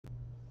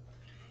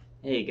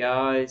Hey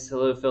guys,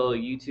 hello fellow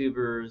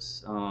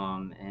YouTubers,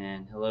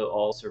 and hello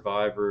all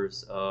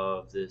survivors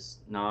of this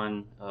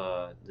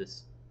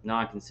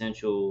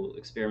non-consensual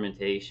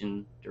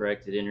experimentation,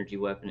 directed energy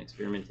weapon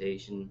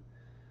experimentation.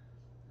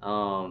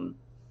 Um,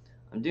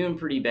 I'm doing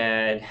pretty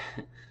bad.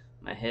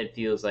 My head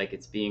feels like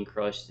it's being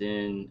crushed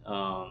in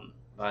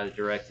by the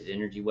directed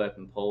energy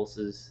weapon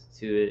pulses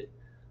to it.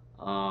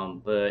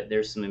 But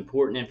there's some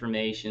important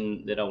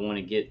information that I want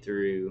to get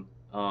through.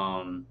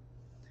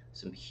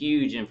 Some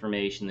huge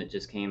information that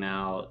just came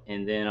out,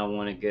 and then I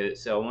want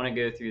to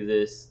go through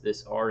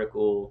this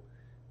article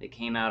that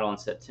came out on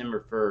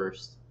September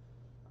 1st,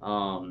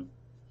 um,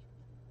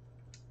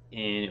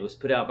 and it was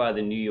put out by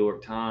the New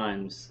York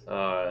Times,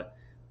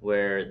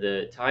 where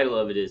the title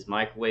of it is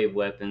 "Microwave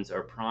Weapons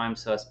Are Prime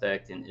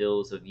Suspect in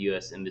Ills of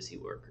U.S. Embassy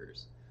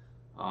Workers."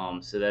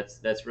 So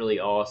that's really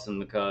awesome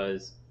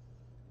because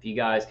if you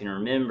guys can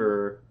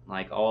remember,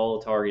 like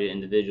all targeted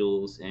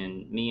individuals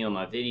and me on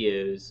my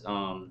videos,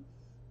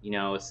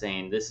 I was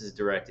saying this is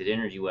directed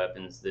energy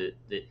weapons that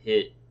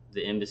hit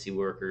the embassy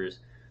workers,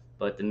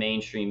 but the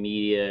mainstream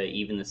media,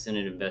 even the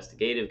Senate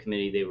Investigative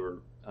Committee, they were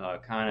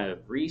kind of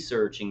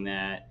researching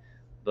that,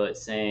 but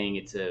saying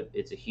it's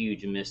a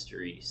huge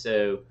mystery.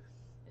 So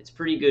it's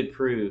pretty good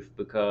proof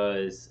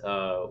because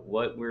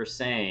what we're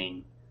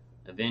saying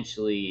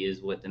eventually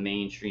is what the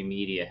mainstream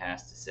media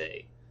has to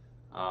say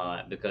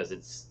because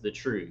it's the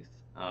truth.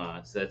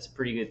 So that's a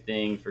pretty good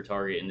thing for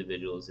target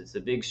individuals. It's a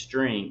big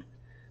strength.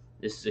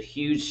 This is a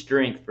huge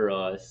strength for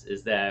us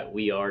is that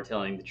we are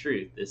telling the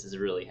truth. This is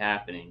really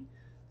happening.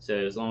 So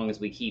as long as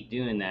we keep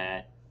doing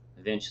that,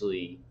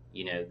 eventually,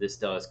 this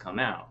does come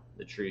out.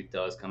 The truth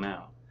does come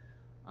out.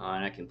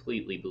 And I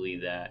completely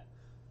believe that.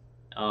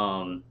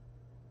 Um,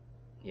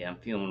 yeah, I'm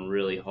feeling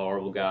really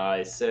horrible,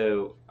 guys.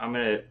 So I'm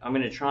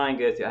gonna try and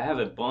go through. I have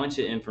a bunch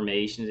of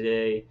information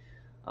today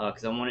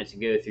because I wanted to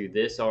go through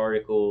this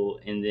article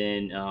and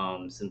then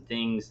some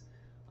things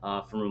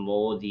from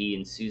Ramola D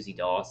and Suzie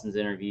Dawson's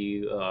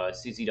interview.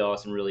 Suzie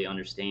Dawson really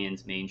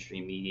understands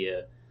mainstream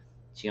media.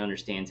 She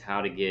understands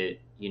how to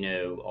get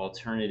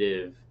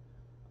alternative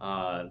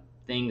uh,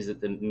 things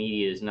that the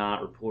media is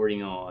not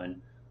reporting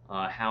on,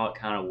 how it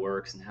kind of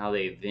works, and how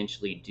they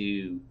eventually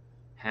do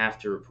have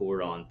to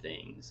report on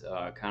things,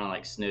 kind of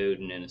like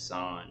Snowden and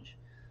Assange.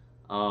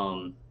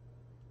 Um,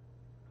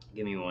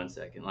 Give me one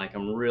second. Like,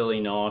 I'm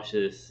really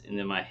nauseous, and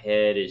then my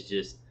head is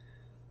just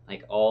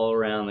like all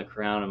around the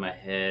crown of my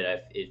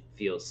head. It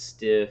feels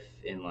stiff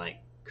and like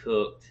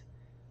cooked,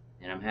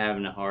 and I'm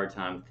having a hard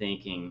time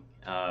thinking.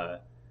 I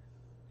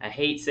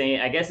hate saying.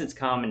 I guess it's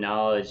common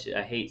knowledge.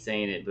 I hate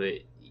saying it,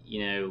 but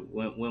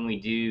when we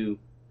do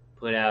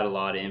put out a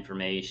lot of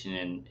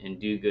information and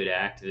do good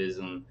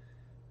activism,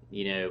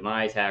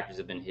 my attackers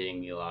have been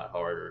hitting me a lot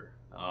harder.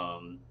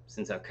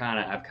 Since I've kind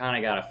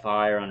of got a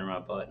fire under my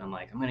butt, and I'm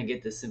like, I'm gonna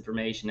get this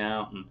information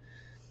out, and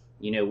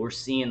we're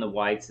seeing the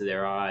whites of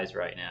their eyes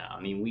right now.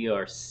 I mean, we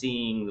are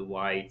seeing the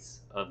whites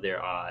of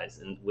their eyes,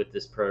 and with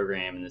this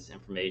program and this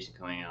information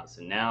coming out,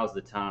 so now's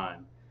the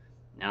time.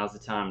 Now's the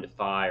time to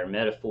fire,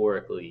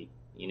 metaphorically,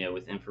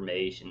 with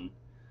information.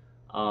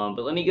 But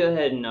let me go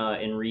ahead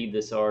and read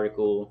this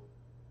article.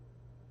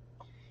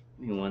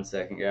 Give me one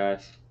second,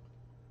 guys.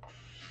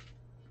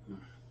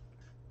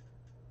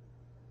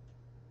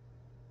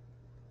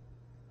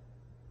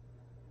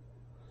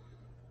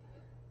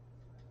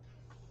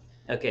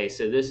 Okay,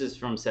 so this is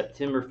from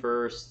September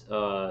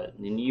 1st,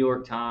 the New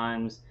York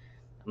Times.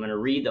 I'm going to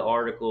read the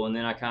article, and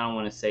then I kind of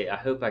want to say, I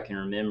hope I can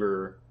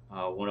remember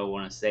what I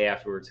want to say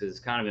afterwards because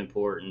it's kind of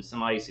important.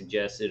 Somebody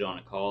suggested on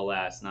a call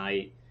last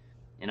night,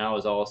 and I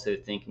was also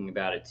thinking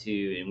about it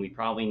too, and we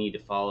probably need to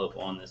follow up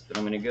on this, but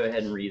I'm going to go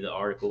ahead and read the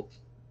article.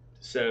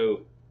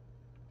 So,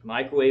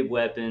 microwave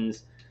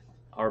weapons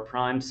are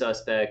prime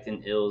suspect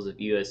in ills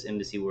of U.S.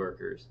 embassy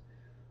workers.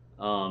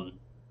 Um,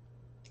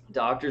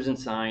 Doctors and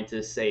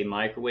scientists say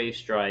microwave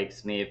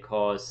strikes may have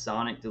caused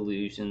sonic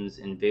delusions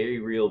and very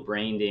real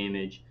brain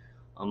damage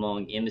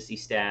among embassy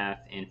staff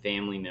and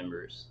family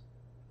members.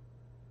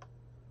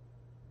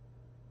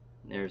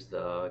 There's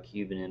the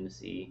Cuban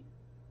embassy.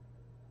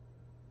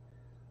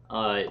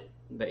 But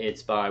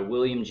it's by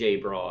William J.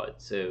 Broad,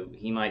 so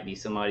he might be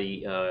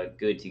somebody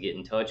good to get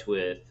in touch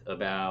with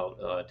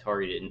about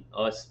targeted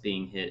us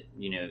being hit,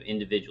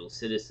 individual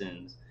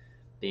citizens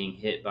being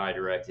hit by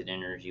directed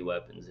energy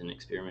weapons and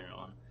experimented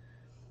on.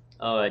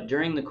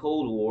 During the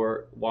Cold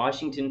War,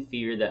 Washington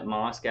feared that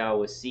Moscow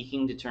was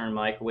seeking to turn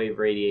microwave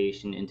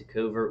radiation into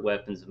covert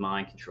weapons of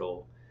mind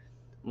control.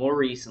 More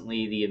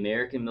recently, the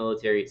American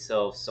military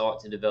itself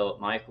sought to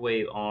develop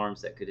microwave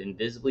arms that could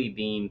invisibly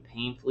beam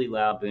painfully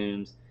loud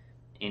booms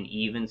and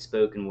even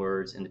spoken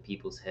words into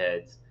people's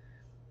heads.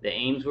 The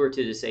aims were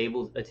to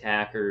disable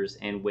attackers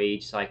and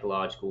wage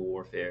psychological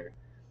warfare.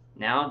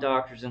 Now,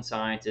 doctors and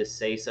scientists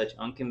say such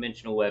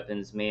unconventional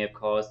weapons may have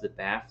caused the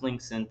baffling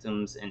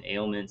symptoms and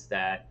ailments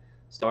that,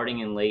 starting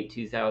in late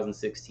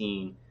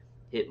 2016,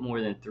 hit more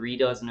than 3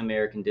 dozen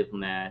American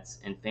diplomats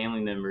and family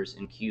members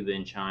in Cuba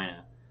and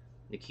China.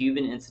 The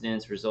Cuban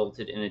incidents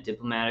resulted in a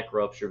diplomatic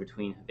rupture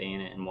between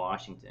Havana and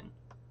Washington.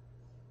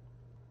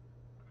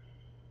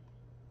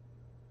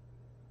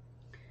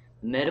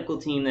 The medical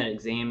team that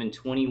examined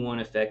 21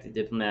 affected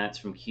diplomats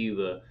from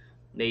Cuba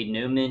made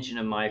no mention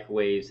of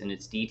microwaves in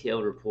its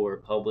detailed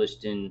report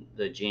published in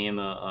the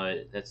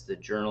JAMA, that's the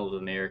Journal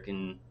of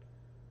American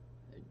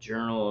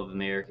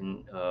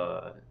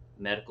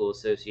Medical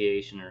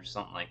Association or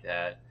something like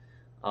that,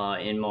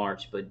 in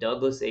March. But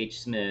Douglas H.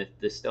 Smith,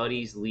 the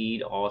study's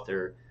lead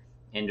author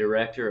and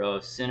director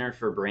of Center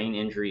for Brain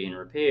Injury and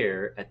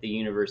Repair at the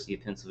University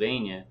of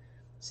Pennsylvania,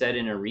 said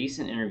in a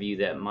recent interview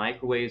that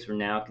microwaves were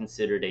now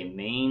considered a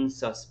main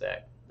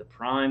suspect, the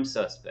prime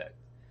suspect,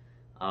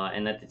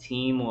 and that the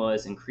team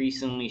was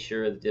increasingly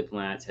sure the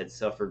diplomats had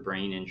suffered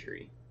brain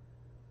injury.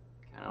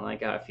 Kind of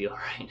like how I feel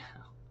right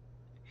now.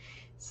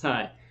 It's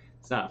not,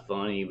 it's not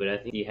funny, but I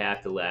think you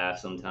have to laugh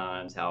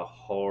sometimes how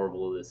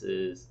horrible this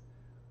is.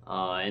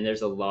 And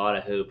there's a lot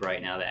of hope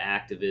right now that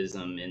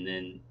activism, and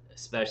then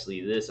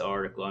especially this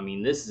article, I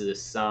mean, this is a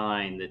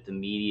sign that the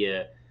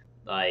media,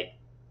 like,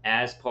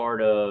 as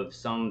part of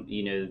some,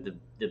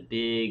 the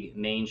big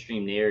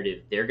mainstream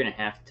narrative, they're going to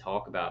have to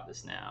talk about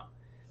this now.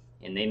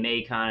 And they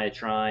may kind of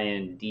try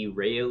and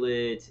derail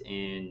it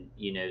and,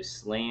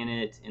 slant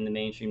it in the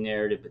mainstream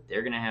narrative, but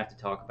they're going to have to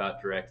talk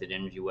about directed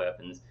energy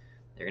weapons.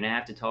 They're going to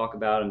have to talk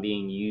about them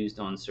being used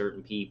on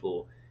certain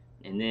people.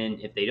 And then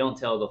if they don't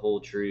tell the whole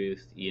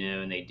truth,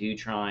 and they do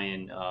try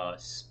and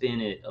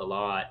spin it a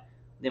lot,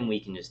 then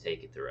we can just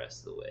take it the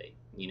rest of the way.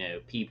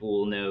 People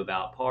will know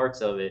about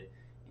parts of it,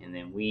 and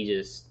then we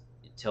just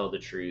tell the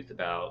truth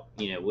about,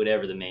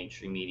 whatever the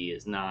mainstream media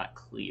is not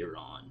clear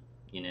on,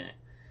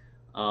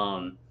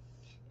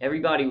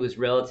 Everybody was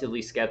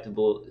relatively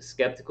skeptical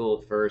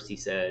at first, he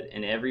said,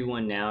 and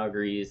everyone now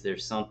agrees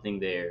there's something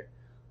there.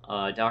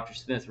 Dr.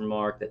 Smith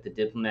remarked that the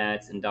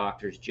diplomats and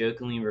doctors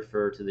jokingly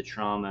refer to the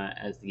trauma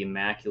as the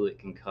immaculate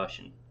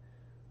concussion.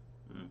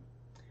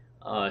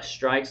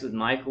 Strikes with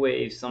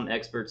microwaves, some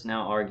experts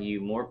now argue,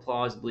 more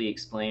plausibly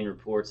explain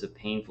reports of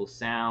painful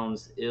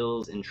sounds,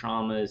 ills, and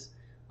traumas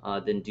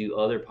than do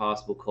other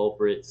possible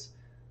culprits,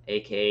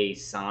 aka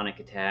sonic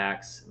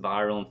attacks,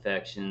 viral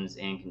infections,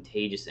 and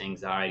contagious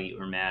anxiety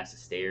or mass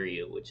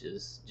hysteria, which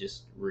is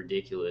just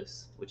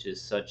ridiculous, which is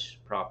such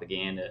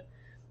propaganda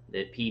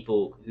that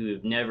people who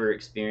have never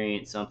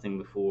experienced something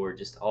before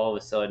just all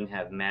of a sudden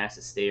have mass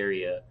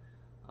hysteria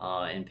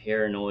and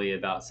paranoia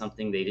about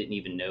something they didn't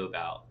even know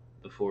about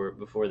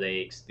before they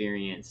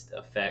experienced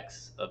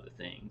effects of the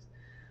things.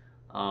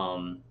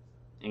 Um,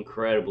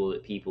 Incredible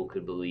that people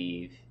could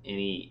believe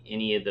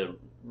any of the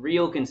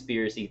real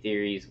conspiracy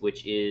theories,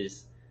 which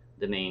is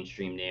the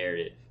mainstream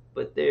narrative.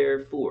 But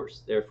they're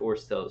forced. They're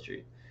forced to tell the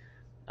truth.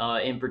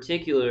 In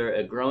particular,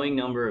 a growing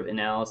number of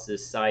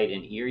analyses cite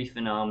an eerie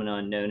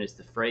phenomenon known as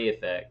the Frey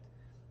effect,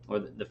 or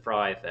the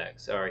Fry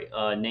effect,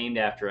 named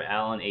after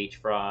Alan H.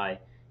 Fry,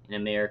 an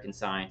American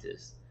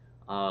scientist.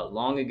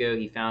 Long ago,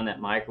 he found that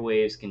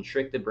microwaves can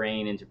trick the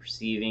brain into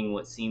perceiving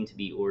what seem to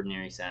be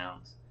ordinary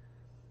sounds.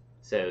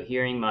 So,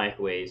 hearing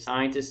microwaves.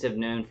 Scientists have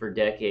known for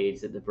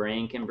decades that the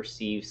brain can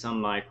perceive some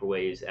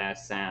microwaves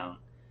as sound.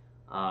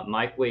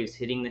 Microwaves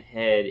hitting the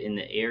head in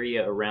the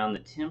area around the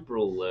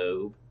temporal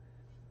lobe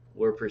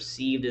were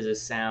perceived as a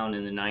sound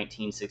in the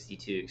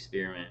 1962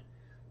 experiment.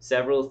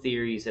 Several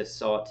theories have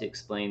sought to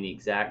explain the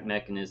exact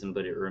mechanism,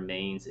 but it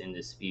remains in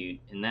dispute.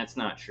 And that's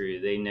not true.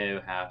 They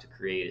know how to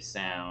create a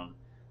sound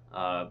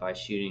by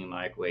shooting a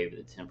microwave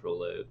at the temporal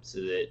lobe,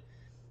 so that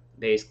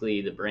basically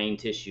the brain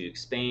tissue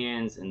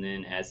expands, and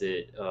then as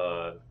it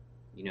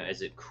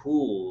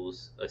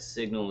cools, a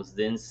signal is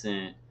then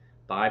sent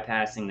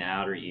bypassing the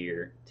outer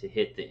ear to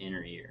hit the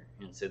inner ear.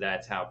 And so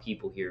that's how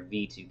people hear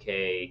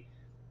V2K,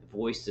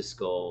 voice to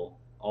skull.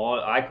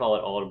 I call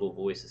it audible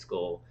voice to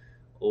skull,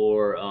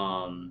 or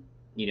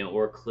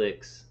or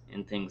clicks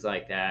and things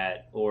like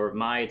that. Or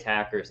my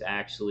attackers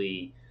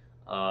actually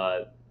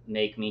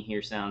make me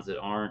hear sounds that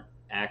aren't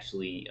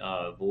actually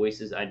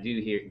voices. I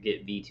do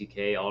get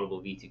V2K, audible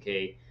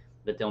V2K,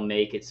 but they'll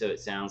make it so it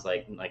sounds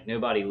like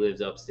nobody lives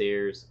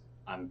upstairs.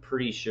 I'm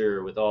pretty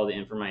sure with all the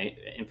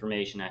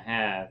information I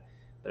have,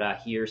 but I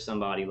hear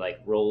somebody like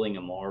rolling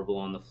a marble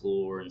on the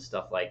floor and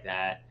stuff like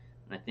that.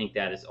 And I think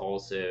that is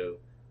also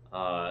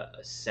a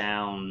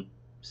sound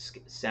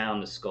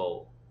the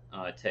skull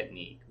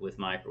technique with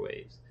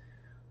microwaves.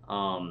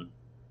 Um,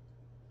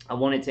 I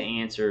wanted to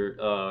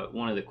answer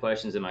one of the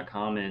questions in my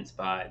comments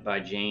by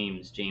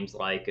James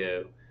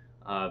Lyko,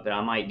 but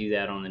I might do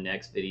that on the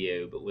next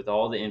video. But with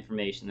all the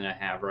information that I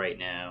have right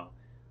now,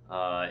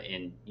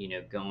 and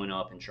going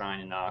up and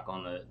trying to knock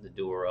on the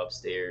door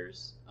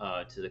upstairs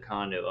to the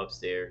condo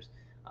upstairs,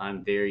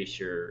 I'm very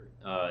sure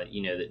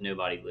that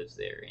nobody lives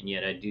there, and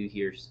yet I do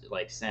hear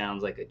like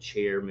sounds like a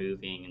chair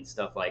moving and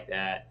stuff like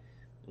that,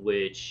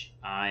 which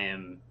I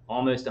am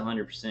almost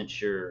 100%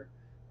 sure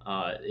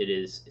it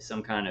is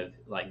some kind of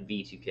like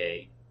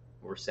V2K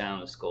or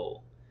sound of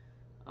skull.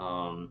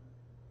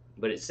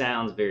 But it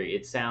sounds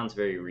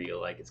very real,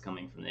 like it's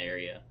coming from the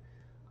area.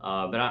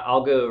 But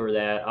I'll go over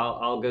that.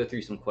 I'll go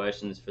through some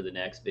questions for the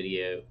next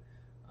video.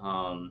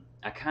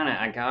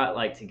 I got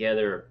like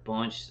together a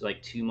bunch,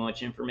 like too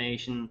much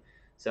information,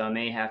 So I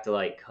may have to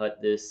like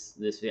cut this.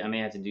 I may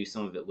have to do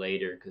some of it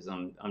later because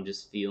I'm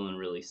just feeling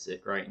really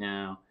sick right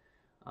now.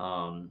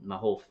 My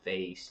whole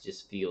face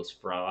just feels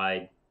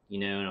fried,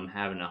 and I'm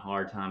having a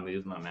hard time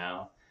moving my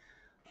mouth.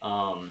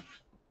 Um,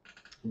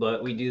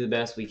 but we do the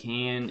best we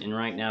can, and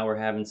right now we're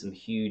having some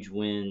huge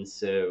wins.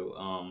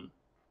 So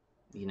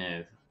you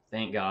know,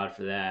 thank God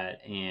for that,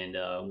 and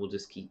we'll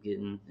just keep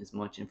getting as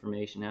much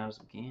information out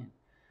as we can.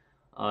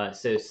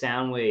 So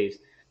sound waves.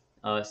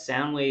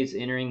 Sound waves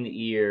entering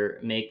the ear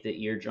make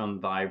the eardrum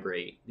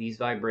vibrate. These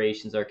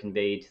vibrations are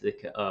conveyed to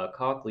the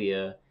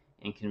cochlea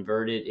and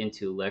converted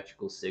into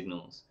electrical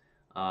signals.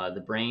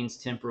 The brain's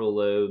temporal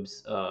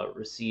lobes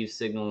receive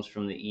signals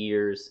from the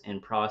ears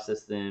and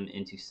process them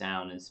into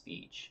sound and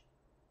speech.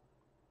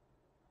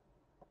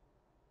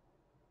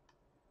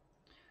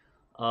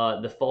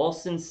 The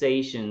false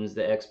sensations,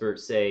 the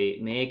experts say,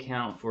 may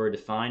account for a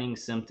defining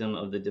symptom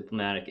of the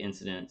diplomatic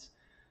incidents: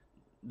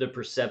 the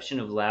perception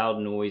of loud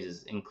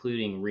noises,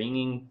 including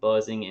ringing,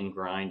 buzzing, and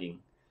grinding.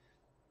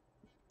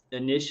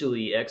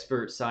 Initially,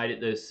 experts cited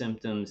those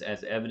symptoms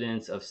as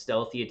evidence of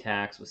stealthy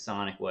attacks with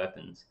sonic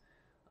weapons.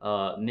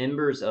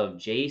 Members of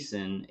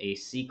JASON, a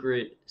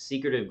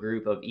secretive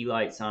group of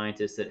elite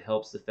scientists that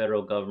helps the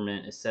federal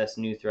government assess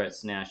new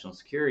threats to national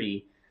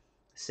security,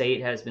 say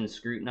it has been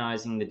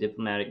scrutinizing the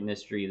diplomatic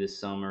mystery this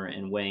summer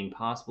and weighing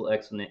possible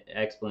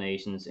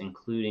explanations,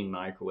 including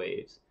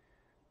microwaves.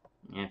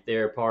 And if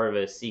they're part of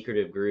a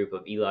secretive group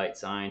of elite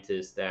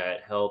scientists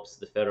that helps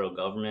the federal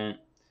government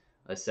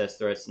assess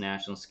threats to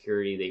national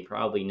security, they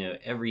probably know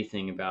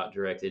everything about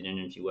directed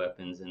energy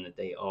weapons and that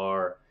they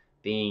are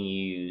being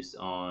used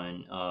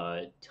on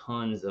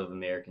tons of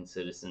American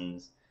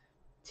citizens,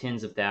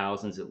 tens of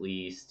thousands at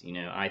least.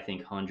 I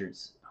think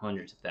hundreds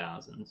of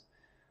thousands.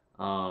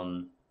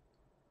 Um,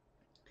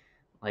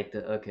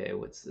 okay,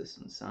 what's this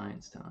one?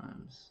 Science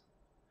Times.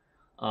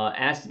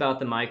 Asked about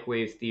the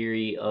microwave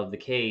theory of the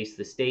case,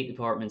 the State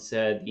Department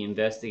said the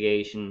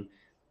investigation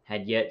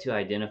had yet to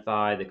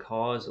identify the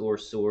cause or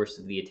source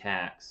of the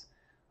attacks,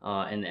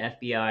 and the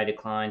FBI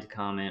declined to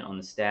comment on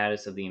the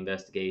status of the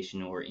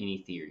investigation or any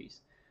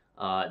theories.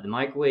 The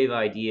microwave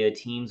idea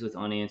teems with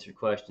unanswered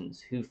questions.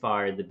 Who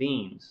fired the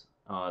beams?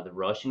 The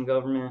Russian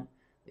government?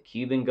 The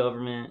Cuban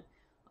government?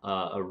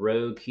 A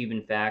rogue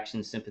Cuban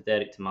faction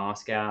sympathetic to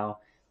Moscow?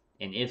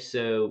 And if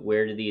so,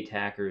 where did the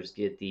attackers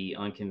get the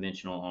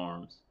unconventional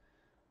arms?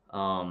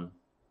 Um,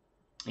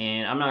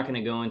 and I'm not going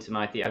to go into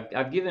my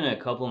I've given a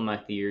couple of my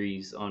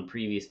theories on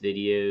previous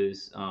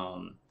videos,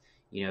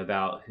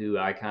 about who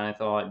I kind of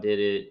thought did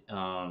it,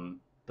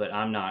 but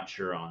I'm not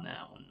sure on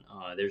that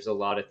one. There's a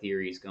lot of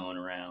theories going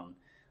around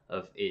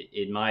of it.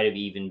 It might have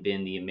even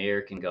been the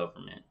American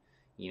government,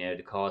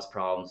 to cause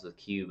problems with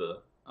Cuba,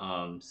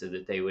 so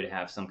that they would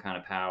have some kind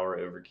of power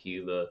over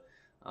Cuba,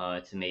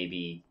 to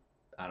maybe,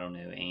 I don't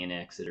know,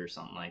 annex it or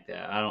something like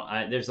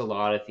that. There's a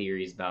lot of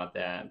theories about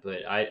that,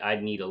 but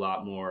I'd need a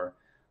lot more,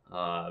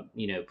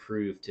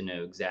 proof to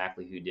know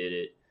exactly who did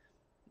it.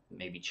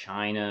 Maybe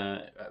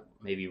China,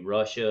 maybe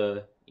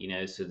Russia,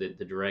 so that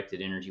the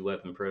directed energy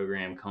weapon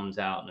program comes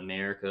out in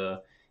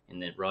America,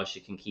 and that Russia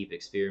can keep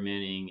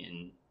experimenting,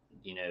 and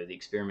the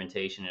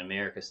experimentation in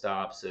America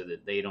stops so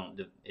that they don't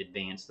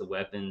advance the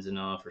weapons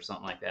enough or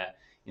something like that.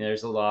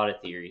 There's a lot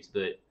of theories,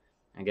 but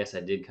I guess I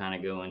did kind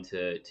of go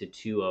into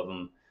two of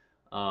them.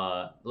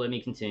 Let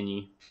me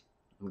continue.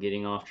 I'm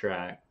getting off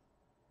track.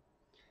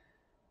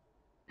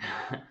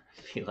 I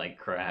feel like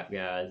crap,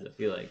 guys. I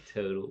feel like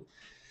total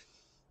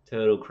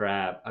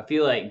crap. I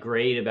feel like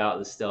great about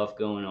the stuff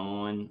going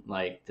on,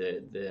 like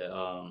the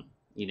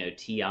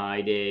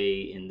TI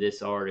day in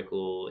this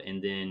article,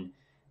 and then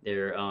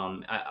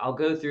I'll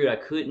go through it. I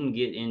couldn't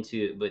get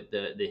into it, but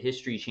the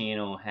History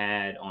Channel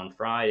had on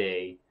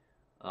Friday,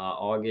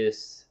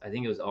 August. I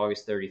think it was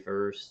August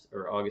 31st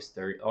or August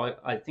 30.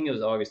 I think it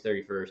was August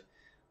 31st.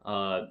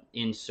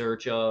 In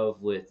Search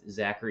of, with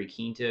Zachary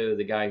Quinto,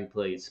 the guy who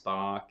played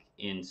Spock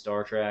in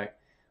Star Trek.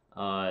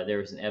 There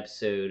was an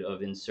episode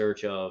of In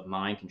Search of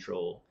Mind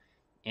Control,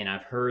 and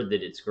I've heard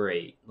that it's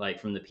great. Like,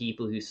 from the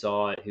people who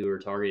saw it, who are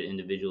targeted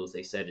individuals,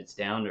 they said it's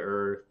down to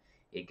earth.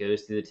 It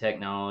goes through the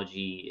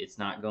technology. It's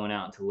not going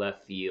out into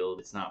left field.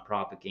 It's not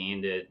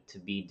propaganda to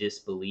be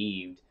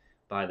disbelieved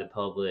by the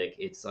public.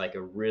 It's like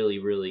a really,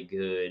 really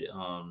good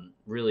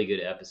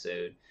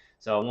episode.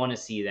 So I want to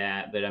see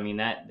that. But I mean,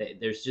 that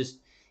there's just,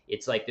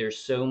 it's like there's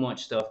so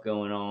much stuff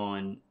going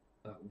on,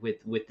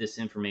 with this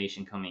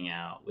information coming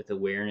out, with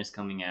awareness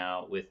coming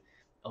out, with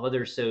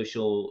other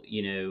social,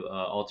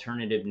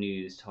 alternative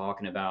news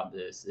talking about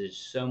this. There's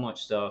so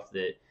much stuff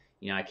that,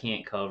 I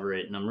can't cover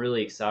it, and I'm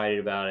really excited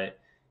about it.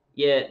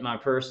 Yet my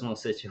personal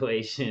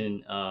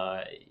situation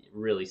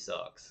really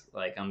sucks.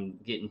 Like, I'm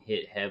getting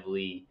hit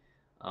heavily.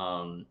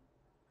 Um,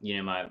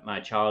 my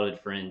childhood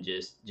friend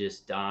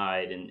just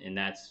died, and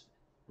that's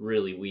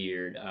really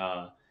weird.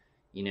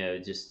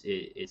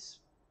 It's,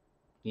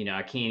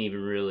 I can't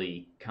even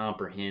really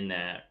comprehend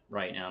that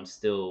right now. I'm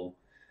still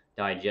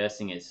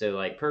digesting it. So,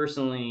 like,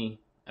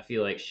 personally, I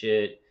feel like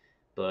shit,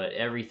 but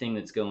everything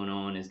that's going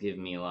on is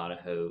giving me a lot of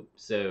hope.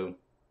 So,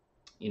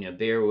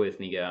 bear with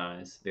me,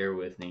 guys. Bear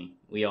with me.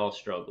 We all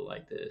struggle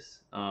like this.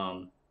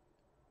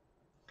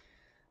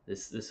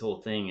 This whole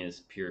thing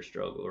is pure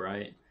struggle,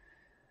 right?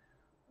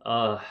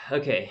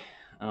 Okay.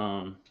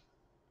 Hold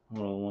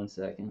on one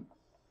second.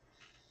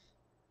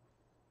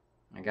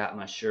 I got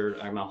my shirt,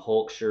 my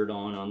Hulk shirt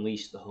on.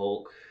 Unleash the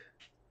Hulk.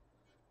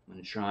 I'm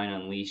gonna try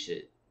and unleash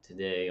it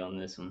today on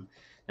this one.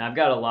 Now I've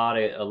got a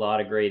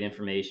lot of great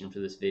information for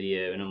this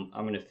video, and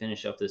I'm gonna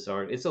finish up this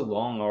article. It's a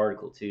long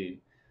article too,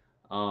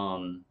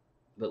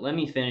 but let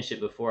me finish it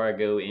before I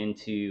go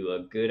into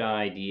a good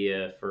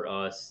idea for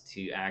us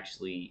to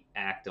actually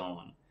act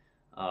on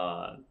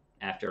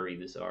after I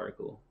read this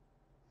article.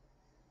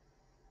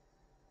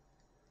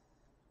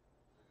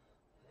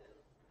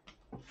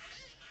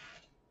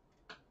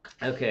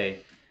 Okay.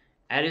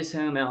 At his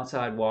home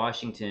outside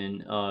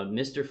Washington,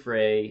 Mr.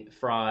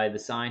 Fry, the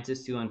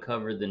scientist who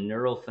uncovered the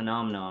neural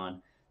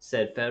phenomenon,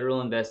 said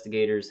federal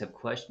investigators have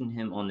questioned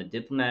him on the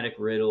diplomatic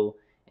riddle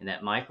and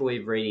that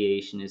microwave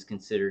radiation is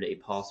considered a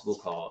possible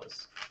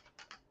cause.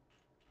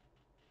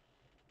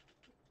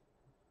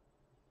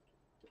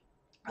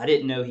 I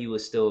didn't know he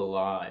was still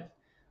alive.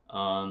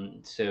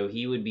 So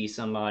he would be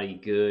somebody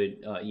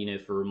good,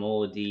 for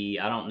Ramola D.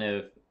 I don't know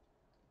if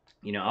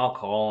I'll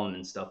call them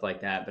and stuff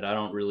like that, but I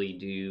don't really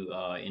do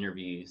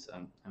interviews.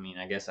 I mean,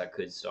 I guess I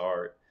could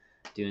start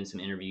doing some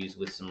interviews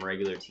with some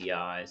regular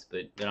TIs,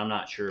 but I'm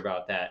not sure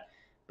about that.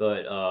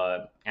 But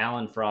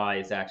Alan Fry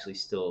is actually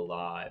still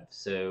alive,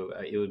 so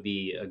it would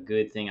be a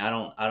good thing. I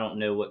don't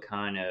know what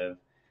kind of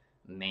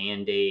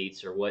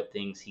mandates or what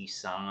things he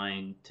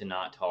signed to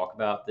not talk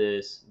about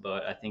this,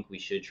 but I think we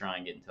should try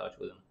and get in touch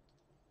with him.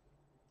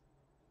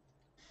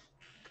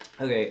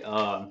 Okay,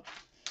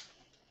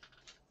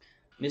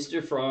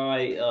 Mr.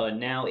 Fry,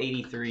 now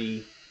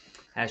 83,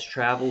 has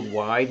traveled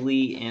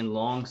widely and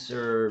long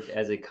served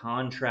as a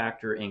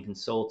contractor and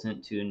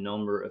consultant to a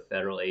number of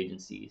federal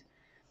agencies.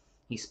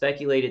 He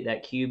speculated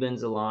that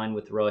Cubans aligned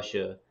with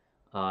Russia,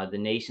 the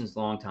nation's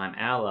longtime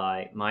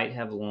ally, might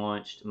have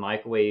launched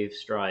microwave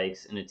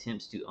strikes in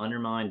attempts to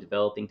undermine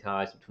developing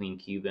ties between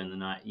Cuba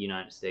and the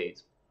United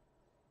States.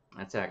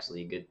 That's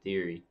actually a good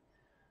theory.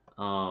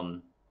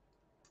 Um,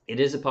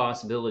 it is a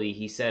possibility,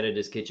 he said at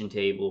his kitchen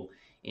table.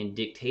 In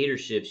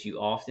dictatorships, you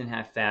often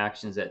have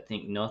factions that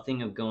think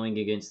nothing of going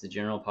against the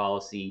general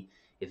policy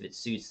if it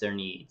suits their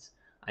needs.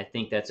 I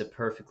think that's a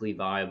perfectly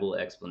viable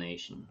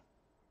explanation.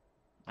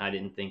 I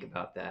didn't think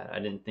about that. I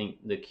didn't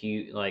think the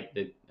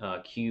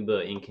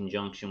Cuba in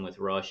conjunction with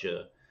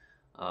Russia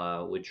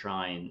would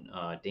try and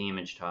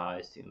damage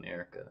ties to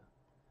America.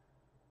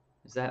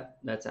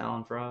 That's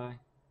Alan Fry?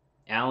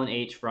 Alan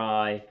H.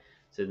 Fry.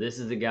 So this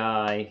is the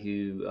guy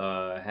who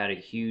had a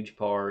huge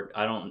part,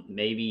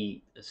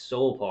 maybe a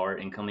sole part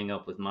in coming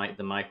up with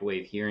the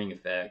microwave hearing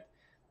effect.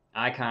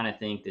 I kind of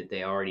think that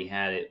they already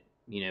had it,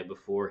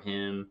 before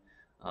him,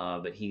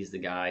 but he's the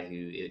guy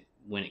who,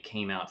 when it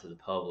came out to the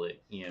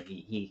public,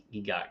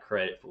 he got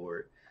credit for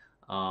it.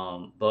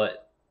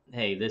 But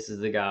hey, this is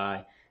the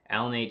guy,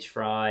 Alan H.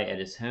 Fry, at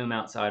his home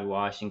outside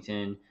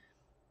Washington.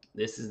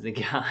 This is the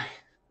guy.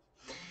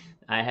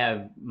 I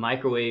have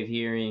microwave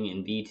hearing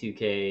and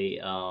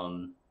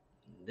B2K.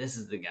 This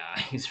is the guy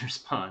who's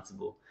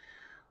responsible.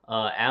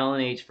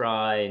 Alan H.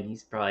 Fry, and he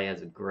probably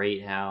has a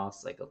great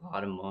house, like a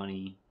lot of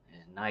money,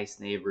 and a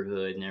nice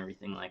neighborhood and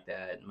everything like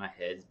that. And my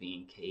head's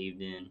being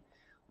caved in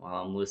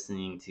while I'm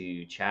listening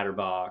to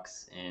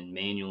Chatterbox and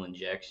manual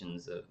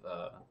injections of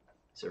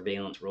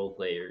surveillance role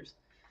players.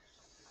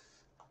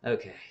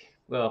 Okay,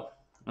 well,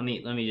 let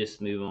me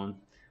just move on.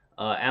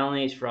 Alan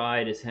H.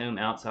 Fry at his home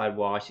outside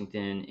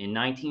Washington. In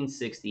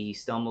 1960, he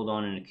stumbled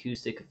on an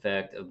acoustic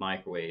effect of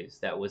microwaves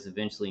that was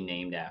eventually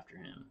named after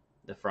him,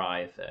 the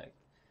Fry effect.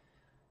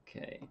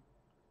 Okay.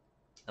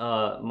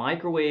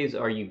 Microwaves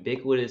are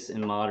ubiquitous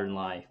in modern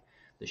life.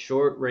 The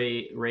short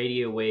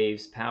radio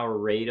waves power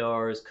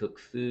radars, cook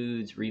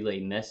foods,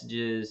 relay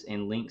messages,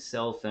 and link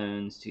cell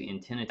phones to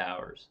antenna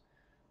towers.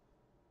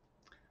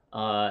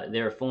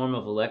 They're a form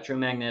of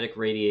electromagnetic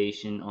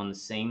radiation on the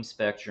same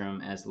spectrum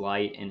as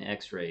light and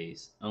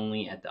X-rays,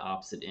 only at the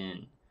opposite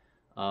end.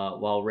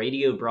 While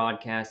radio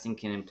broadcasting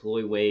can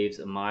employ waves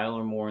a mile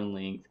or more in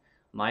length,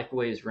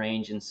 microwaves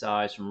range in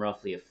size from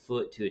roughly a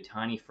foot to a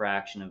tiny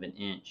fraction of an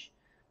inch.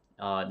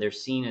 They're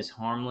seen as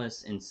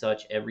harmless in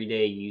such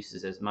everyday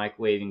uses as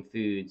microwaving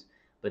foods,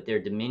 but their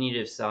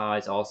diminutive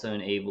size also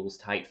enables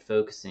tight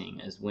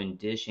focusing, as when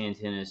dish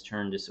antennas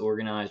turn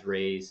disorganized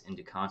rays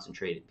into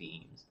concentrated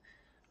beams.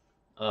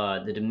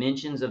 The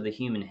dimensions of the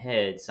human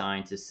head,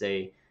 scientists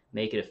say,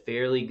 make it a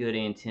fairly good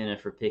antenna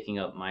for picking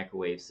up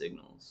microwave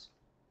signals.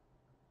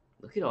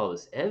 Look at all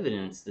this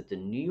evidence that the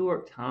New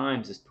York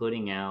Times is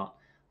putting out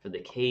for the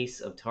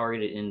case of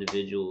targeted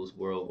individuals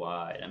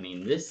worldwide. I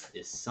mean, this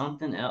is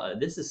something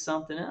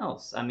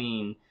else. I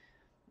mean,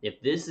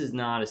 if this is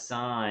not a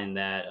sign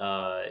that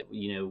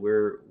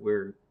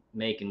we're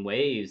making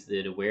waves,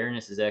 that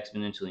awareness is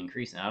exponentially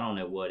increasing, I don't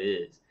know what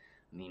is.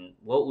 I mean,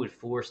 what would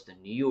force the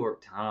New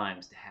York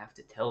Times to have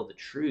to tell the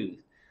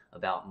truth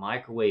about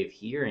microwave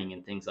hearing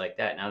and things like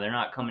that? Now, they're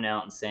not coming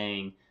out and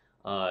saying,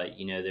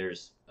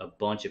 There's a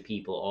bunch of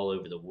people all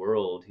over the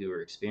world who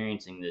are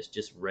experiencing this,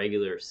 just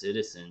regular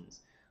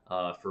citizens,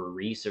 for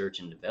research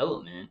and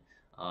development,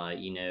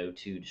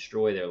 to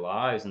destroy their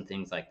lives and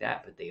things like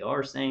that. But they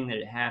are saying that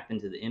it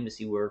happened to the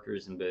embassy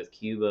workers in both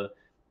Cuba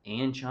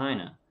and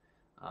China.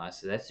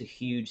 So that's a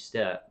huge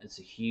step. It's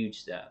a huge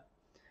step.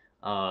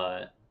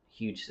 Uh,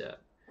 Huge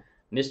step.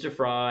 Mr.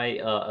 Fry,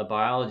 a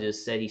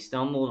biologist, said he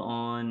stumbled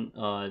on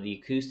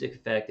the acoustic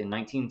effect in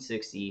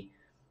 1960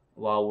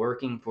 while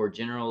working for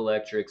General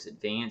Electric's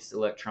Advanced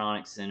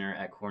Electronics Center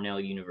at Cornell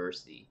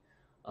University.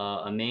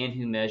 A man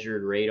who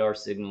measured radar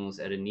signals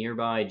at a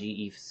nearby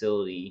GE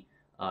facility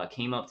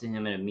came up to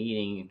him at a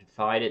meeting and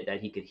confided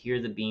that he could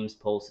hear the beam's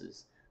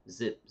pulses.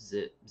 Zip,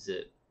 zip,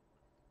 zip.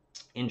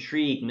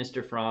 Intrigued,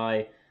 Mr.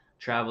 Fry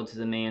traveled to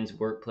the man's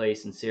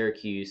workplace in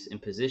Syracuse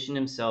and positioned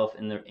himself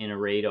in a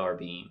radar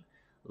beam.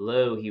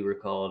 Lo, he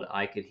recalled,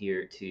 I could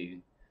hear it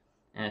too.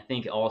 And I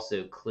think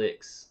also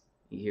clicks.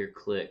 You hear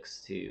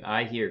clicks too.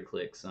 I hear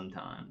clicks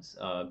sometimes,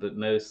 but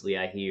mostly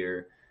I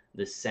hear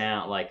the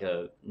sound, like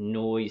a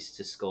noise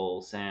to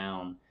skull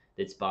sound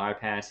that's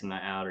bypassing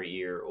my outer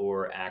ear,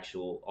 or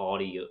actual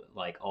audio,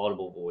 like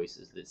audible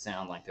voices that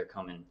sound like they're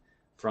coming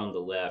from the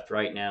left.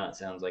 Right now, it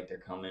sounds like they're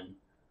coming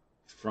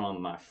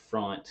from my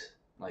front,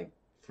 like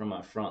from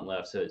my front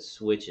left. So it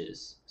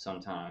switches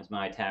sometimes.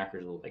 My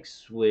attackers will like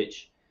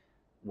switch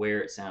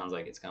where it sounds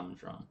like it's coming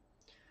from.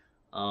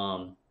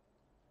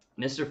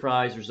 Mr.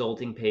 Fry's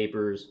resulting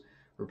papers,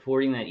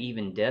 reporting that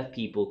even deaf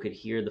people could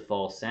hear the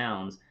false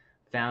sounds,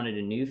 founded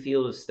a new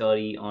field of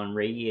study on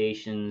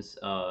radiation's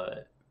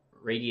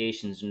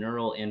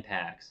neural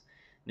impacts.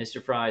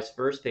 Mr. Fry's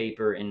first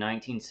paper in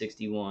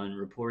 1961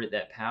 reported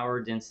that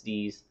power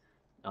densities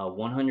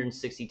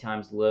 160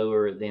 times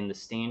lower than the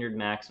standard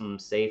maximum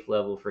safe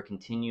level for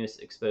continuous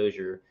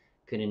exposure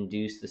could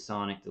induce the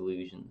sonic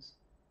delusions.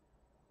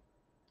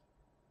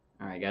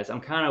 All right, guys, I'm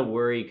kind of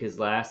worried because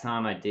last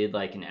time I did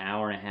like an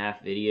hour and a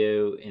half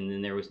video and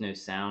then there was no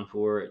sound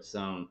for it.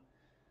 So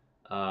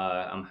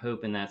I'm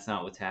hoping that's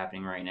not what's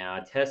happening right now.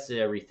 I tested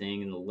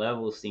everything and the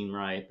levels seem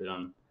right, but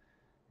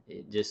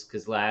just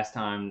because last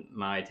time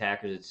my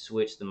attackers had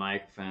switched the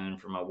microphone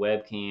from my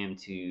webcam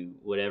to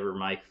whatever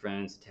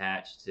microphone's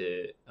attached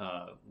to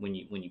when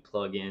you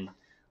plug in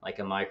like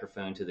a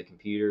microphone to the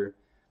computer.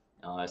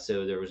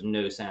 So there was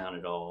no sound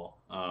at all.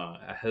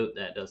 I hope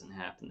that doesn't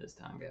happen this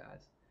time,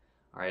 guys.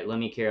 All right, let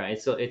me carry on.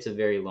 It's a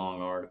very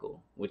long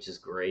article, which is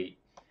great.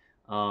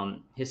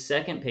 His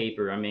second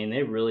paper, I mean,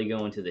 they really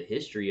go into the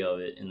history of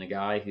it and the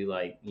guy who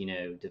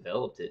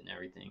developed it and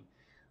everything.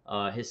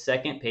 His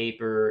second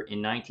paper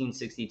in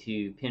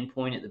 1962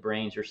 pinpointed the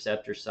brain's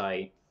receptor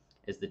site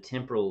as the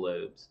temporal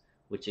lobes,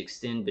 which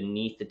extend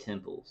beneath the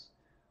temples.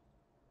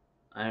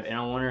 And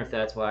I wonder if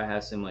that's why I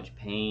have so much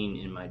pain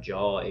in my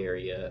jaw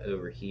area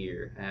over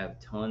here. I have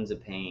tons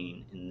of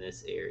pain in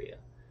this area.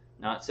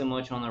 Not so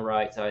much on the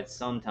right side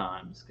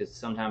sometimes, because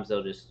sometimes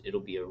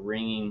it'll be a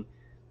ringing,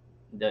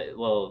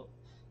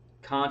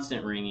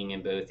 constant ringing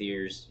in both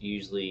ears.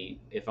 Usually,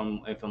 if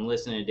I'm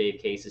listening to Dave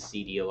Case's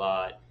CD a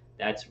lot,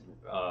 that's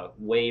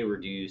way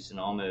reduced and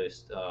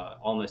almost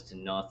to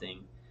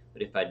nothing.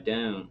 But if I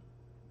don't,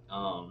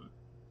 I'll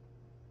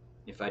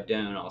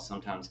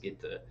sometimes get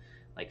the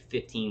like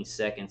 15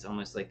 seconds,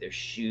 almost like they're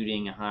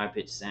shooting a high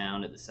pitched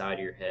sound at the side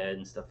of your head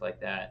and stuff like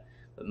that.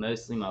 But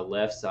mostly my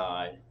left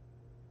side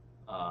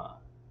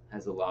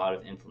has a lot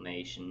of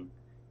inflammation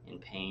and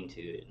pain to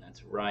it, and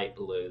that's right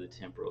below the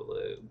temporal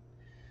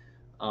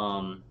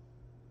lobe.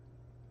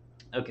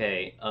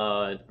 Okay,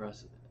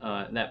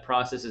 that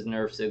processes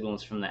nerve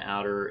signals from the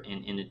outer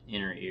and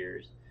inner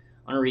ears.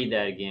 I'm going to read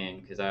that again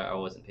because I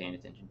wasn't paying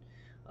attention.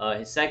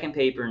 His second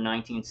paper in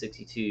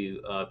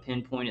 1962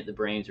 pinpointed the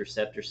brain's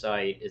receptor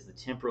site as the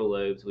temporal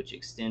lobes, which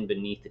extend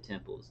beneath the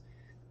temples.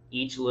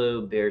 Each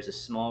lobe bears a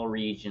small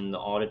region, the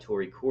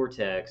auditory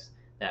cortex,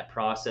 that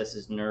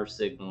processes nerve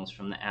signals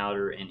from the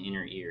outer and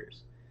inner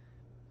ears.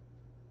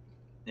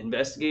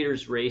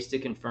 Investigators raced to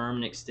confirm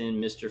and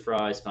extend Mr.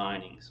 Fry's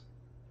findings.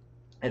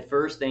 At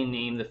first, they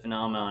named the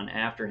phenomenon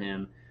after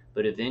him,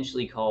 but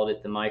eventually called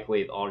it the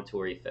microwave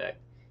auditory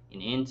effect,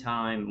 and in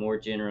time, more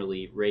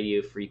generally,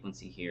 radio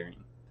frequency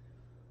hearing.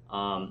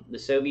 The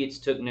Soviets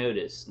took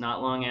notice.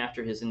 Not long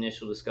after his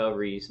initial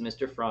discoveries,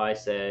 Mr. Fry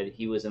said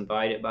he was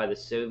invited by the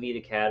Soviet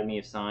Academy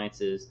of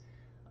Sciences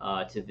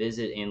to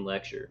visit and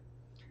lecture.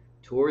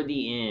 Toward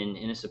the end,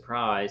 in a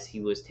surprise,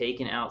 he was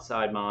taken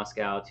outside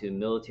Moscow to a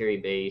military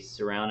base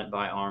surrounded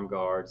by armed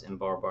guards and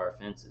barbed wire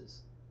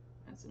fences.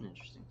 That's an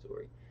interesting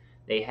story.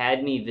 They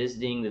had me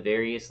visiting the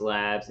various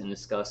labs and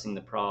discussing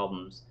the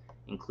problems,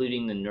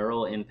 including the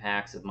neural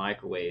impacts of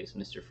microwaves,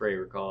 Mr. Fry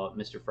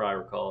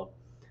recalled.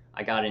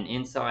 I got an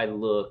inside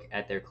look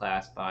at their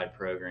classified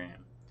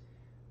program.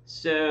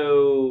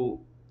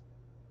 So,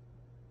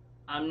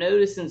 I'm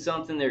noticing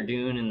something they're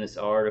doing in this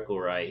article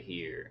right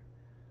here.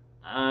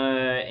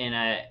 And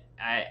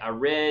I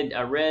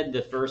read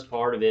the first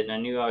part of it, and I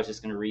knew I was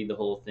just going to read the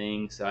whole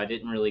thing, so I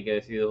didn't really go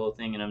through the whole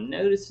thing. And I'm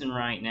noticing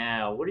right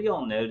now, what are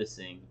y'all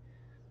noticing?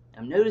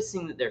 I'm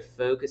noticing that they're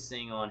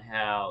focusing on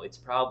how it's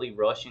probably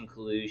Russian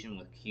collusion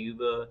with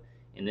Cuba,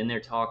 and then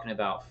they're talking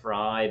about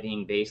Fry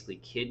being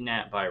basically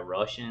kidnapped by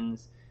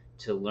Russians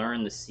to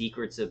learn the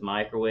secrets of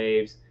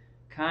microwaves,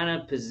 kind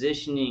of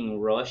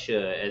positioning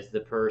Russia as the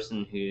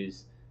person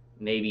who's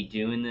maybe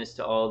doing this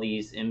to all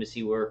these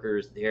embassy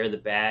workers. They're the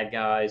bad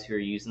guys who are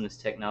using this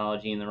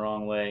technology in the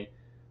wrong way.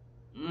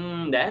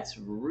 That's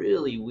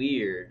really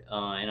weird,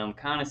 and I'm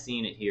kind of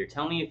seeing it here.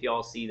 Tell me if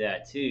y'all see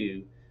that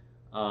too.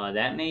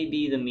 That may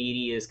be the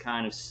media's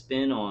kind of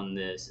spin on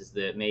this, is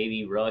that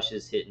maybe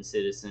Russia's hitting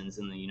citizens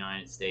in the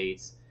United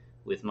States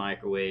with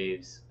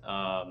microwaves.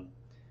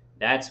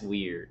 That's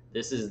weird.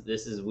 This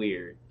is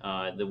weird.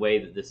 The way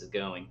that this is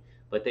going,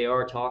 but they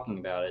are talking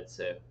about it.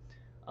 So,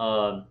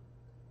 um,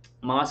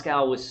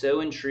 Moscow was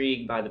so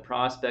intrigued by the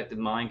prospect of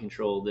mind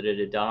control that it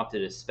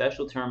adopted a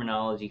special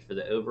terminology for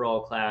the overall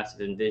class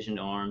of envisioned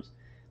arms,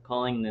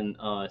 calling them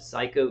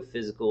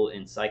psychophysical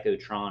and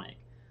psychotronic.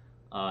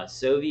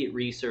 Soviet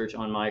research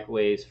on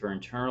microwaves for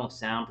internal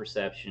sound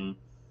perception,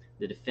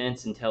 the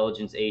Defense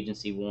Intelligence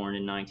Agency warned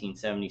in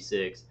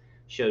 1976,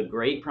 showed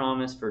great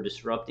promise for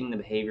disrupting the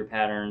behavior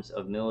patterns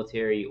of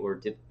military or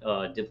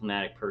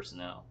diplomatic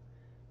personnel.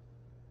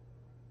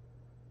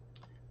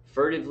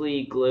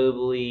 Furtively,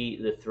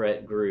 globally, the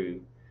threat grew.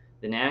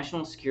 The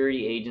National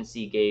Security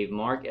Agency gave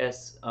Mark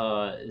S.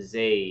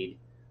 Zaid,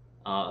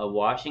 a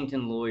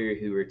Washington lawyer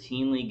who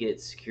routinely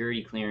gets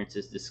security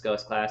clearances to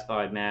discuss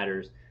classified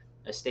matters,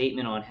 a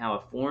statement on how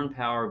a foreign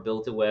power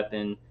built a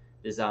weapon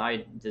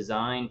designed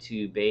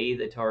to bathe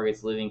a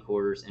target's living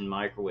quarters in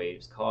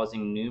microwaves,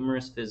 causing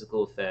numerous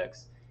physical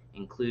effects,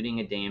 including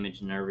a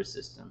damaged nervous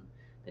system.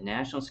 The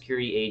National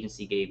Security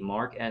Agency gave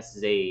Mark S.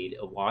 Zaid,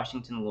 a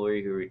Washington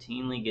lawyer who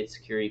routinely gets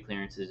security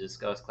clearances to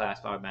discuss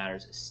classified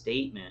matters, a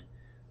statement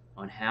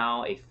on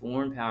how a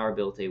foreign power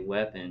built a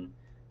weapon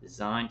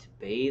designed to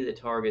bathe the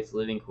target's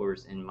living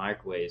quarters in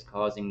microwaves,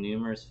 causing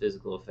numerous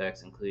physical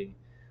effects, including,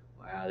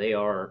 wow, they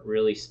are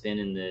really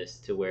spinning this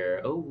to where,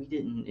 oh, we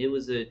didn't, it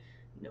was a,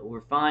 no, we're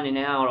finding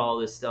out all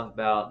this stuff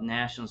about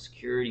national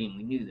security, and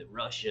we knew that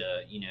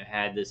Russia,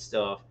 had this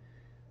stuff.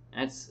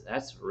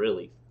 That's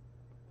really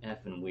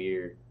effing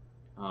weird.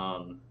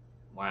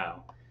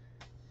 Wow.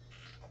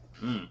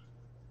 Mm.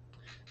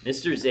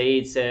 Mr.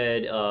 Zaid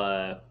said,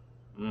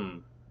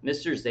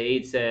 Mr.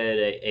 Zaid said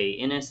a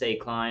NSA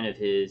client of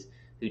his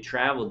who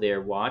traveled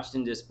there watched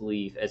in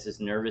disbelief as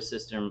his nervous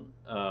system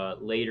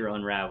later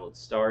unraveled,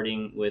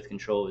 starting with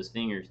control of his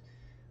fingers.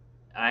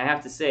 I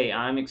have to say,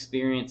 I'm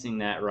experiencing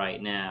that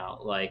right now.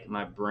 Like,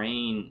 my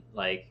brain,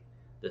 like,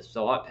 the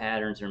thought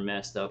patterns are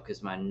messed up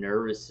because my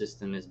nervous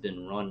system has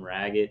been run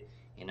ragged,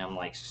 and I'm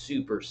like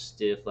super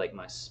stiff. Like,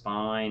 my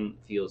spine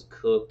feels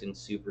cooked and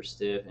super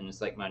stiff, and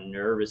it's like my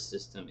nervous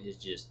system is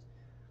just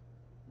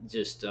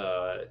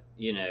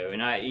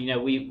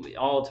and we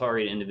all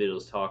target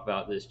individuals talk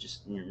about this,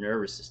 just your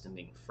nervous system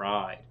being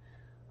fried.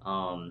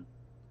 um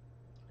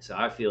so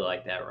I feel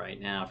like that right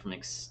now from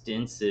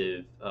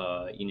extensive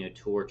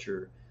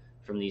torture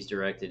from these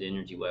directed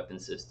energy weapon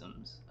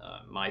systems,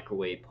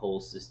 microwave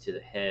pulses to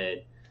the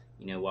head,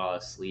 while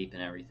asleep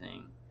and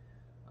everything.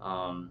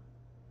 All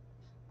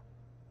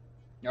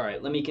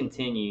right, let me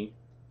continue.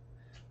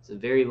 It's a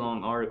very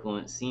long article,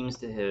 and it seems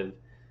to have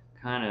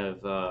kind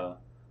of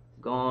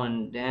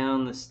gone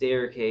down the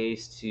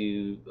staircase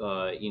to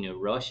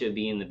Russia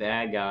being the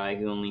bad guy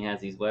who only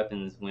has these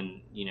weapons,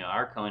 when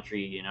our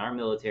country and our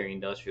military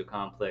industrial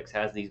complex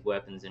has these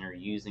weapons and are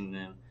using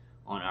them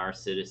on our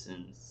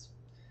citizens.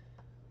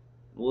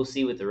 We'll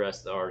see what the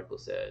rest of the article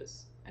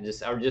says. I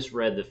just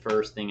read the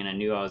first thing, and I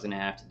knew I was going to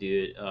have to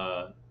do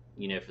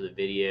it for the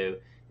video,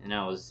 and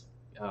I was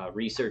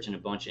researching a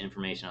bunch of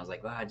information. I was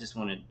like, well, I just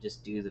want to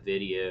just do the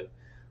video.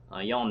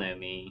 Y'all know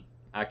me.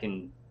 I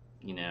can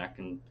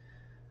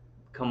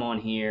come on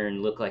here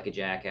and look like a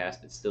jackass,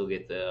 but still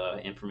get the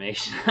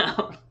information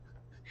out.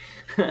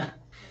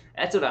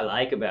 That's what I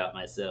like about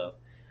myself.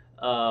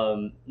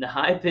 The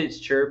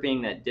high-pitched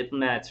chirping that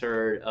diplomats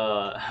heard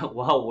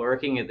while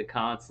working at the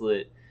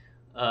consulate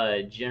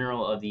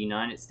general of the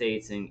United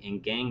States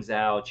in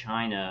Guangzhou,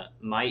 China,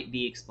 might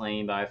be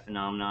explained by a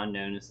phenomenon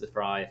known as the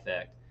Fry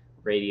effect,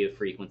 radio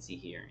frequency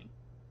hearing.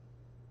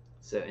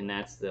 So, and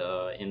that's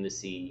the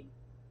embassy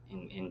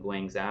in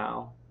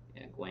Guangzhou.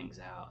 Yeah,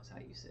 Guangzhou is how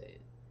you say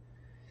it.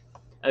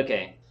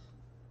 Okay.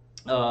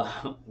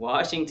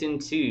 Washington,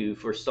 too,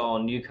 foresaw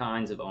new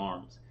kinds of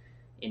arms.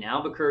 In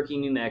Albuquerque,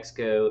 New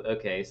Mexico,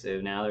 okay, so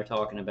now they're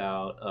talking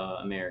about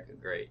America,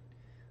 great.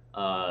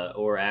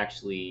 Or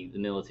actually the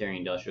military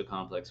industrial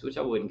complex, which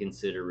I wouldn't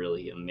consider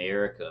really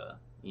America.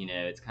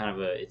 It's kind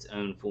of its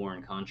own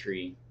foreign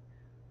country,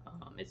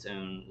 its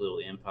own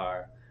little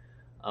empire.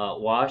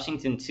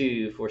 Washington,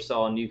 too,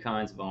 foresaw new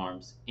kinds of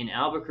arms. In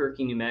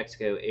Albuquerque, New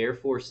Mexico, Air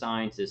Force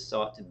scientists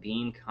sought to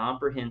beam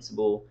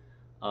comprehensible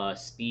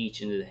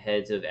speech into the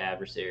heads of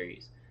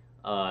adversaries.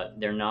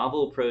 Their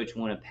novel approach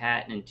won a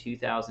patent in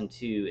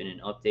 2002 and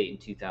an update in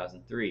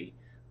 2003.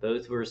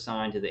 Both were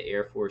assigned to the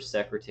Air Force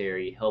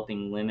Secretary,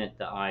 helping limit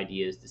the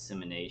idea's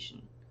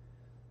dissemination.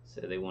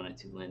 So they wanted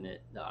to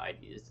limit the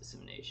idea's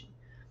dissemination.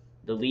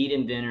 The lead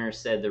inventor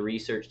said the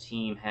research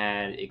team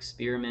had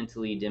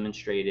experimentally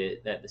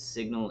demonstrated that the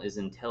signal is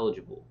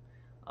intelligible.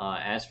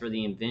 As for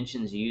the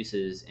invention's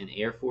uses, an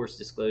Air Force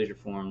disclosure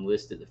form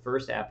listed the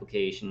first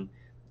application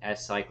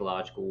as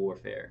psychological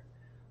warfare.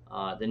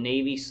 The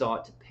Navy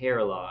sought to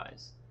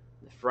paralyze.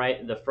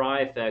 The fry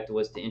effect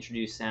was to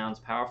introduce sounds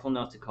powerful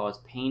enough to cause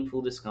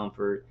painful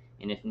discomfort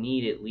and, if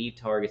needed, leave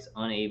targets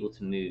unable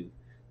to move.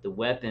 The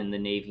weapon, the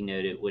Navy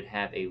noted, would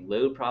have a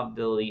low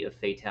probability of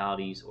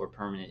fatalities or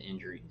permanent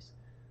injuries.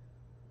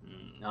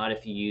 Not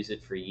if you use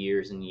it for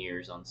years and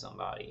years on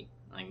somebody.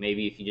 Like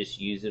maybe if you just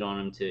use it on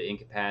them to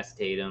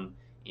incapacitate them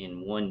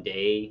in one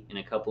day, in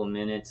a couple of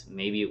minutes,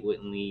 maybe it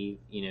wouldn't leave,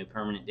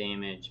 permanent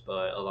damage.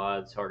 But a lot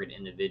of target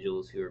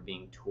individuals who are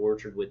being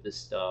tortured with this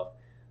stuff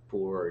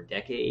for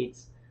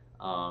decades,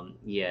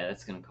 yeah,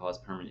 that's going to cause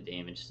permanent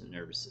damage to the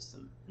nervous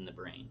system and the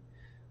brain.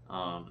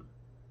 Um,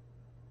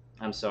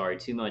 I'm sorry,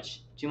 too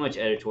much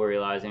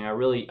editorializing. I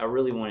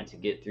really wanted to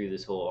get through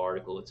this whole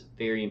article. It's a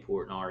very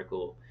important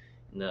article,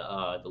 and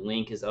the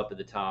link is up at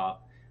the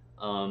top.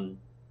 Um,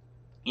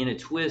 in a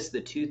twist,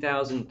 the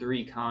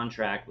 2003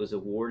 contract was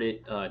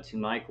awarded to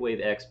microwave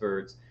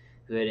experts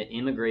who had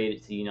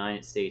immigrated to the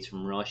United States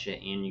from Russia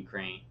and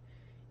Ukraine.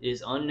 It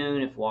is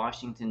unknown if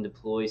Washington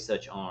deploys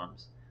such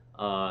arms.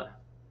 Uh,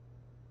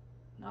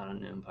 Not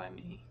unknown by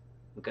me,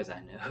 because I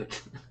know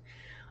it.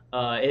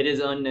 It is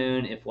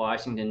unknown if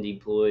Washington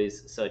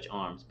deploys such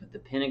arms, but the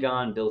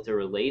Pentagon built a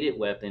related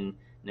weapon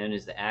known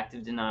as the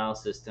active denial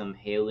system,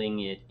 hailing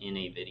it in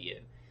a video.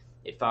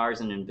 It fires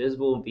an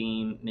invisible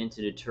beam meant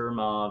to deter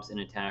mobs and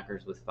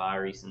attackers with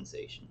fiery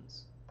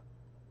sensations.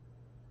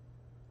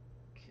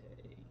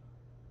 Okay.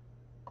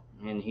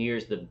 And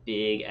here's the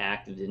big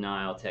active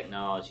denial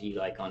technology,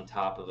 like on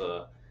top of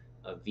a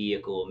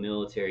vehicle, a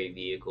military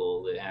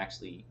vehicle that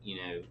actually,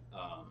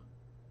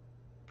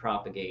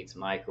 propagates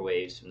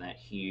microwaves from that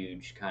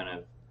huge kind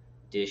of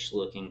dish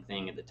looking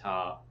thing at the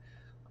top.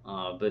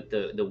 But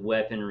the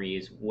weaponry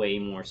is way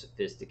more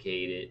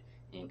sophisticated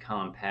and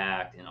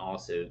compact, and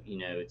also,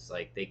 it's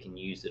like they can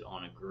use it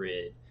on a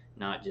grid,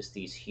 not just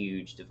these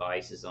huge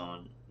devices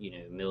on,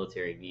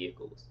 military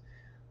vehicles,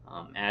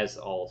 as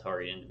all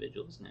target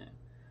individuals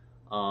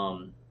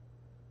know.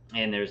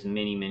 And there's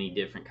many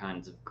different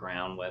kinds of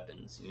ground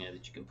weapons,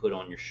 that you can put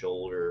on your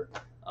shoulder.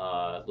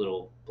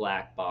 Little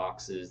black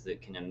boxes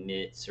that can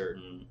emit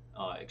certain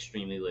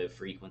extremely low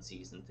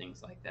frequencies and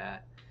things like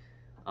that.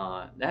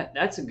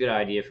 That's a good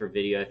idea for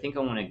video. I think I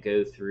want to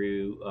go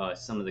through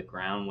some of the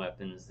ground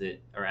weapons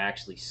that are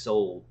actually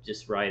sold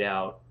just right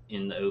out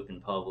in the open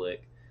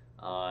public,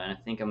 and I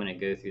think I'm going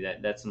to go through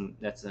that.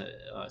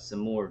 Some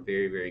more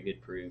very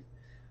good proof.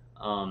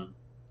 Um,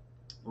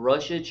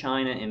 Russia,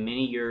 China, and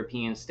many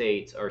European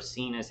states are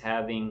seen as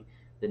having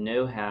the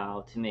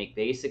know-how to make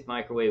basic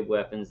microwave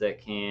weapons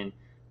that can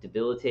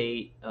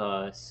debilitate,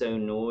 sow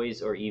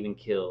noise, or even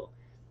kill.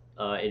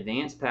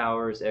 Advanced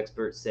powers,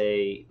 experts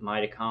say,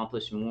 might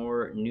accomplish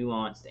more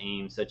nuanced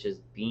aims, such as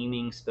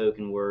beaming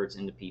spoken words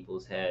into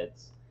people's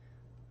heads.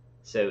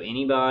 So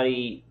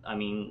anybody, I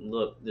mean,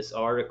 look, this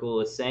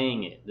article is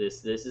saying it.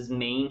 This is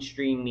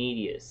mainstream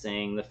media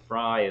saying the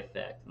Fry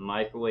effect,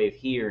 microwave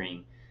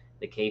hearing,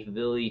 the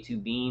capability to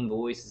beam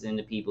voices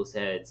into people's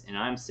heads. And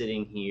I'm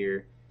sitting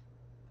here,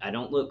 I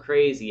don't look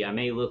crazy. I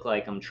may look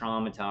like I'm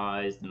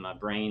traumatized and my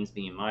brain's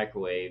being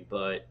microwaved,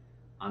 but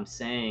I'm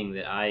saying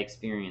that I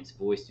experience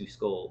voice to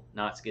skull,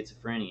 not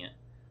schizophrenia.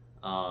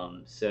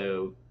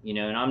 So,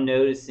 and I'm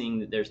noticing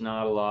that there's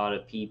not a lot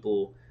of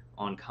people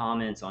on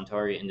comments on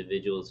target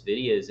individuals'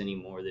 videos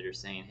anymore that are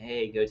saying,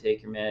 hey, go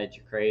take your meds,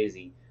 you're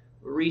crazy.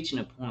 We're reaching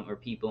a point where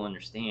people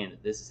understand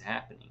that this is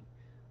happening.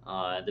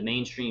 The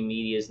mainstream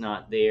media is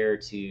not there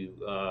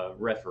to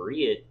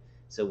referee it,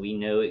 so we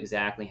know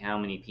exactly how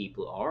many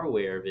people are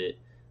aware of it.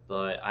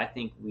 But I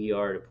think we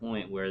are at a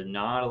point where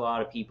not a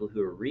lot of people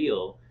who are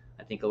real,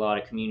 I think a lot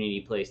of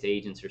community placed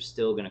agents are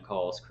still going to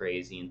call us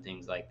crazy and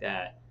things like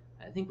that.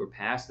 I think we're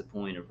past the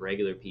point of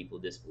regular people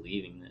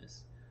disbelieving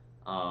this.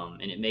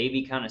 And it may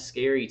be kind of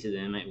scary to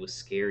them. It was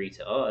scary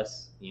to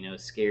us,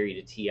 scary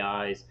to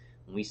TIs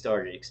when we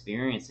started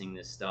experiencing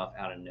this stuff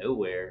out of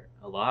nowhere.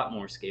 A lot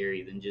more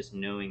scary than just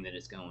knowing that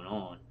it's going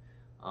on.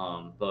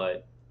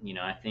 But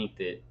I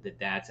think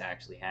that's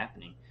actually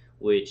happening,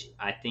 which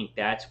I think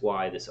that's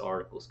why this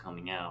article is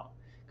coming out,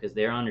 because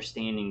they're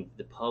understanding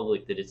the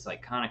public that it's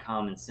like kind of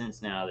common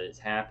sense now that it's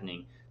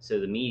happening. So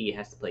the media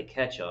has to play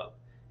catch up.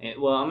 And,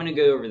 well, I'm going to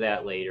go over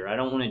that later. I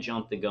don't want to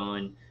jump the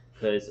gun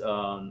because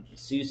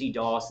Suzie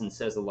Dawson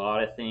says a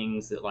lot of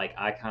things that like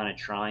I kind of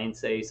try and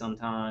say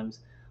sometimes.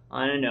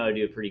 I don't know I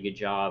do a pretty good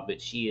job,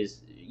 but she is,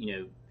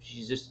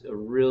 she's just a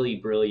really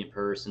brilliant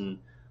person.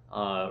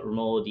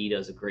 Ramola D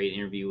does a great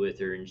interview with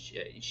her, and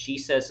she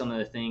says some of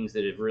the things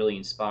that have really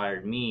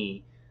inspired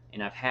me,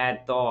 and I've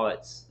had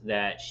thoughts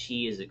that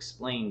she has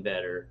explained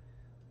better,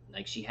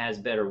 like she has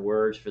better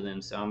words for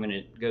them. So I'm going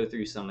to go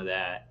through some of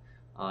that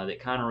that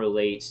kind of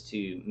relates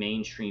to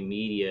mainstream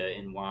media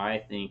and why I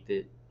think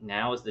that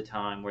now is the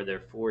time where they're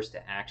forced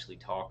to actually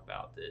talk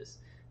about this,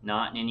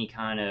 not in any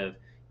kind of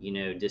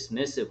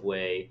dismissive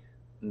way,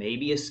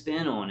 maybe a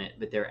spin on it,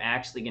 but they're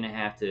actually going to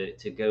have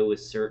to go with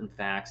certain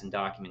facts and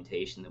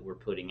documentation that we're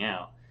putting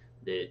out,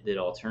 that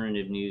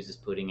alternative news is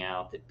putting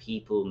out, that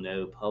people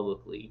know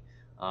publicly.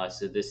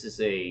 So this is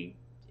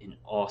an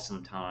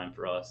awesome time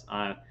for us.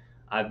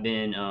 I've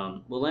been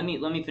well. Let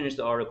me finish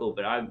the article.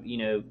 But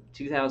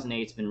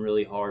 2008's been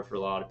really hard for a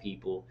lot of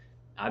people.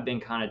 I've been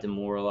kind of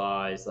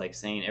demoralized, like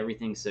saying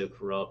everything's so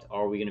corrupt.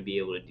 Are we going to be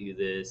able to do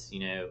this?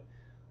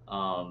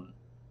 Um,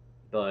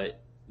 but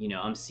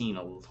I'm seeing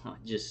a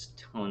lot, just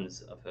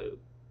tons of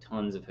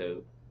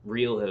hope,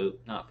 real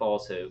hope, not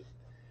false hope,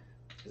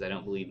 because I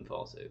don't believe in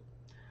false hope.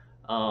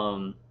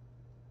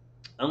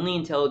 Only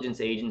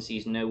intelligence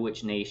agencies know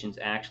which nations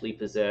actually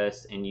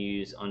possess and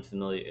use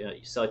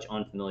such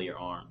unfamiliar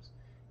arms,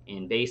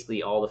 and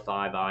basically all the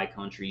Five Eye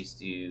countries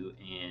do,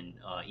 and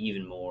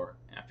even more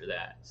after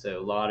that. So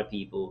a lot of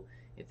people,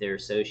 if they're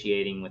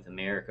associating with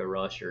America,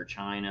 Russia, or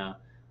China,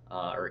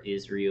 or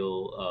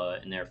Israel,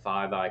 in their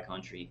Five Eye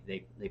country,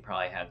 they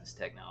probably have this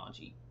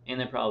technology, and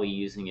they're probably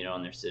using it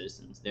on their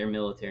citizens. Their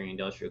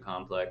military-industrial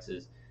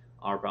complexes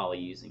are probably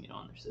using it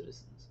on their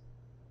citizens.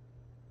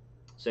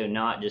 So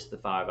not just the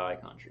Five Eye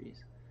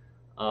countries.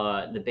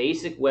 The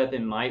basic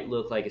weapon might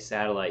look like a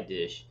satellite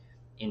dish.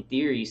 In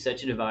theory,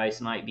 such a device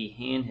might be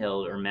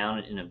handheld or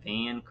mounted in a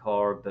van,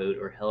 car, boat,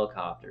 or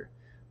helicopter.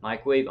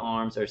 Microwave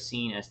arms are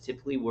seen as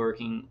typically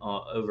working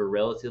over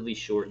relatively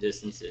short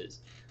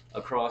distances,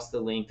 across the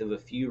length of a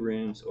few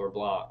rooms or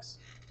blocks.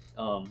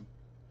 Um,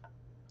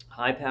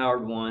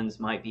 High-powered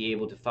ones might be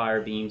able to fire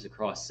beams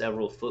across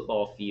several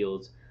football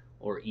fields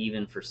or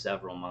even for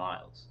several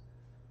miles.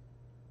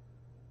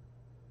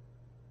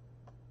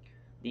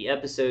 The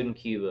episode in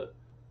Cuba.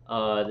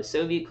 The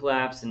Soviet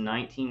collapse in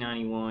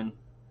 1991.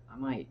 I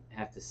might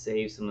have to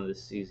save some of the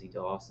Suzie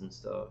Dawson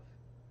stuff.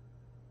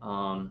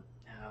 I'll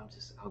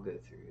go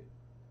through it.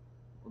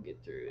 We'll get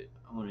through it.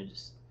 I'll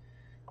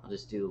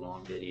just do the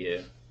long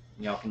video.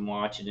 Y'all can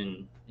watch it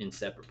in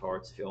separate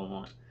parts if y'all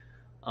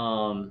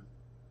want.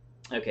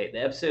 Okay, the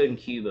episode in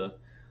Cuba.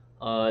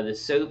 The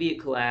Soviet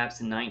collapse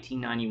in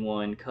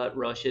 1991 cut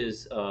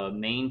Russia's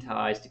main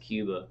ties to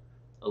Cuba,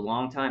 a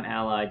longtime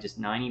ally just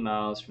 90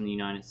 miles from the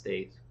United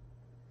States.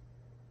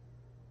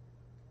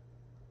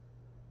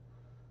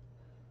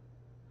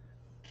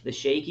 The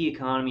shaky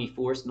economy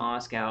forced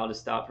Moscow to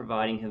stop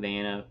providing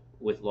Havana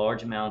with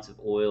large amounts of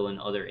oil and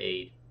other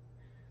aid.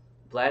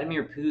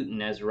 Vladimir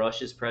Putin, as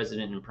Russia's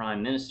president and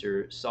prime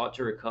minister, sought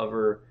to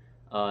recover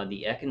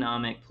the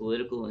economic,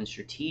 political, and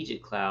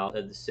strategic clout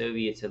that the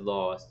Soviets had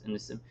lost. And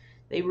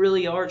they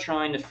really are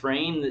trying to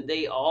frame that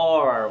they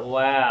are.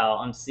 Wow,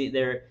 I'm seeing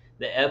the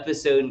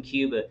episode in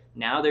Cuba.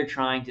 Now they're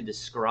trying to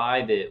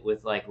describe it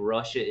with like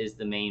Russia is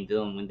the main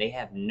villain when they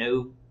have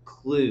no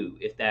clue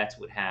if that's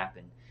what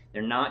happened.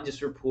 They're not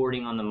just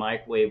reporting on the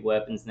microwave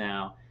weapons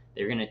now.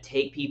 They're going to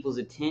take people's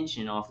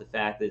attention off the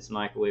fact that it's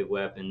microwave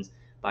weapons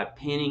by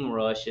pinning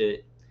Russia.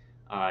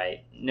 All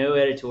right, no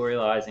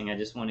editorializing. I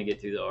just want to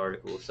get through the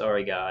article.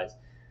 Sorry, guys.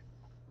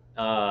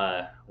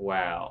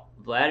 Wow.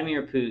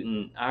 Vladimir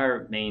Putin,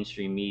 our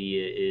mainstream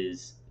media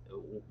is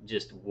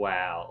just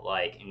wow,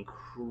 like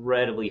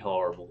incredibly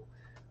horrible.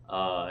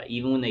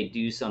 Even when they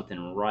do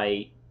something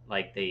right,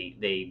 like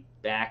they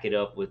back it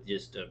up with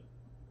just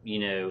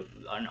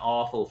an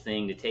awful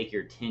thing to take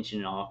your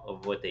attention off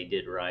of what they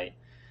did right.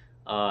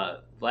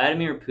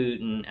 Vladimir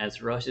Putin,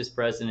 as Russia's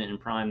president and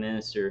prime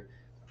minister,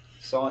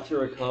 sought to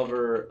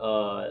recover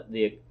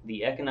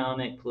the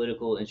economic,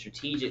 political, and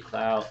strategic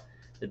clout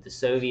that the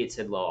Soviets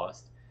had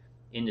lost.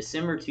 In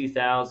December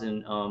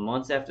 2000,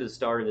 months after the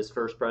start of his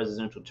first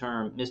presidential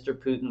term, Mr.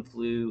 Putin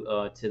flew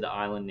to the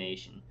island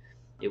nation.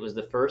 It was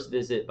the first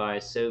visit by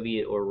a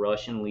Soviet or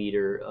Russian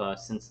leader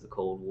since the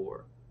Cold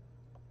War.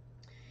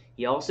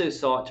 He also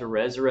sought to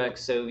resurrect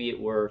Soviet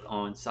work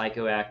on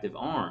psychoactive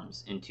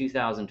arms. In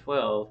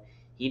 2012,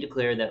 he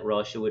declared that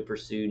Russia would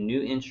pursue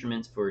new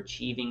instruments for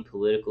achieving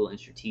political and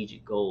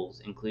strategic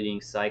goals,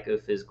 including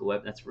psychophysical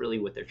weapons. That's really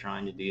what they're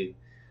trying to do.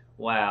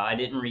 Wow, I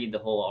didn't read the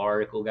whole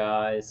article,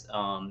 guys.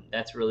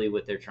 That's really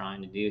what they're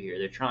trying to do here.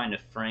 They're trying to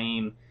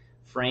frame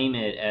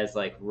it as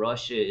like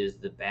Russia is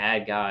the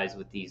bad guys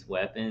with these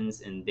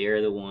weapons, and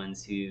they're the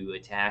ones who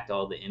attacked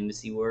all the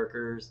embassy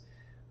workers.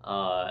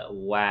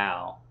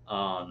 Wow,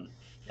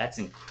 that's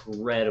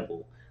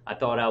incredible. I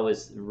thought I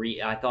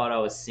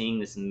was seeing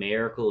this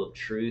miracle of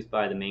truth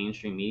by the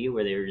mainstream media,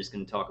 where they were just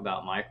going to talk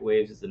about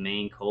microwaves as the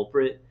main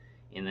culprit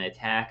in the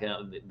attack.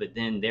 But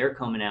then they're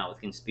coming out with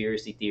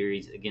conspiracy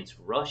theories against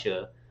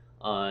Russia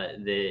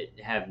that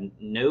have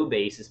no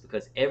basis,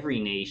 because every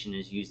nation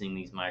is using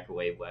these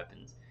microwave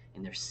weapons,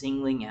 and they're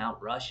singling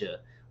out Russia,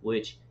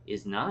 which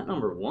is not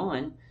number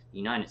one. The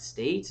United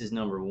States is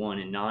number one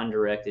in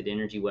non-directed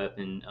energy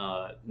weapon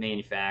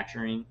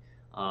manufacturing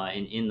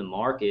and in the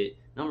market.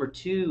 Number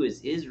two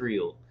is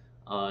Israel.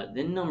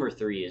 Then number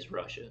three is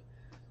Russia.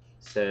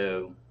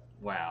 So,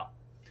 wow.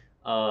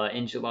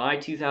 In July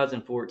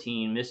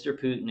 2014, Mr.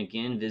 Putin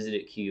again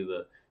visited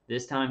Cuba.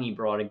 This time he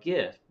brought a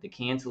gift: the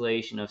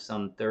cancellation of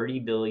some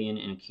 $30 billion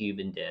in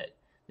Cuban debt.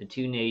 The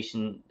two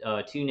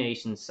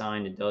nations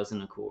signed a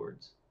dozen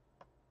accords.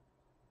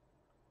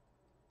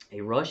 A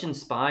Russian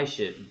spy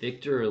ship,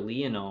 Viktor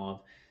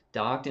Leonov,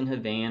 docked in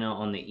Havana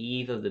on the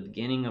eve of the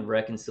beginning of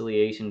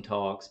reconciliation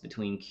talks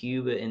between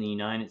Cuba and the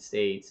United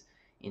States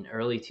in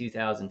early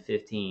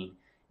 2015,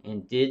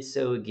 and did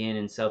so again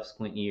in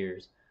subsequent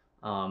years.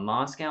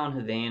 Moscow and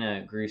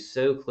Havana grew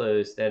so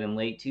close that in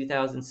late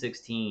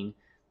 2016,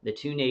 the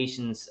two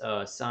nations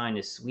signed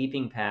a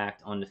sweeping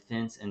pact on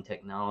defense and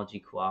technology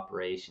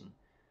cooperation.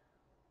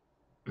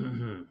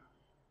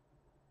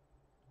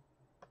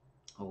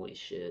 Holy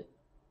shit.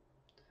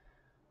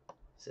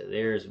 So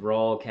there's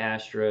Raul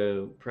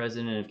Castro,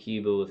 president of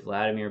Cuba, with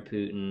Vladimir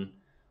Putin,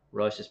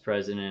 Russia's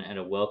president, at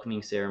a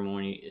welcoming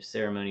ceremony for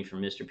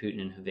Mr.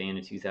 Putin in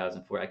Havana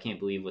 2004. I can't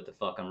believe what the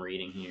fuck I'm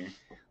reading here.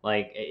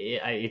 Like,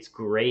 it's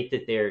great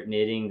that they're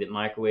admitting that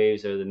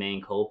microwaves are the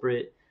main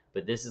culprit,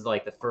 but this is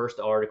like the first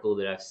article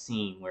that I've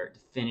seen where it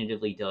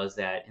definitively does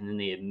that, and then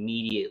they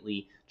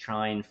immediately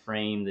try and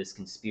frame this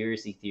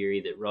conspiracy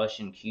theory that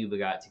Russia and Cuba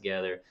got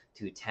together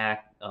to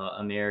attack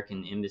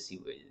American embassy.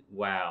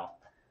 Wow.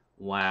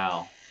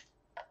 Wow.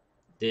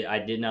 I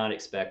did not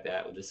expect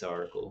that with this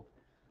article.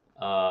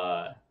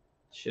 Uh,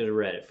 should have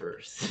read it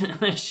first.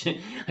 I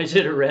should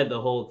have read the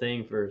whole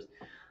thing first.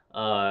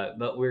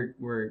 But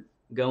we're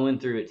going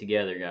through it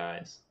together,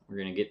 guys. We're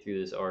gonna get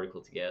through this article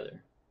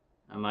together.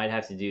 I might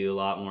have to do a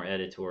lot more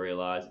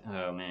editorializing.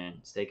 Oh man,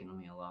 it's taking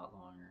me a lot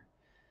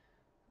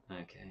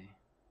longer. Okay.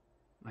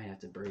 Might have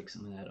to break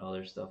some of that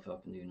other stuff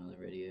up and do another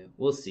video.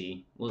 We'll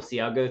see. We'll see.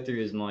 I'll go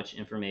through as much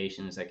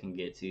information as I can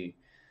get to,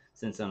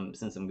 since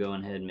I'm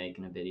going ahead and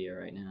making a video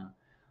right now.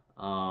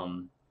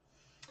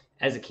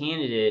 As a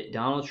candidate,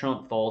 Donald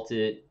Trump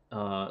faulted,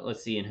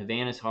 let's see, in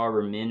Havana's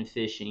harbor, men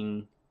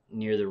fishing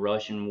near the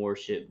Russian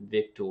warship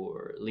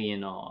Viktor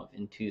Leonov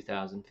in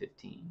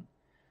 2015.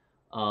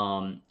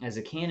 As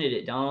a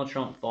candidate, Donald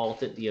Trump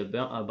faulted the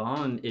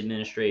Obama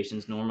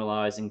administration's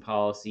normalizing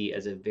policy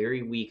as a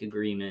very weak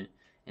agreement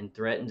and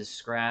threatened to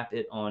scrap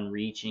it on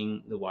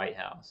reaching the White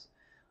House.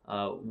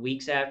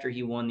 Weeks after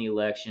he won the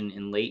election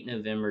in late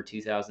November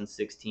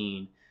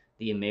 2016,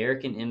 the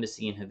American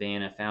embassy in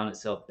Havana found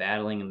itself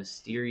battling a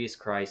mysterious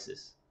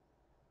crisis.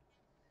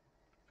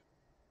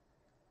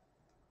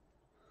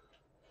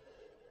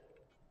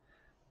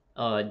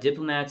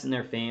 Diplomats and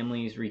their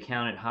families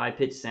recounted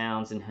high-pitched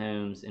sounds in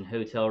homes and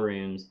hotel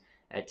rooms,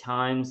 at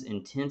times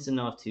intense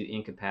enough to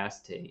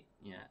incapacitate.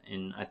 Yeah,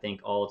 and I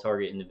think all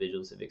target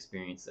individuals have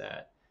experienced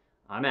that.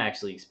 I'm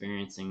actually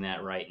experiencing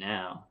that right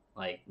now.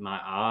 Like my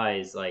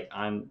eyes, like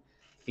I'm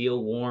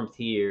feel warmth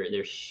here.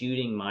 They're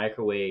shooting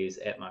microwaves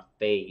at my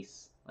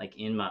face, like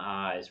in my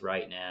eyes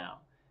right now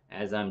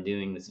as I'm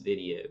doing this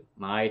video.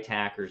 My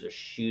attackers are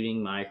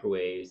shooting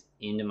microwaves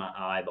into my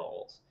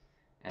eyeballs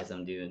as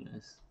I'm doing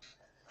this.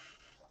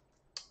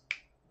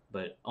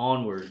 But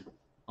onward,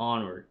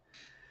 onward.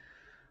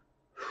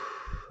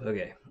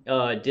 Okay.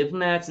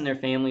 Diplomats and their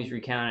families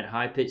recounted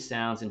high-pitched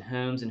sounds in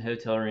homes and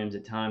hotel rooms,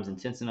 at times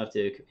intense enough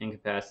to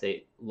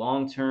incapacitate.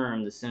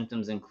 Long-term, the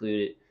symptoms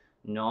included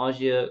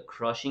nausea,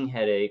 crushing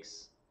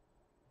headaches,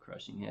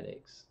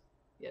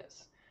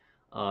 yes,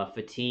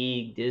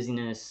 fatigue,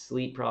 dizziness,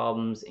 sleep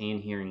problems,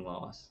 and hearing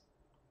loss.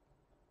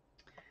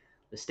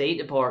 The State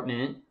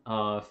Department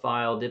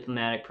filed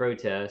diplomatic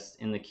protests,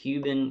 and the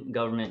Cuban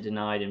government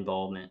denied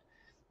involvement.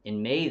 In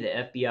May, the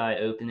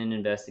FBI opened an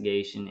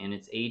investigation, and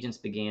its agents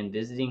began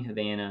visiting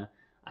Havana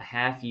a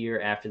half year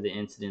after the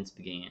incidents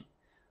began.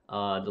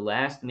 The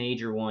last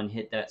major one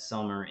hit that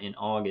summer in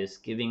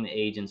August, giving the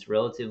agents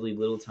relatively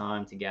little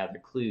time to gather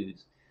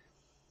clues.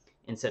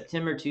 In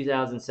September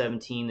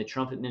 2017, the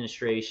Trump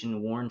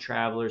administration warned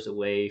travelers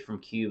away from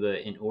Cuba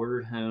and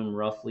ordered home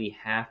roughly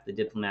half the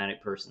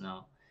diplomatic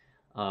personnel.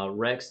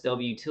 Rex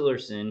W.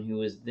 Tillerson, who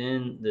was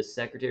then the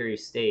Secretary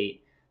of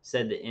State,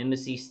 said the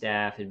embassy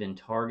staff had been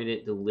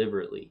targeted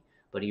deliberately,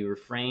 but he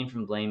refrained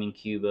from blaming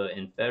Cuba,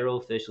 and federal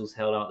officials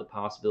held out the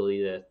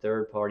possibility that a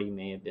third party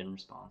may have been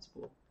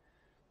responsible.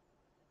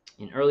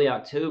 In early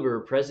October,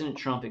 President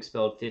Trump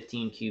expelled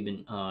 15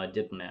 Cuban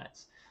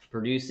diplomats,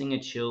 producing a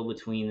chill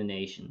between the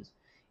nations.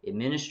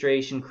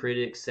 Administration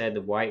critics said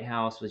the White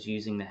House was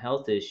using the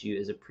health issue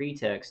as a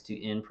pretext to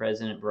end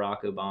President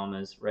Barack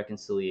Obama's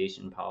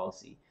reconciliation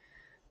policy.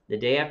 The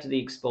day after the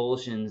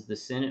expulsions, the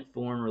Senate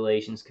Foreign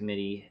Relations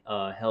Committee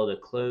held a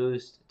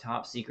closed,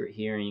 top-secret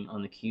hearing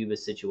on the Cuba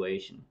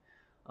situation.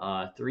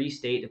 3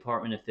 State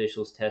Department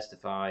officials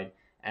testified,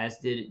 as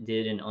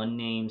did an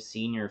unnamed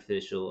senior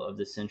official of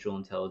the Central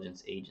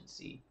Intelligence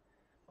Agency.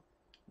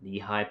 The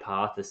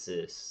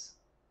hypothesis.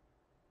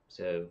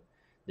 So,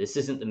 this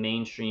isn't the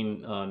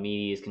mainstream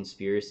media's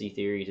conspiracy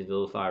theory to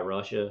vilify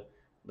Russia,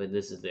 but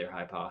this is their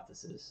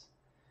hypothesis.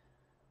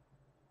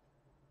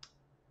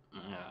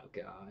 Oh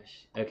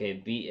gosh.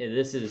 Okay,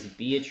 this is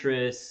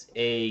Beatrice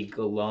A.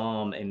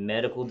 Galam, a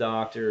medical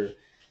doctor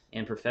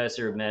and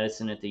professor of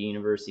medicine at the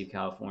University of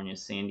California,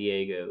 San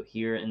Diego,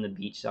 here in the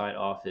beachside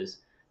office,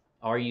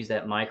 argues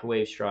that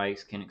microwave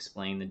strikes can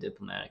explain the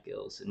diplomatic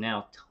ills. So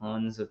now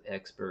tons of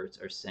experts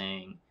are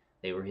saying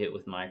they were hit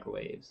with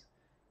microwaves.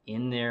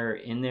 in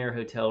their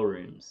hotel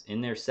rooms,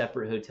 in their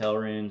separate hotel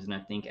rooms, and I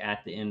think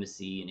at the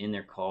embassy and in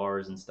their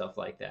cars and stuff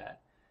like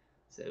that.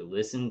 So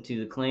listen to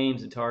the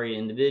claims of targeted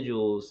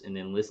individuals, and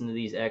then listen to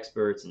these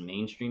experts. And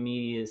mainstream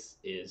media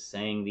is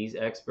saying these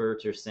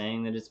experts are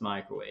saying that it's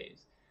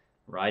microwaves.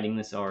 Writing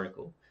this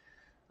article,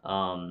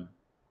 um,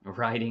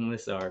 writing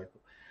this article.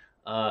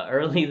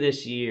 Early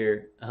this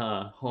year,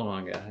 hold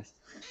on, guys.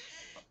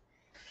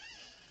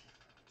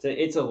 So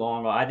it's a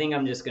long one. I think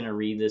I'm just gonna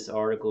read this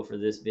article for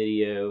this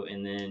video,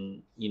 and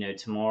then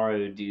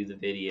tomorrow do the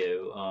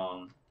video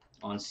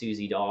on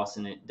Suzie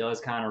Dawson. It does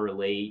kind of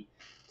relate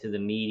to the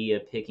media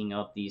picking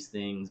up these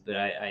things, but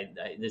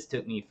this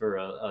took me for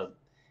a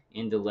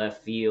into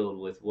left field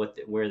with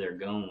where they're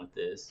going with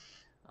this.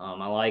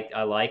 I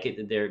like it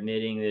that they're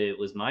admitting that it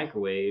was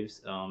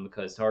microwaves,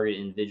 because targeted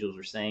individuals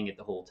were saying it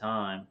the whole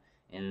time,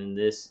 and then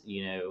this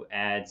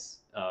adds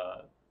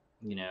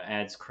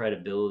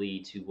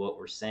credibility to what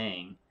we're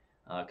saying,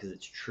 because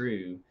it's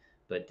true.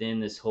 But then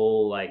this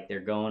whole, like, they're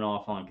going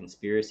off on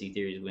conspiracy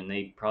theories when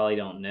they probably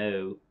don't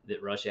know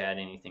that Russia had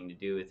anything to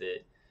do with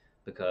it,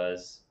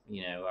 because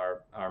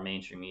our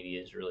mainstream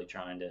media is really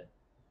trying to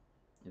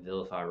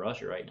vilify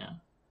Russia right now,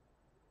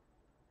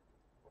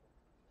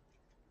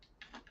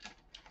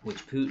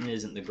 which Putin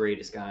isn't the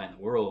greatest guy in the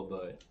world,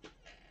 but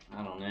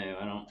I don't know.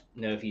 I don't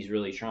know if he's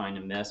really trying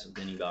to mess with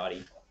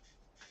anybody.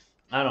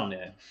 I don't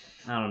know.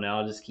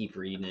 I'll just keep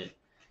reading it,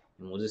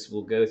 and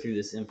we'll go through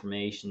this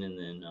information, and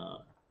then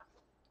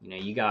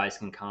you guys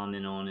can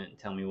comment on it and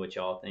tell me what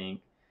y'all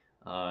think.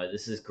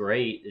 This is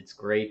great. It's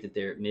great that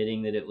they're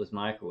admitting that it was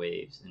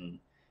microwaves, and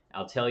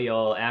I'll tell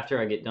y'all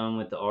after I get done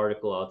with the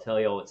article. I'll tell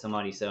y'all what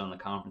somebody said on the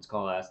conference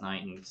call last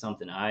night, and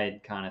something I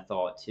had kind of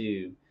thought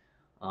too,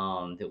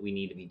 that we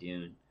need to be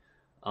doing.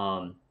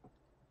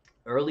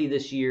 Early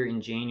this year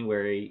in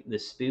January, the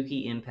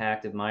spooky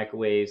impact of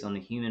microwaves on the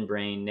human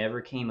brain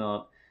never came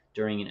up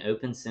during an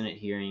open Senate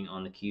hearing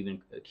on the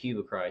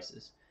Cuba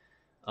crisis.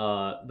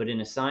 But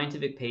in a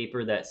scientific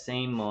paper that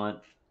same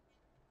month,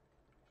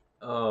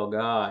 oh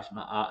gosh,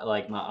 my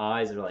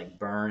eyes are like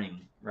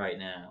burning right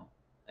now.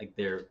 Like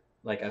they're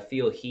like I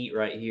feel heat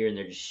right here, and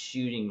they're just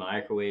shooting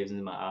microwaves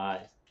into my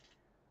eyes.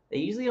 They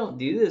usually don't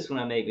do this when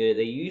I make it.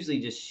 They usually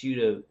just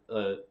shoot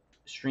a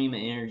stream of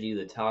energy to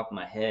the top of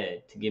my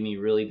head to give me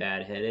really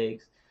bad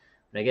headaches.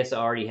 But I guess I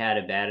already had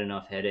a bad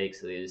enough headache,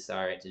 so they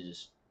decided to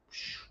just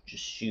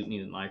shoot me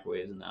with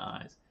microwaves in the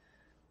eyes.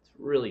 It's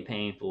really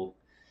painful.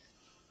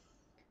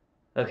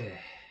 Okay.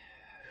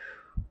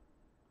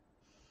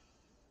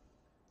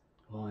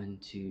 1,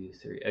 2,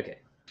 3. Okay.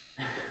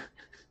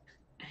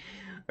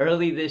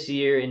 Early this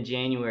year in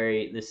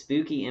January, the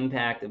spooky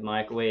impact of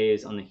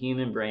microwaves on the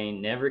human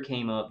brain never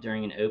came up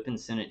during an open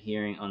Senate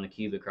hearing on the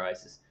Cuba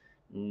crisis.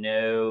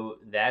 No,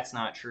 that's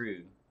not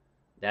true.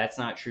 That's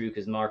not true,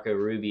 because Marco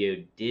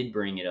Rubio did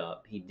bring it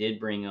up. He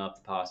did bring up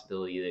the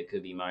possibility that it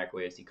could be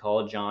microwaves. He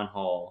called John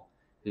Hall,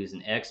 who's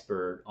an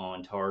expert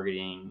on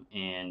targeting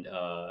and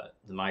the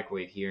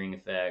microwave hearing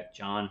effect.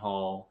 John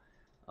Hall.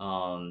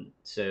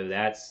 So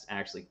that's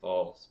actually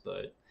false.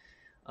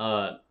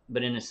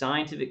 But in a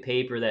scientific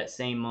paper that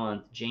same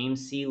month,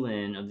 James C.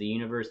 Lynn of the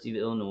University of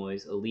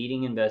Illinois, a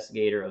leading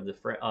investigator of the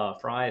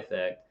Fry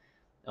effect,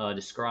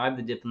 described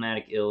the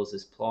diplomatic ills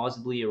as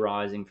plausibly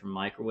arising from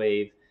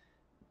microwave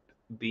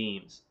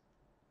beams.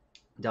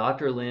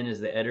 Dr. Lynn is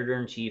the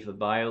editor-in-chief of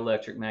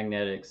Bioelectric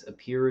Magnetics, a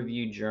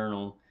peer-reviewed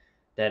journal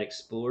that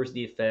explores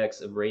the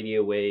effects of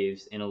radio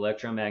waves and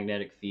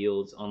electromagnetic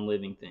fields on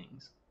living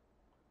things.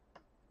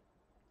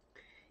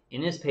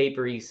 In his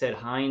paper, he said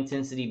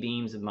high-intensity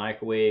beams of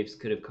microwaves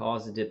could have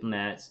caused the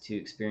diplomats to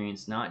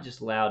experience not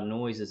just loud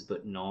noises,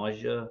 but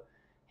nausea,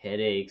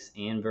 headaches,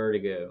 and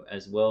vertigo,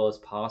 as well as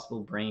possible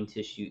brain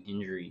tissue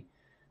injury.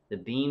 The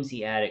beams,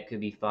 he added,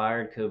 could be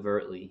fired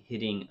covertly,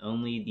 hitting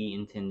only the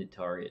intended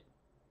target.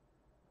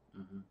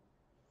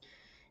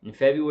 In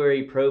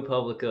February,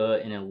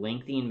 ProPublica, in a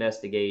lengthy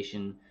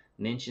investigation,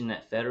 mentioned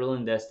that federal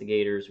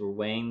investigators were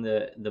weighing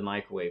the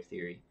microwave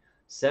theory.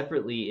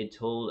 Separately, it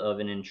told of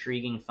an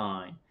intriguing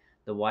find.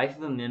 The wife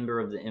of a member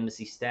of the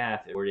embassy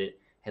staff, it reported,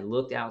 had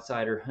looked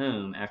outside her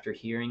home after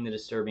hearing the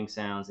disturbing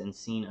sounds and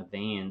seen a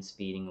van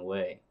speeding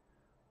away.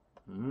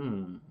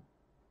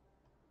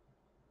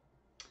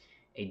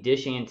 A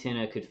dish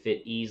antenna could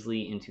fit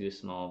easily into a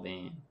small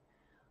van.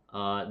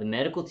 The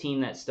medical team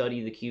that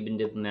studied the Cuban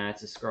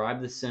diplomats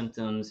described the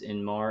symptoms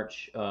in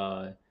March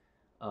JAMA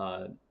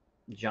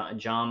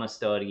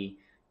study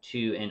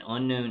to an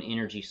unknown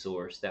energy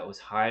source that was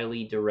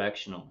highly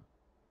directional.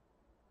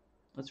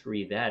 Let's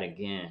read that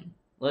again.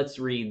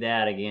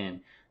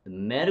 The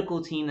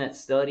medical team that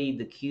studied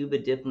the Cuba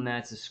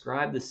diplomats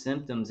described the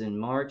symptoms in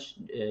March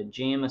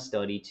JAMA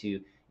study to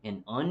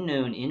an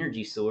unknown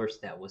energy source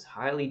that was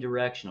highly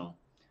directional.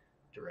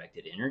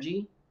 Directed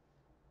energy?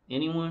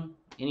 Anyone?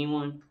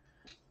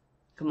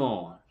 Come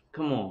on.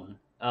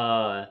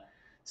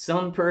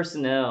 Some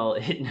personnel,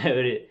 it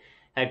noted,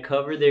 had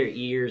covered their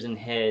ears and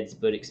heads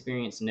but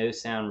experienced no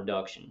sound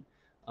reduction.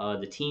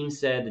 The team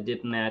said the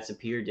diplomats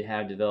appeared to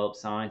have developed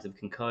signs of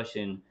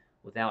concussion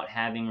without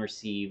having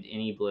received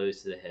any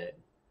blows to the head.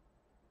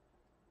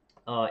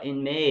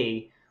 In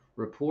May,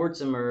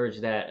 reports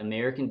emerged that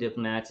American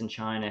diplomats in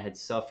China had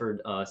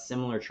suffered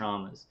similar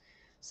traumas.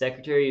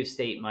 Secretary of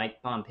State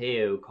Mike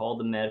Pompeo called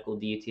the medical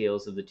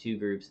details of the two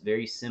groups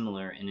very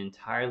similar and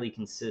entirely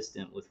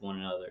consistent with one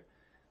another.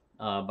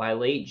 By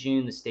late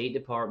June, the State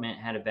Department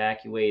had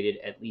evacuated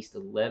at least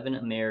 11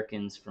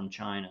 Americans from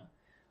China.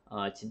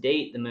 To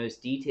date, the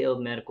most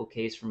detailed medical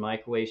case for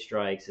microwave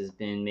strikes has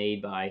been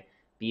made by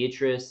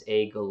Beatrice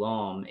A.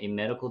 Guillaume, a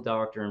medical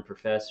doctor and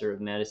professor of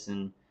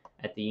medicine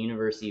at the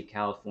University of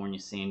California,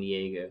 San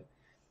Diego.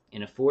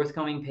 In a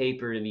forthcoming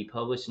paper to be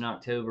published in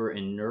October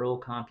in Neural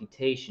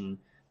Computation,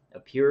 a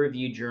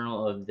peer-reviewed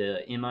journal of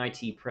the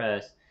MIT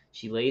Press,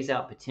 she lays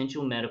out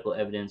potential medical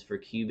evidence for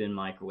Cuban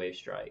microwave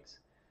strikes.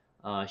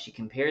 She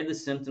compared the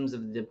symptoms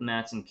of the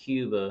diplomats in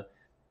Cuba,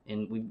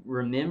 and we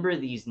remember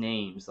these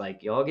names.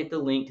 Like, y'all get the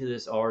link to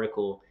this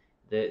article.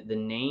 The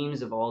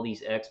names of all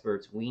these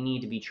experts, we need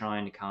to be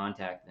trying to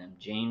contact them.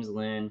 James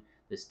Lynn,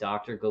 this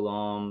Dr.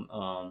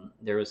 Guillaume,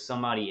 there was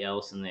somebody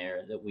else in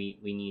there that we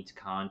need to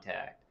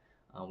contact.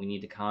 We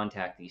need to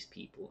contact these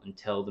people and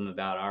tell them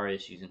about our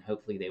issues, and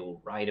hopefully they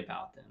will write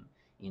about them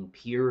in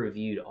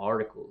peer-reviewed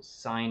articles,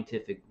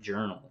 scientific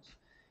journals.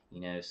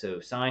 So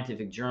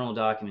scientific journal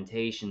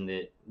documentation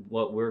that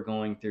what we're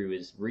going through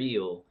is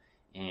real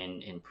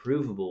and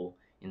provable,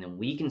 and then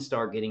we can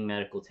start getting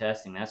medical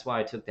testing. That's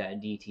why I took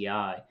that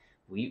DTI.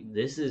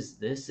 This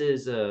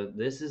is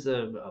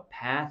a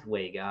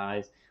pathway,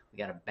 guys. We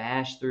got to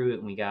bash through it,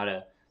 and we got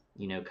to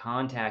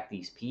contact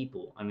these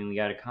people. I mean, we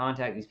got to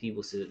contact these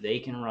people so that they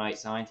can write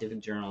scientific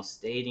journals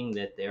stating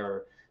that there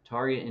are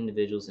target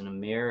individuals in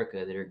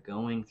America that are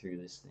going through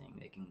this thing.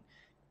 They can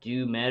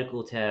do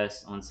medical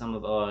tests on some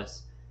of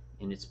us,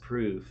 and it's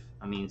proof.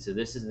 I mean, so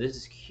this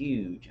is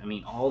huge. I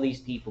mean, all these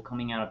people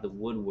coming out of the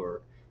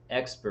woodwork,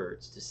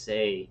 experts to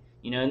say,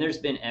 and there's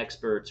been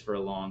experts for a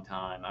long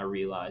time. I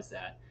realize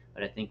that,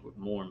 but I think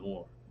more and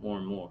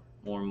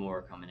more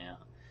are coming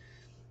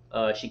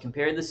out. She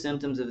compared the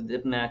symptoms of the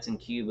diplomats in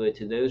Cuba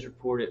to those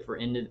reported for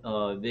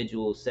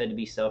individuals said to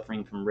be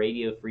suffering from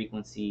radio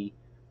frequency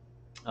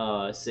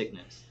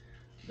sickness.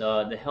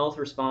 The health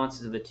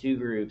responses of the two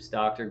groups,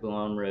 Dr.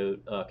 Guillaume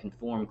wrote,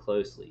 conform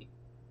closely.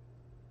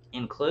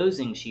 In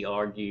closing, she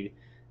argued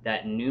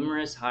that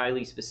numerous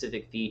highly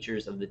specific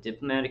features of the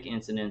diplomatic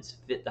incidents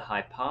fit the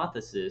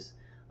hypothesis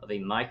of a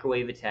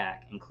microwave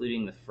attack,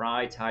 including the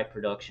fry-type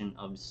production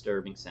of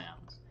disturbing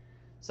sounds.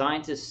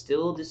 Scientists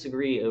still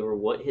disagree over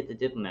what hit the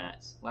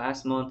diplomats.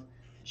 Last month,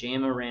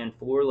 JAMA ran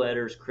 4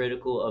 letters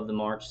critical of the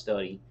March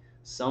study,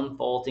 some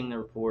faulting the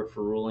report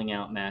for ruling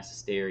out mass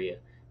hysteria.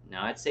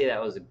 Now, I'd say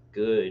that was a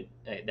good.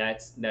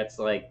 That's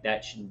like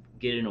that should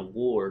get an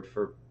award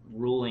for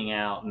ruling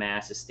out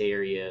mass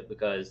hysteria,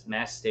 because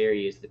mass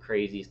hysteria is the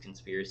craziest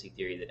conspiracy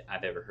theory that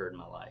I've ever heard in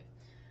my life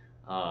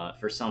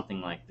for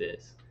something like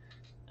this.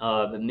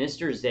 But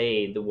Mr.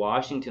 Zaid, the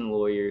Washington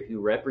lawyer who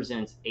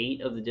represents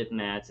 8 of the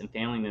diplomats and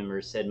family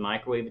members, said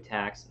microwave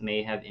attacks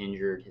may have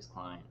injured his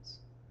clients.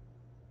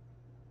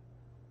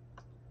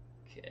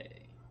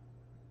 Okay.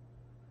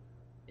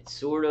 It's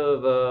sort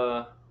of,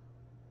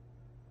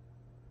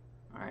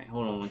 alright,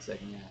 hold on one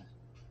second, guys.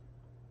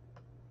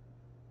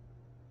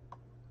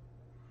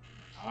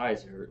 My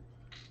eyes hurt.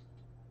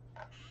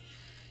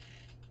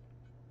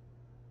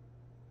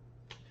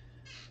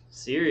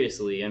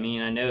 Seriously, I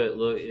mean, I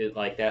know it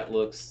like that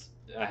looks.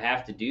 I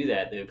have to do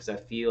that though because I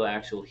feel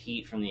actual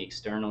heat from the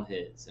external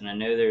hits, and I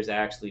know there's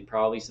actually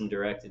probably some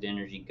directed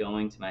energy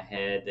going to my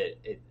head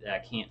that I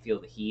can't feel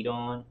the heat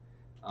on.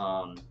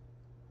 Um,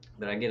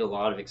 but I get a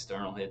lot of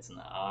external hits in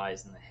the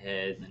eyes, and the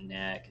head, and the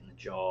neck, and the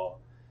jaw,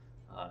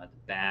 the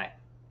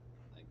back,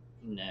 like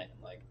neck,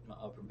 like my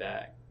upper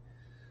back.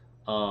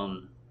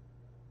 Um,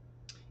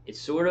 it's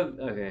sort of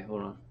okay.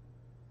 Hold on.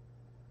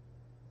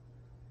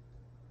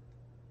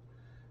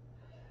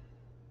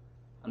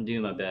 I'm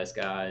doing my best,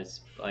 guys.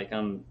 Like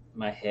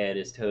my head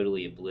is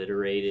totally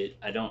obliterated.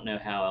 I don't know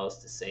how else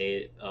to say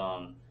it.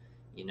 And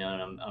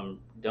I'm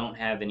don't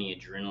have any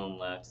adrenaline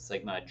left. It's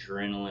like my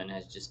adrenaline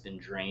has just been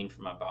drained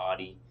from my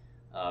body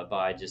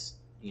by just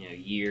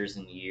years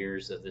and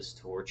years of this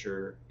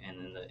torture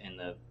and in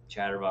the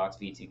Chatterbox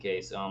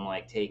V2K. So I'm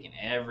like taking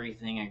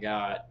everything I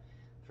got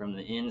from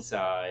the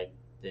inside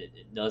that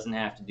it doesn't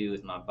have to do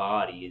with my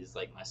body. It's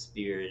like my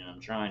spirit, and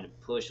I'm trying to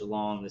push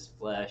along this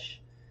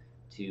flesh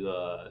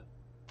to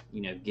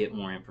get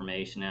more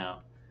information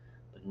out.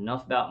 But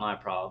enough about my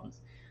problems.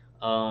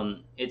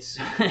 It's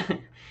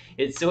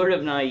it's sort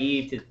of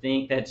naive to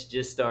think that's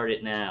just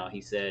started now,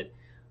 he said.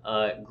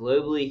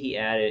 Globally, he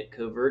added,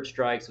 covert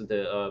strikes with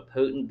the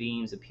potent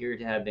beams appear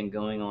to have been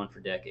going on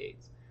for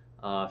decades.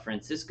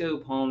 Francisco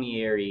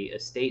Palmieri, a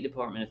State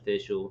Department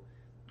official,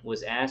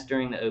 was asked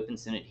during the open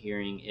Senate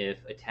hearing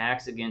if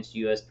attacks against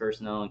U.S.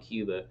 personnel in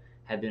Cuba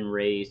had been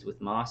raised with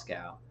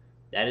Moscow.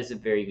 That is a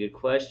very good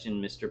question,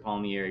 Mr.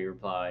 Palmieri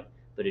replied,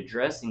 but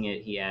addressing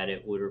it, he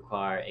added, would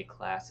require a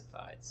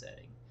classified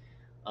setting.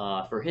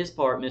 For his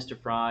part, Mr.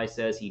 Fry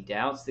says he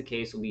doubts the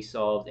case will be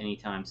solved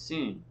anytime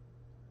soon.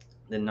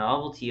 The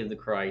novelty of the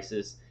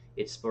crisis,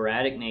 its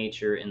sporadic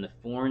nature, and the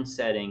foreign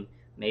setting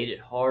made it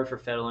hard for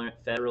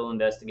federal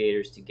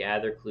investigators to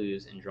gather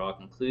clues and draw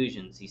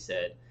conclusions, he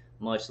said,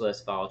 much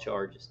less file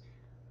charges.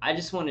 I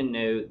just want to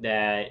note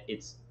that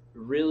it's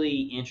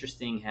really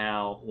interesting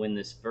how when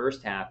this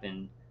first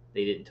happened,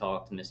 they didn't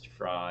talk to Mr.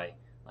 Fry.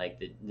 Like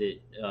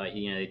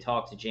they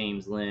talked to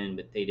James Lynn,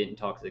 but they didn't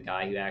talk to the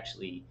guy who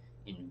actually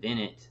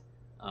invented,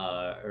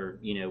 or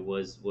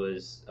was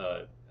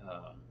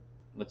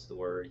what's the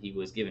word? He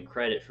was given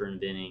credit for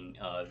inventing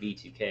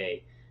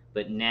V2K,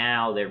 but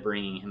now they're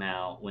bringing him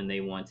out when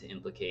they want to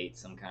implicate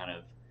some kind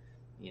of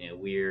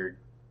weird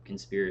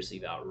conspiracy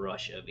about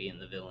Russia being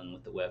the villain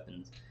with the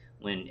weapons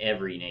when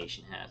every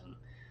nation has them.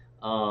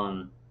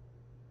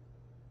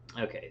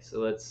 Okay, so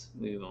let's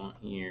move on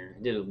here.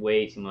 I did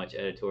way too much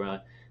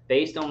editorial.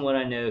 Based on what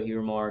I know, he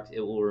remarked, it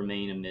will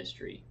remain a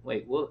mystery.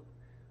 Wait, what?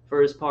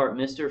 For his part,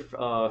 Mr.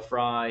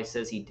 Fry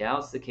says he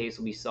doubts the case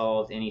will be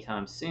solved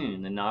anytime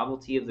soon. The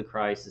novelty of the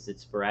crisis,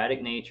 its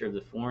sporadic nature of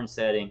the foreign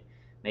setting,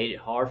 made it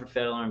hard for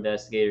federal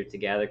investigators to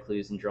gather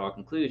clues and draw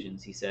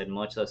conclusions, he said,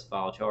 much less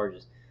file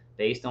charges.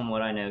 Based on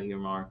what I know, he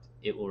remarked,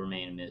 it will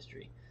remain a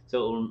mystery.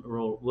 So it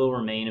will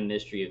remain a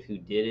mystery of who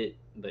did it,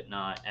 but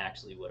not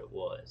actually what it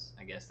was.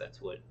 I guess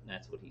that's what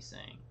he's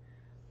saying.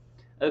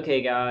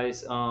 Okay,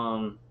 guys.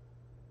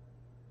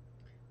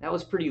 That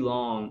was pretty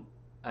long.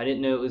 I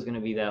didn't know it was going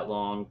to be that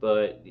long,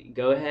 but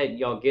go ahead,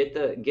 y'all get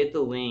the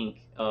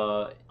link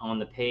on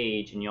the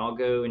page, and y'all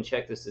go and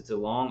check this. It's a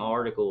long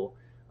article,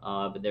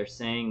 but they're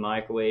saying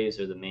microwaves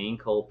are the main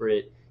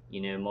culprit.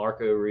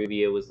 Marco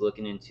Rubio was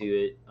looking into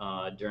it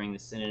during the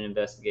Senate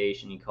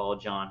investigation. He called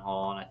John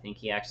Hall, and I think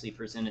he actually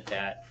presented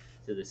that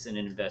to the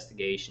Senate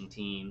investigation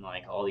team,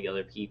 like all the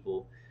other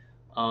people.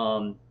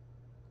 I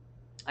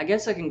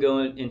guess I can go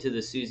into the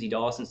Suzie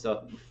Dawson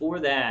stuff. Before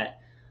that,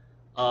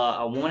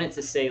 I wanted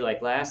to say,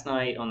 like last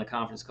night on the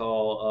conference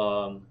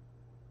call,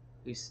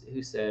 who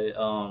said it?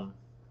 I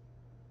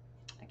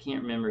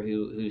can't remember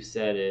who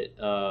said it.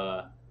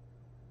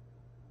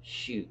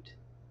 Shoot,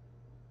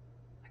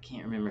 I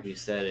can't remember who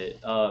said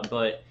it.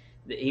 But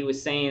he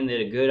was saying that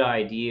a good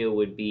idea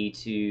would be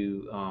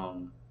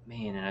to,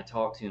 man, and I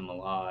talked to him a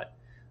lot.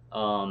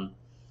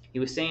 He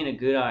was saying a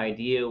good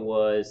idea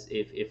was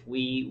if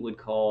we would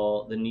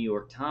call the New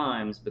York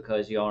Times,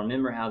 because y'all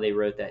remember how they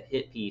wrote that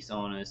hit piece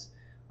on us,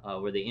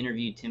 where they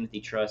interviewed Timothy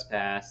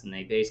Trespass, and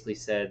they basically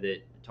said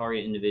that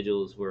target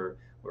individuals were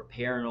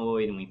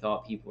paranoid, and we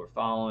thought people were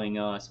following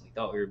us, and we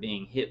thought we were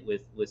being hit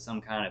with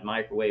some kind of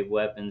microwave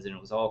weapons, and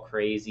it was all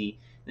crazy.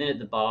 And then at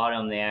the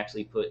bottom, they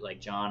actually put like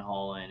John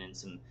Holland and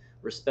some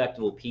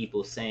respectable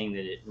people saying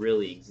that it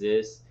really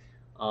exists.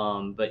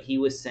 But he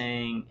was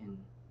saying, and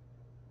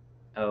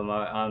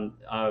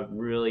I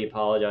really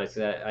apologize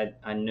because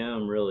I know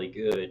him really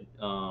good.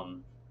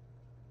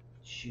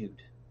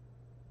 Shoot.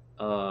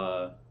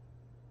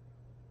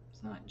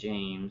 It's not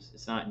James.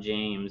 It's not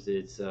James.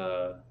 It's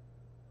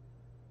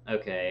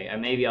okay.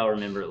 Maybe I'll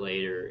remember it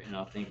later and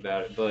I'll think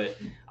about it. But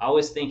I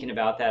was thinking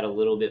about that a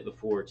little bit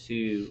before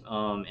too,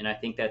 and I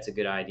think that's a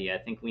good idea. I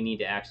think we need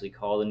to actually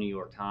call the New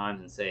York Times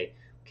and say,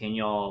 can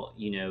y'all,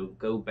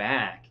 go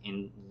back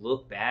and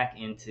look back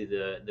into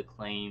the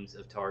claims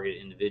of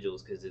targeted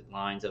individuals, because it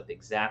lines up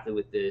exactly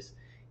with this.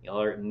 Y'all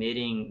are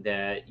admitting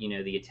that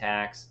the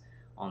attacks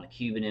on the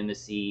Cuban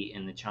embassy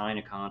and the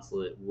China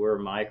consulate were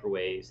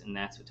microwaves, and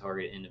that's what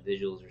targeted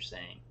individuals are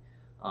saying.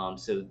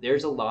 So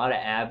there's a lot of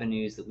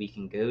avenues that we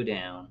can go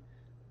down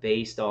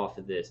based off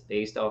of this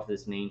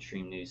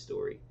mainstream news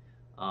story.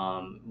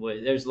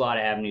 There's a lot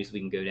of avenues we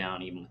can go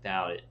down even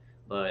without it,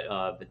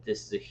 but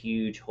this is a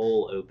huge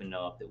hole opened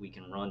up that we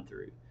can run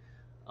through.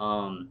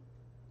 And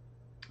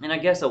I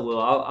guess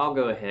I'll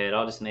go ahead.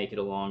 I'll just make it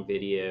a long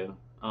video.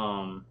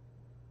 I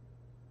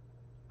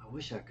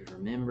wish I could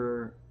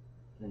remember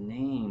the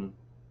name.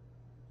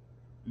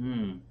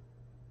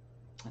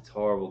 That's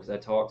horrible because I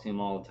talk to him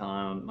all the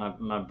time.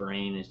 My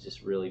brain is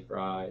just really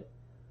fried.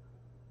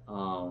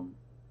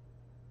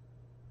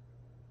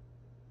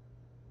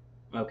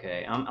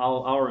 Okay,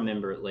 I'll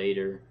remember it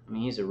later. I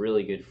mean, he's a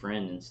really good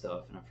friend and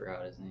stuff, and I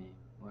forgot his name.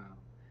 Wow.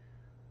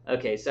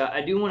 Okay, so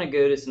I do want to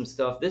go to some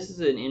stuff. This is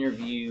an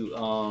interview.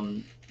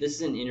 This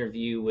is an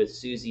interview with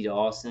Suzie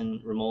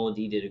Dawson. Ramola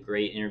D did a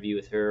great interview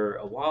with her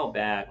a while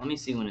back. Let me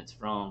see when it's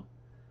from.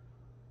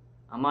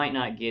 I might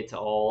not get to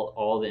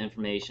all the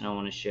information I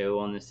want to show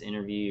on this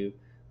interview,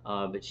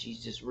 but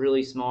she's just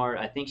really smart.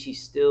 I think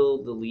she's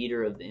still the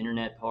leader of the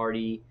Internet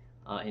Party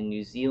in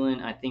New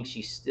Zealand. I think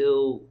she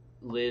still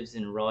lives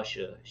in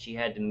Russia. She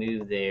had to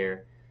move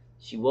there.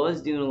 She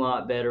was doing a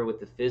lot better with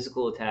the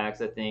physical attacks,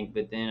 I think,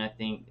 but then I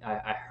think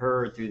I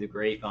heard through the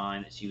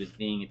grapevine that she was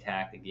being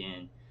attacked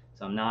again.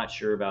 So I'm not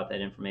sure about that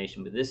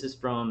information, but this is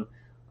from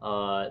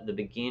the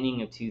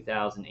beginning of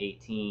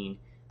 2018.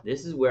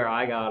 This is where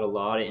I got a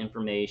lot of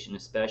information,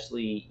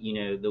 especially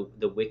the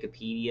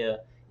Wikipedia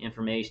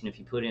information. If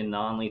you put in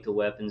non-lethal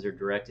weapons or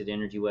directed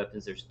energy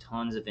weapons, there's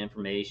tons of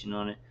information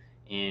on it,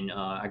 and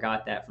I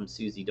got that from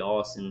Suzie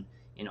Dawson.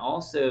 And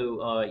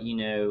also,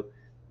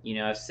 You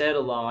know, I've said a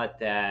lot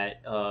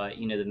that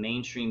you know, the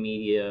mainstream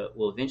media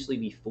will eventually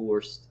be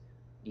forced,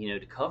 you know,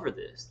 to cover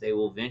this. They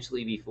will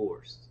eventually be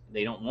forced.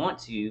 They don't want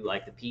to,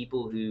 like the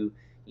people who,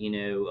 you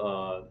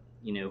know,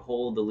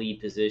 hold the lead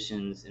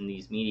positions in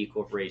these media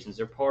corporations.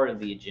 They're part of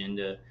the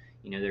agenda.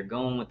 You know, they're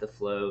going with the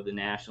flow of the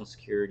national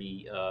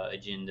security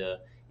agenda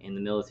and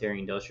the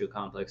military-industrial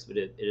complex. But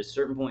at a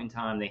certain point in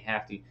time, they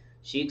have to.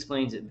 She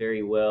explains it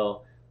very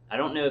well. I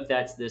don't know if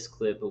that's this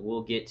clip, but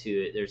we'll get to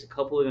it. There's a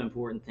couple of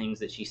important things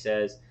that she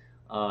says.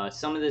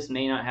 Some of this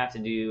may not have to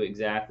do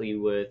exactly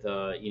with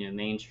you know,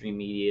 mainstream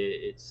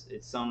media. It's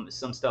some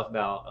stuff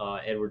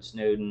about Edward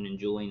Snowden and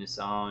Julian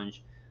Assange,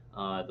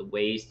 the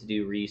ways to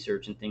do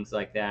research and things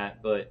like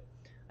that. But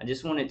I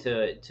just wanted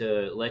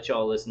to let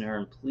y'all listen to her,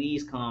 and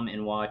please come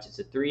and watch. It's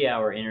a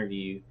 3-hour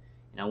interview,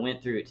 and I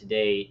went through it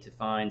today to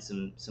find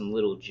some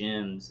little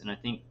gems. And I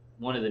think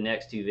one of the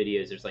next two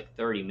videos, there's like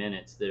 30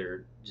 minutes that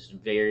are just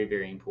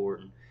very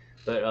important.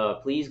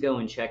 But please go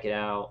and check it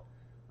out.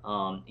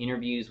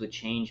 Interviews with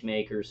change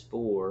makers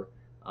for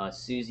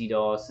Suzie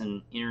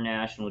Dawson,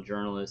 international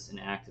journalists and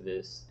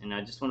activists. And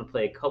I just want to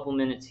play a couple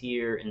minutes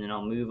here, and then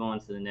I'll move on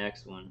to the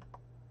next one.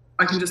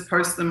 I can just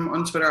post them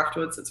on Twitter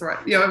afterwards. It's all right.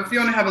 Yeah, if you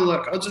want to have a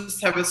look, I'll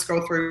just have a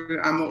scroll through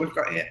what we've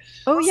got here.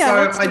 Oh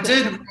yeah. So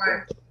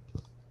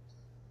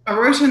I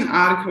wrote an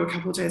article a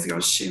couple of days ago.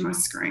 I'll share my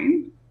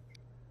screen.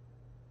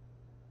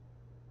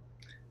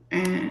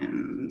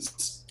 And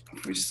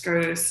if we just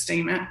go to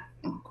Steam it,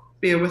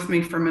 bear with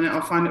me for a minute, I'll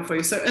find it for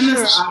you. So in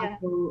this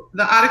article,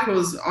 the article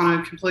is on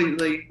a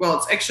completely, well,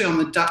 it's actually on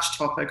the Dutch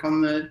topic,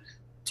 on the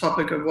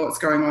topic of what's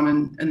going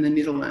on in the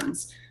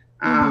Netherlands.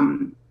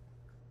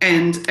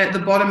 And at the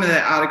bottom of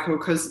that article,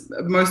 because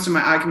most of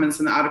my arguments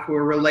in the article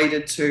are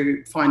related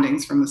to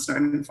findings from the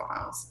Snowden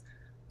files.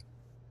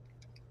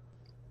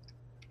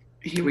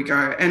 Here we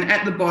go. And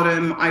at the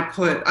bottom,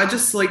 I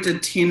just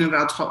selected 10 of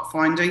our top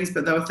findings,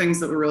 but they were things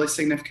that were really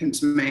significant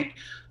to me.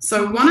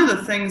 So one of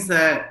the things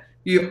that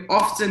you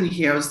often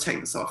hear, I'll just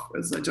take this off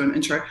as I do an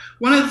intro.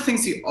 One of the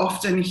things you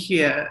often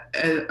hear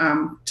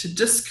to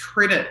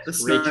discredit the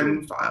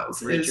Snowden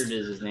files Richard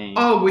is his name.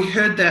 Oh, we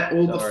heard that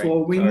all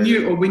before. We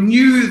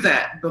knew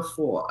that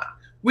before.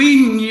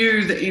 We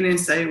knew the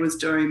NSA was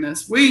doing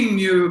this. We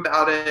knew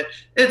about it.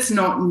 It's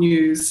not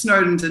news.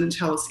 Snowden didn't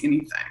tell us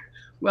anything.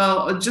 Well,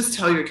 I'll just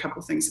tell you a couple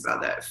of things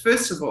about that.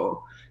 First of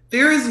all,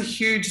 there is a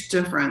huge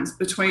difference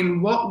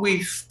between what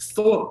we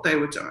thought they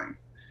were doing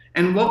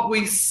and what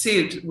we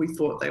said we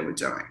thought they were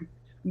doing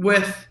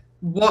with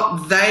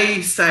what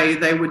they say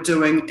they were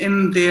doing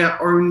in their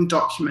own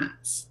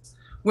documents.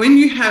 When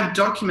you have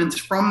documents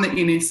from the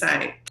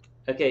NSA.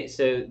 Okay,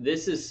 so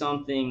this is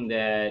something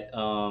that,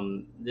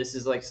 this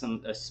is like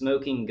a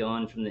smoking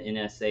gun from the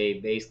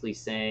NSA, basically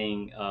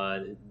saying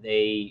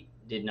they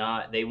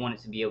wanted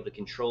to be able to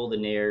control the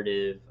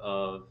narrative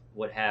of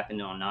what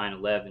happened on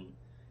 9/11,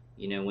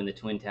 you know, when the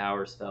Twin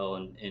Towers fell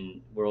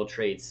in World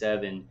Trade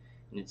 7.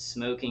 And it's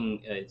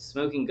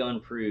smoking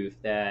gun proof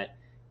that,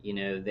 you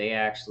know, they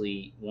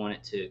actually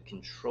wanted to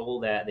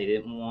control that. They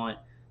didn't want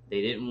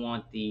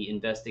the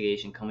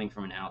investigation coming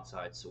from an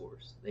outside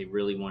source. They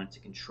really wanted to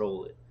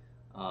control it,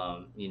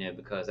 you know,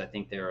 because I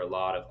think there are a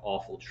lot of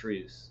awful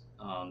truths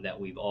that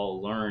we've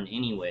all learned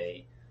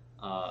anyway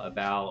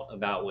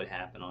about what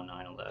happened on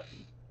 9/11.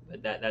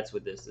 But that's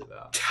what this is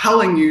about.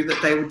 Telling you that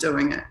they were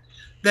doing it.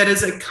 That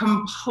is a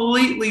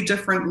completely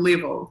different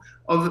level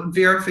of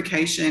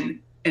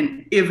verification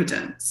and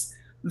evidence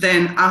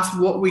than us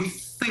what we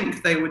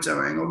think they were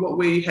doing or what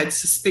we had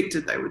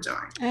suspected they were doing.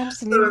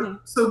 Absolutely.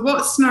 So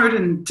what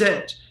Snowden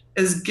did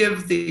is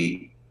give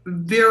the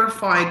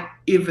verified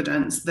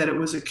evidence that it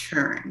was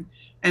occurring.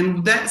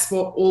 And that's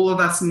what all of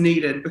us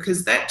needed,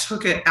 because that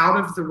took it out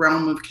of the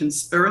realm of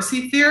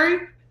conspiracy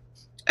theory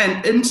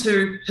and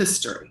into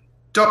history,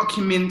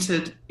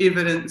 documented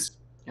evidence.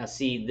 Now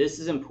see, this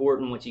is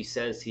important what she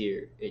says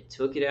here. It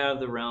took it out of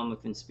the realm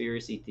of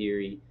conspiracy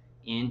theory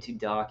into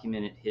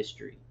documented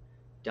history.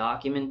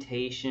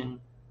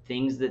 Documentation,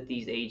 things that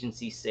these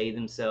agencies say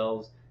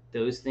themselves,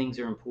 those things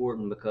are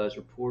important because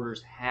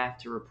reporters have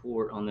to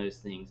report on those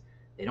things.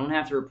 They don't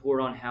have to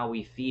report on how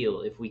we feel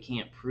if we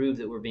can't prove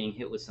that we're being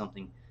hit with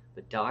something.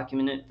 But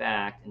documented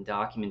fact and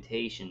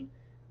documentation,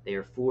 they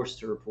are forced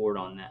to report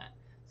on that.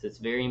 So it's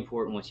very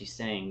important what she's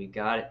saying. We've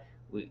got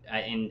it.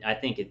 And I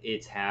think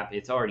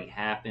it's already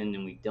happened,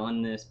 and we've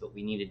done this, but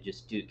we need to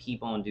just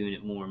keep on doing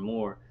it more and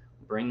more.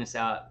 Bring this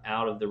out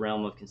of the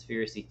realm of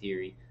conspiracy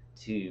theory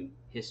to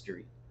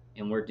history,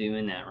 and we're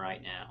doing that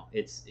right now.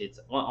 It's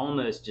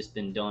almost just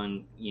been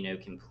done, you know,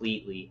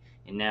 completely,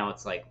 and now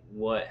it's like,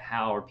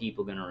 how are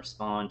people going to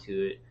respond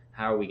to it?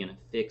 How are we going to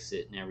fix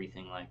it and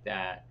everything like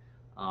that?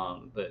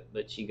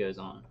 But she goes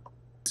on.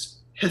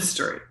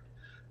 History,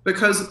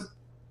 because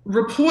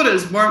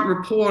reporters won't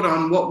report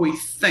on what we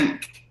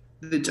think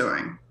they're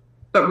doing,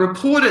 but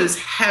reporters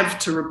have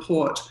to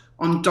report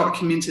on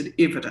documented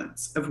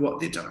evidence of what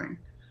they're doing.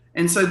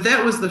 And so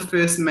that was the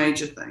first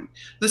major thing.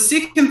 The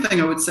second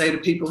thing I would say to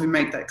people who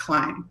make that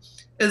claim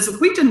is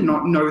we did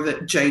not know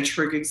that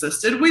J-Trig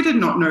existed. We did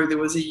not know there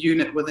was a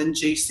unit within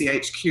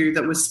GCHQ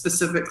that was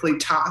specifically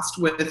tasked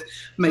with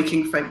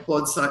making fake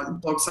blog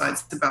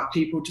sites about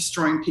people,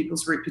 destroying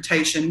people's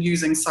reputation,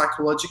 using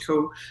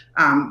psychological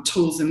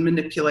tools and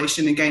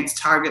manipulation against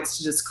targets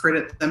to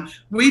discredit them.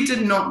 We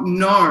did not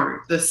know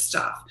this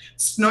stuff.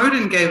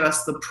 Snowden gave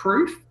us the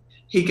proof.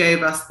 He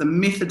gave us the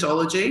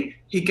methodology.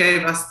 He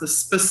gave us the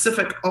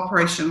specific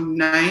operational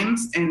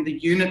names and the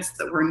units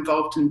that were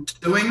involved in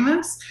doing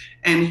this.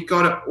 And he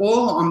got it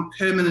all on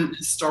permanent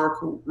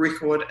historical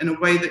record in a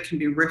way that can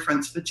be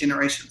referenced for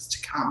generations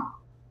to come.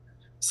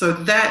 So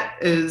that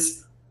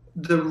is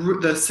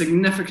the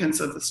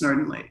significance of the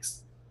Snowden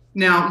leaks.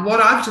 Now,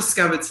 what I've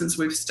discovered since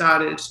we've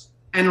started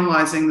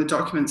analysing the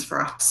documents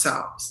for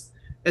ourselves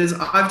is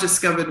I've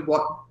discovered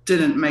what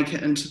didn't make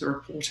it into the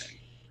reporting.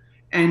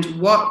 And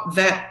what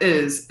that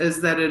is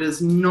that it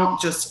is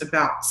not just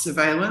about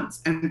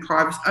surveillance and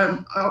privacy.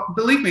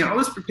 Believe me, I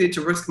was prepared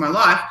to risk my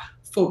life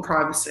for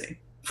privacy,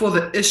 for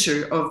the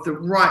issue of the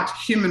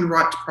human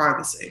right to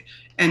privacy,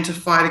 and to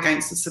fight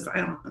against the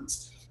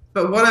surveillance.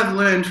 But what I've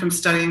learned from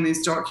studying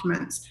these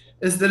documents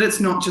is that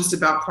it's not just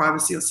about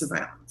privacy or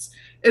surveillance.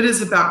 It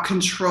is about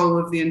control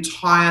of the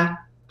entire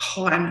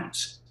planet,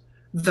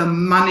 the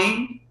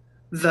money,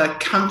 the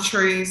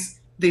countries,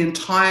 the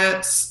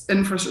entire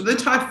infrastructure, the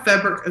entire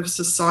fabric of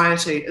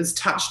society is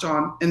touched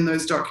on in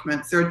those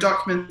documents. There are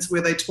documents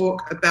where they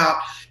talk about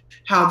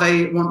how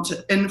they want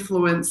to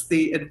influence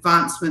the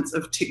advancements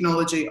of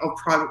technology of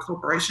private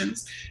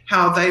corporations,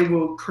 how they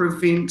will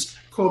prevent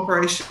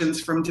corporations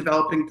from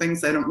developing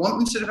things they don't want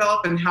them to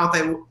develop, and how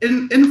they will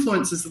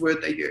influence is the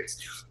word they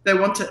use. They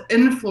want to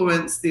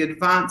influence the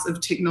advance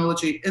of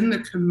technology in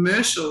the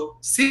commercial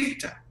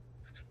sector.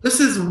 This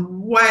is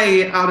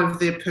way out of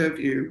their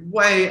purview,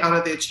 way out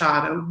of their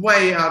charter,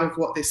 way out of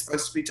what they're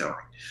supposed to be doing.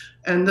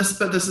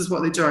 But this is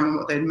what they're doing and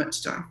what they admit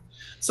to doing.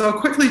 So I'll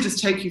quickly just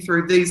take you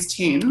through these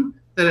 10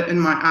 that are in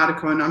my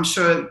article, and I'm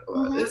sure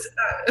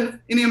if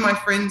any of my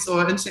friends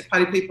or Internet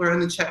Party people are in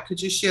the chat,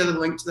 could you share the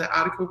link to that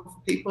article for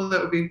people?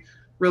 That would be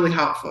really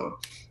helpful.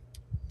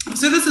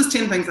 So this is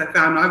 10 things I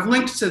found. I've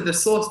linked to the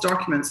source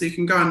document, so you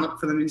can go and look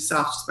for them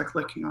yourself just by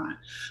clicking on it.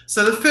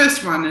 So the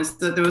first one is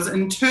that there was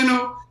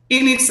internal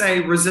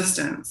NSA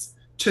resistance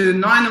to the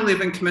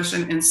 9/11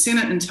 Commission and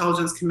Senate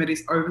Intelligence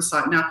Committee's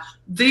oversight. Now,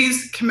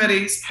 these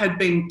committees had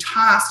been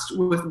tasked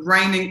with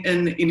reining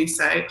in the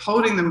NSA,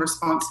 holding them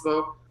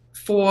responsible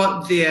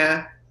for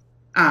their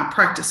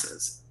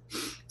practices.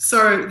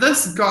 So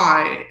this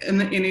guy in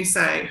the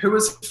NSA, who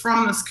was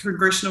from this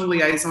Congressional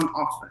Liaison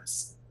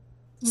Office,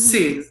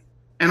 says,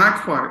 and I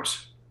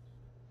quote,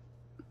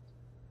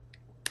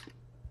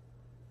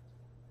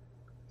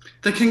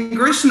 "The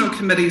congressional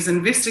committees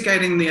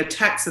investigating the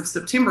attacks of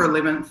September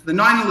 11th, the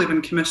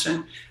 9/11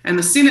 Commission, and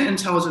the Senate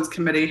Intelligence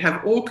Committee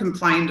have all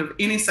complained of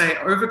NSA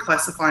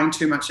overclassifying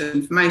too much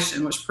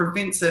information, which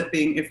prevents it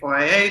being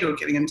FOIA'd or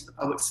getting into the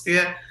public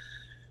sphere.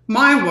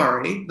 My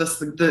worry," this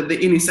the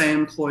NSA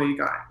employee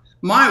guy,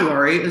 "my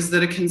worry is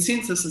that a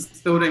consensus is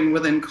building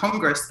within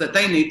Congress that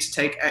they need to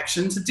take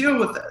action to deal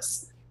with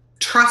this.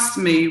 Trust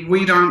me,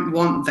 we don't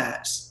want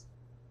that."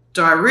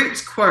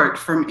 Direct quote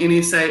from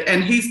NSA,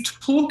 and he's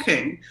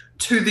talking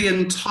to the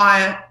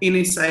entire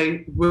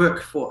NSA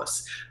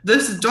workforce. So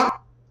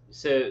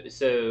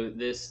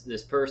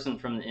this person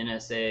from the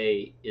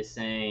NSA is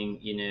saying,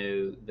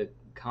 the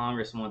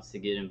Congress wants to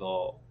get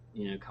involved.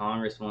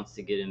 Congress wants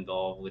to get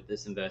involved with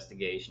this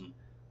investigation.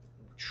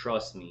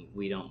 Trust me,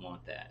 we don't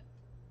want that.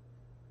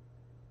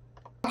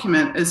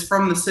 Document is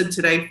from the SID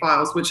Today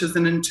files, which is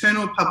an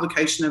internal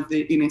publication of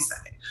the NSA.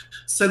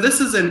 So this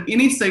is an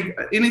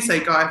NSA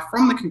guy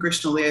from the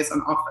Congressional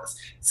Liaison Office.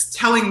 It's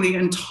telling the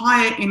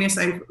entire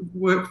NSA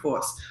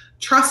workforce,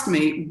 trust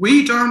me,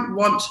 we don't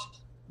want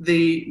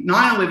the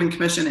 9/11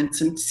 Commission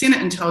and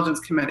Senate Intelligence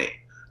Committee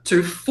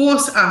to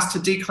force us to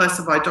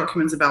declassify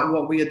documents about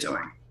what we are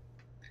doing.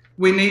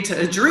 We need to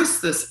address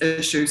this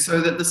issue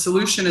so that the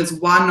solution is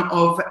one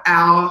of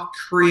our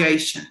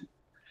creation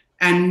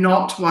and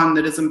not one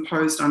that is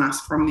imposed on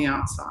us from the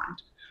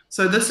outside.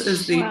 So this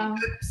is the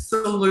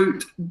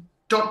absolute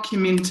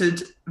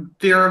documented,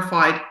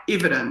 verified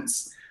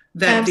evidence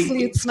that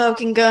absolute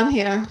smoking gun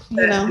here.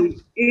 That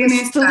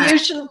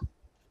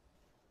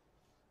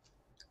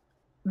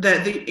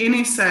the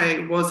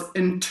NSA was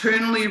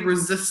internally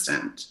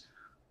resistant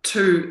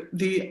to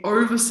the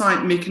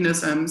oversight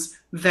mechanisms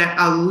that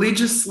are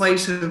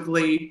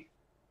legislatively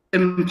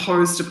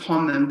imposed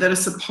upon them, that are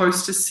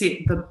supposed to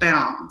set the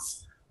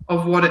bounds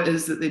of what it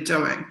is that they're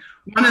doing.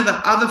 One of the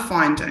other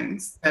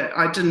findings that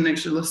I didn't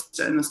actually list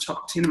it in this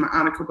top 10 in my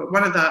article, but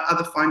one of the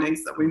other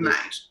findings that we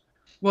made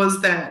was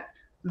that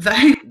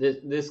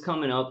this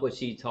coming up, what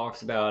she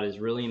talks about, is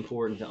really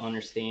important to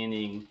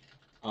understanding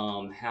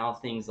how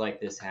things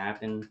like this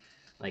happen,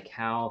 like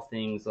how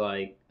things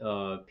like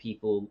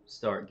people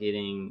start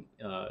getting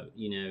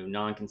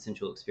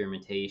non-consensual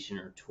experimentation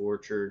or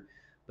tortured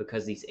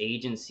because these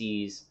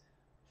agencies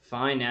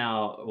find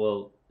out,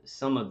 well,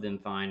 some of them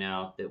find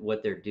out that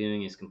what they're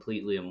doing is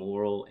completely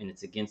immoral and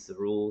it's against the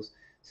rules.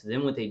 So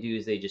then what they do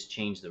is they just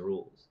change the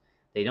rules.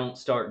 They don't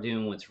start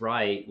doing what's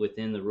right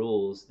within the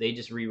rules. They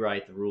just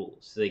rewrite the rules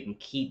so they can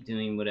keep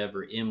doing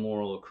whatever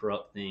immoral or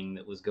corrupt thing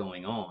that was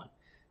going on.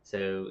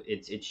 So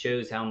it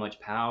shows how much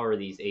power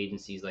these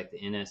agencies like the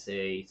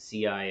NSA,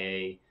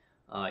 CIA,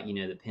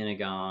 the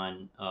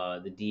Pentagon,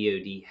 the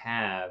DoD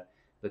have,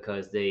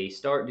 because they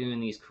start doing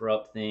these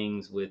corrupt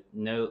things with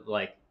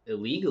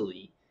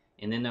illegally,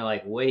 and then they're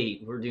like,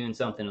 wait, we're doing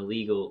something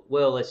illegal.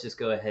 Well, let's just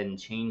go ahead and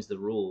change the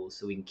rules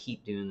so we can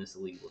keep doing this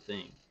illegal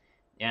thing.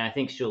 And I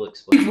think she'll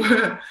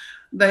explain.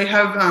 They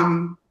have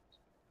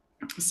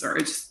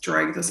sorry, just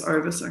drag this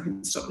over so I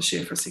can stop the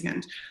share for a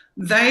second.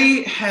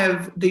 They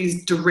have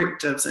these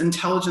directives,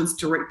 intelligence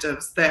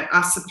directives, that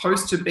are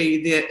supposed to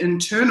be their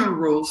internal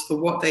rules for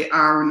what they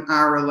are and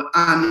are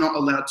not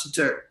allowed to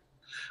do.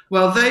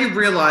 Well, they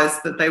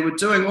realized that they were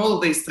doing all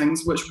of these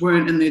things which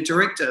weren't in their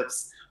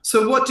directives.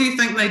 So what do you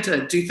think they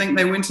did? Do you think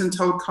they went and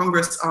told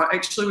Congress, oh,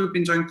 actually, we've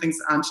been doing things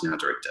that aren't in our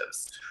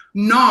directives?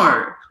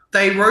 No.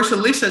 They wrote a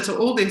letter to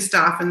all their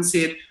staff and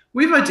said,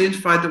 we've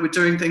identified that we're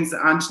doing things that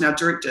aren't in our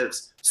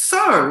directives.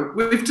 So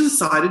we've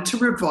decided to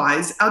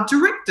revise our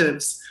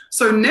directives.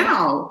 So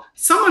now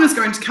someone is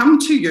going to come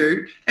to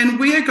you and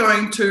we are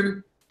going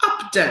to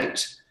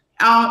update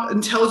our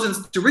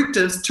intelligence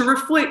directives to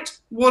reflect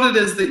what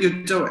it is that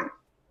you're doing.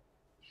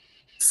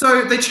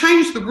 So they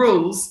changed the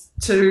rules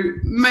to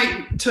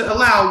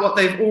allow what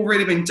they've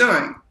already been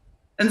doing,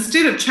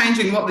 instead of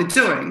changing what they're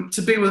doing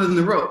to be within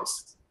the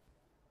rules.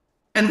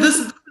 And this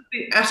is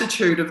the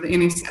attitude of the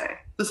NSA.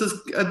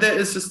 That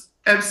is just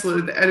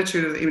absolutely the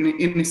attitude of the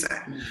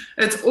NSA.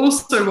 It's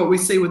also what we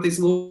see with these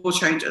law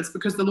changes,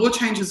 because the law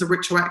changes are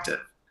retroactive.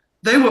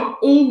 They were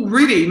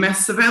already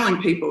mass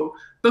surveilling people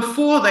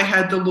before they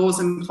had the laws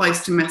in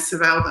place to mass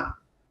surveil them.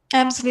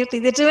 Absolutely.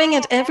 They're doing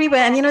it everywhere.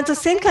 And, it's the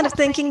same kind of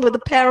thinking with the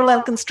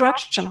parallel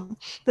construction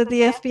that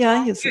the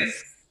FBI uses.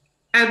 Yes,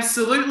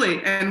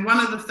 absolutely. And one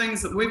of the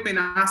things that we've been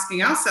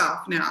asking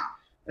ourselves now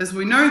is,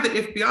 we know the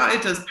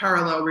FBI does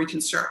parallel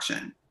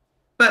reconstruction,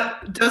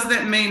 but does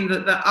that mean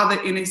that the other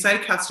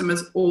NSA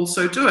customers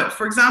also do it?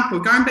 For example,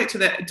 going back to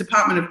that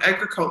Department of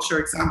Agriculture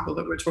example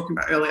that we were talking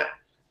about earlier,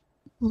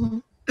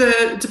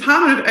 the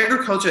Department of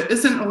Agriculture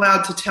isn't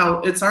allowed to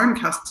tell its own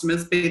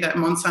customers, be that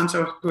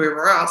Monsanto or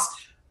whoever else,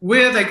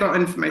 where they got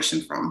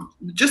information from.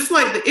 Just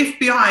like the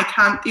FBI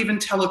can't even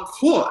tell a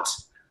court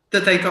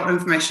that they got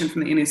information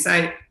from the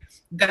NSA.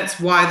 That's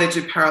why they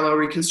do parallel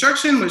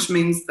reconstruction, which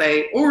means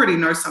they already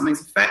know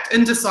something's a fact.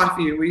 In Decipher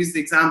You, we use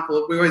the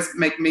example, we always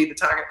make me the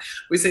target.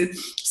 We said,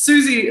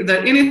 Suzie, the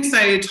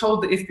NSA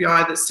told the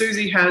FBI that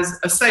Suzie has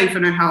a safe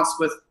in her house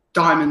with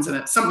diamonds in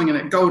it, something in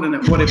it, gold in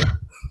it, whatever.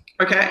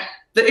 Okay?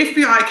 The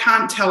FBI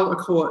can't tell a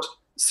court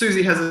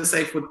Suzie has a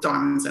safe with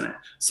diamonds in it.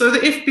 So the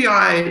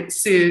FBI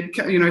said,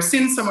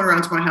 sends someone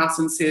around to my house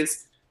and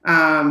says,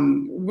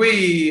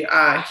 we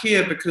are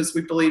here because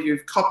we believe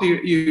you've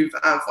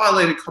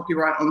violated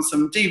copyright on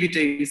some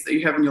DVDs that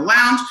you have in your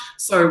lounge.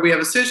 So we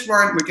have a search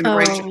warrant. We're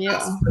going to raid your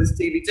house for those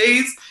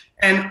DVDs.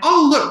 And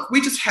oh, look,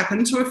 we just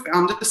happened to have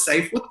found a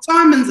safe with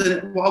diamonds in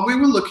it while we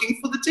were looking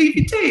for the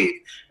DVD.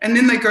 And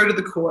then they go to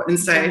the court and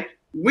say,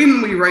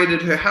 when we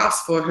raided her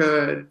house for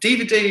her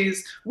DVDs,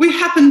 we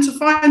happened to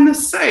find the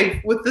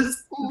safe with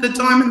the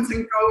diamonds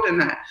and gold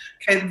in it.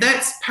 Okay,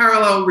 that's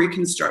parallel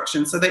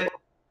reconstruction. So they...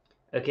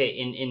 Okay,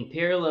 in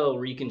parallel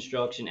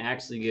reconstruction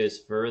actually goes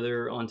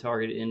further on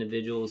targeted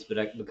individuals,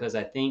 but because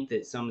I think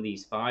that some of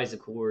these FISA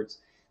courts,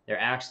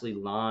 they're actually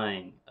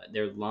lying.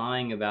 They're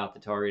lying about the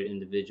targeted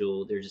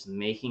individual. They're just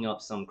making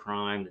up some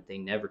crime that they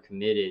never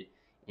committed,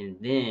 and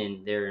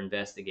then they're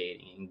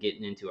investigating and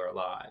getting into our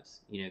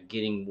lives,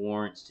 getting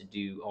warrants to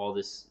do all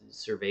this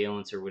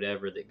surveillance or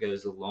whatever that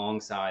goes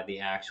alongside the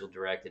actual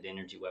directed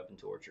energy weapon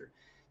torture.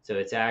 So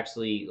it's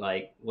actually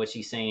like what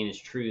she's saying is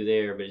true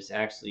there, but it's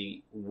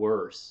actually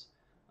worse.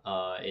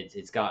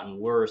 It's gotten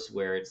worse,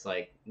 where it's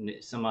like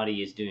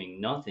somebody is doing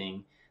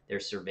nothing, they're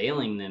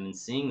surveilling them and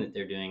seeing that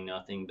they're doing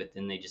nothing, but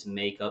then they just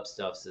make up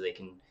stuff so they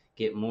can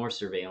get more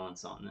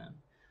surveillance on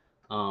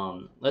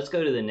them. Let's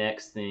go to the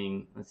next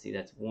thing. Let's see,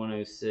 that's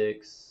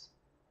 106.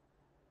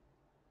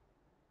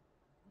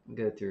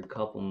 Go through a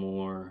couple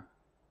more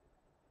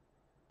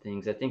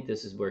things. I think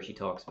this is where she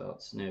talks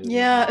about Snowden.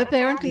 Yeah,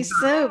 apparently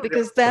so,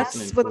 because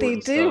that's what they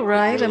do,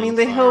 right? Really, I mean,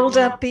 they hold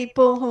up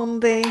people whom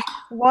they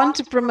want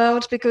to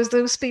promote because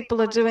those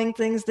people are doing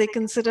things they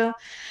consider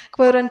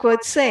quote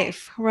unquote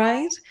safe,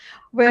 right?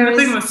 Whereas, and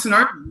the thing with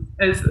Snowden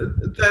is,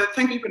 the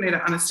thing people need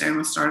to understand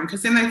with Snowden,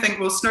 because then they think,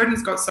 well,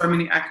 Snowden's got so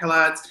many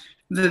accolades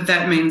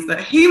that means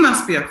that he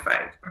must be a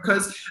fake,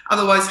 because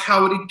otherwise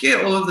how would he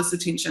get all of this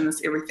attention,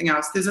 this everything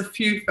else? There's a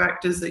few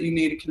factors that you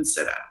need to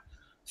consider.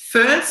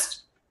 First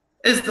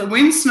is that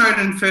when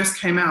Snowden first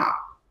came out,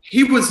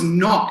 he was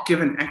not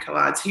given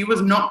accolades, he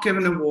was not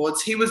given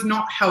awards, he was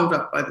not held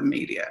up by the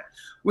media.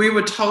 We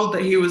were told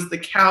that he was the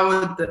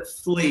coward that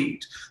fled,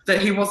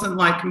 that he wasn't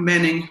like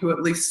Manning, who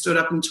at least stood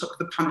up and took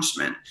the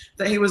punishment,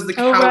 that he was the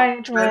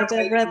coward. Right,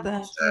 I read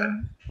that.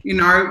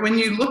 When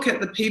you look at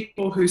the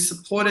people who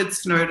supported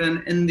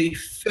Snowden in the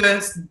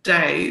first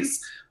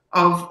days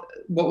of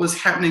what was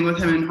happening with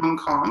him in Hong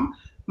Kong,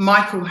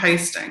 Michael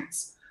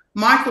Hastings.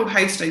 Michael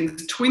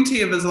Hastings,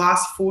 20 of his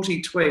last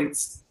 40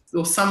 tweets,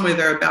 or somewhere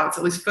thereabouts,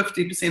 at least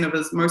 50% of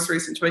his most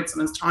recent tweets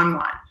on his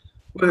timeline,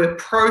 were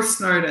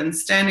pro-Snowden,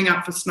 standing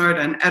up for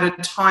Snowden at a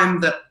time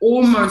that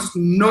almost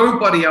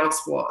nobody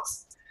else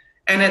was.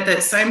 And at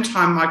that same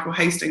time, Michael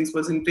Hastings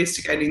was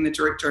investigating the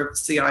director of the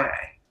CIA.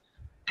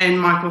 And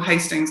Michael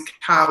Hastings'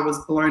 car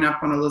was blown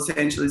up on a Los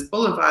Angeles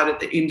boulevard at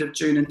the end of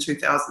June in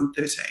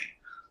 2013.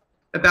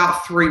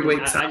 About 3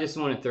 weeks. I just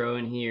want to throw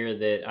in here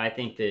that I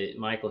think that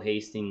Michael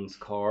Hastings'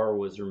 car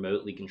was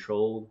remotely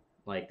controlled.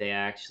 Like they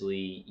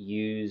actually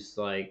used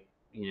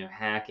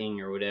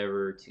hacking or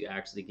whatever to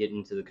actually get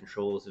into the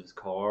controls of his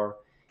car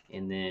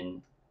and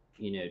then,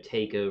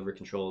 take over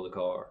control of the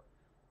car,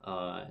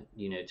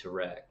 to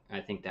wreck. I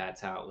think that's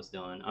how it was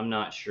done. I'm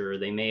not sure.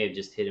 They may have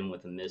just hit him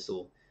with a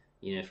missile,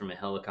 from a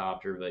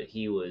helicopter, but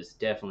he was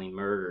definitely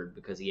murdered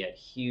because he had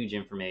huge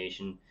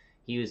information.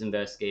 He was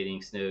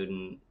investigating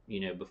Snowden,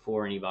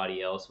 before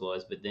anybody else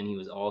was, but then he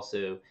was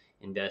also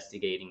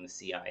investigating the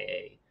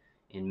CIA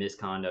and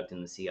misconduct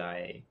in the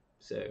CIA.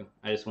 So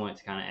I just wanted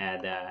to kind of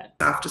add that.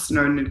 After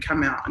Snowden had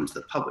come out into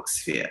the public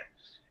sphere,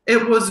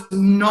 it was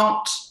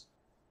not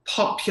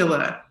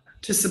popular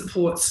to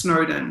support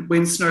Snowden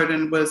when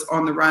Snowden was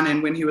on the run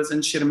and when he was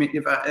in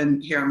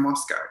Sheremetyevo here in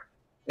Moscow.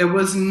 It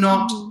was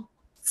not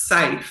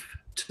safe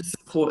to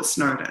support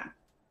Snowden.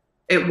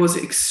 It was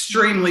an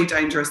extremely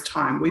dangerous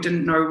time. We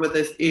didn't know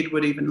whether Ed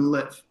would even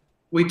live.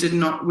 We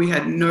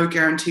had no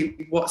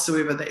guarantee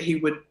whatsoever that he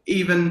would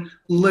even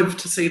live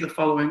to see the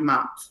following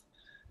month.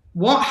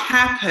 What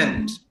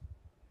happened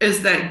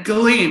is that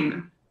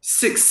Glenn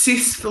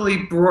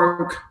successfully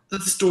broke the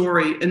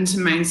story into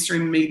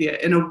mainstream media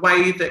in a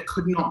way that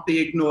could not be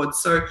ignored.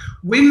 So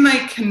when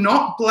they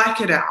cannot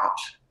black it out,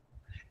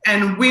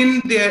 and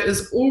when there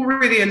is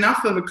already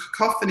enough of a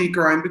cacophony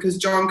growing, because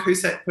John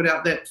Cusack put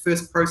out that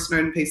first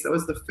pro-Snowden piece, that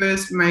was the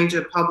first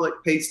major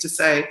public piece to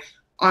say,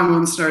 I'm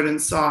on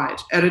Snowden's side,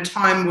 at a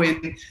time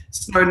when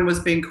Snowden was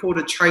being called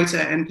a traitor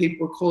and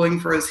people were calling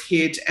for his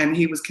head and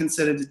he was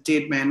considered a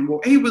dead man.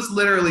 He was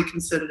literally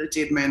considered a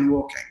dead man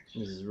walking.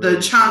 Really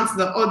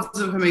the odds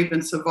of him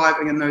even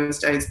surviving in those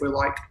days were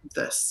like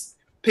this.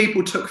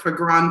 People took for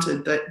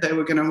granted that they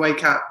were going to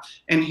wake up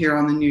and hear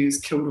on the news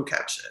killed or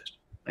captured.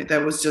 Like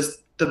that was just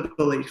the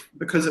belief,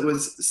 because it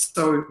was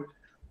so,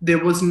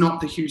 there was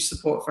not the huge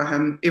support for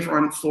him.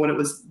 Everyone thought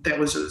that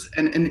was just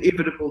an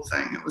inevitable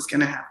thing. It was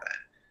going to happen.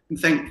 And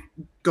thank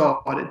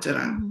God it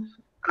didn't.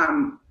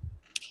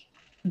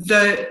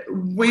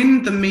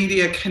 When the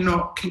media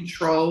cannot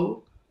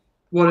control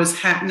what is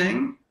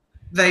happening,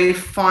 they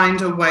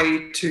find a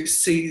way to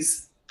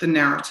seize the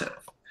narrative.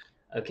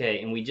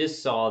 Okay, and we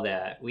just saw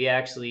that.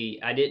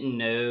 I didn't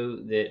know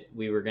that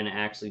we were going to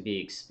actually be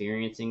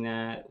experiencing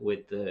that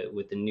with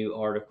the new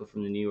article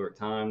from the New York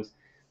Times,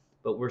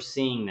 but we're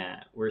seeing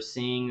that. We're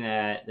seeing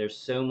that there's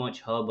so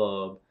much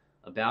hubbub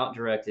about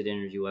directed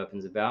energy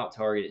weapons, about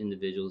targeted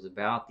individuals,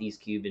 about the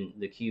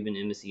Cuban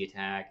embassy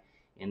attack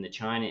and the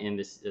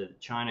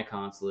China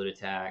consulate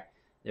attack.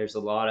 There's a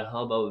lot of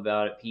hubbub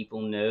about it.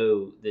 People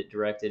know that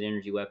directed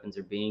energy weapons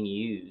are being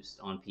used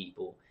on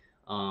people.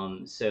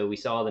 So we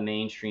saw the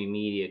mainstream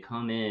media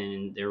come in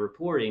and they're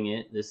reporting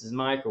it. This is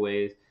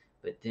microwave,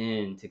 but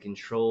then to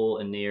control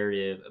a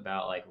narrative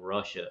about like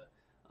Russia,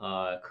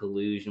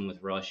 collusion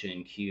with Russia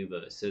and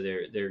Cuba. So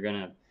they're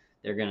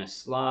gonna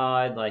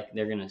slide, like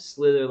they're gonna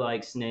slither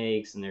like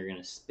snakes, and they're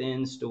gonna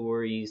spin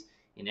stories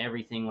and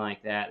everything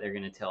like that. They're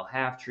gonna tell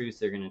half truths.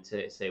 They're gonna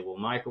say, well,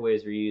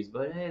 microwaves were used,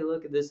 but hey,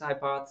 look at this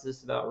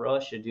hypothesis about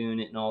Russia doing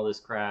it and all this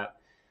crap.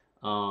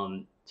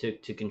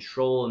 To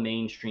control a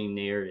mainstream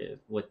narrative,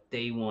 what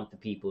they want the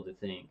people to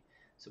think.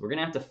 So we're going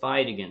to have to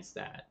fight against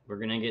that. We're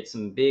going to get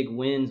some big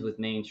wins with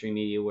mainstream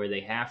media where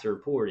they have to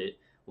report it,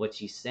 what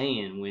she's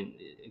saying,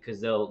 because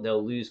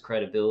they'll lose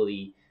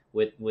credibility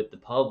with the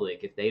public.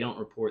 If they don't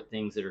report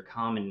things that are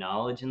common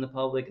knowledge in the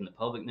public and the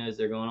public knows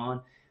they're going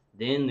on,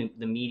 then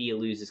the media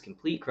loses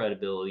complete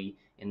credibility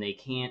and they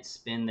can't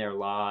spin their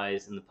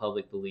lies and the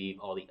public believe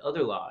all the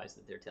other lies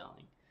that they're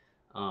telling.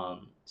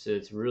 So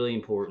it's really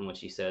important what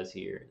she says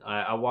here.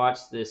 I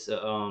watched this,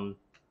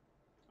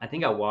 I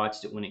think I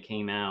watched it when it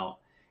came out,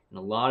 and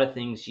a lot of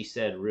things she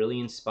said really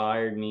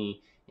inspired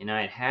me, and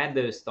I had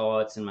those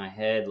thoughts in my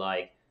head,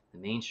 like the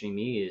mainstream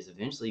media is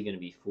eventually going to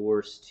be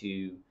forced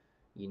to,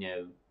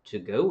 to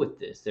go with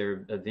this.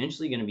 They're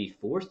eventually going to be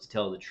forced to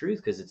tell the truth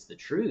because it's the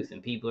truth,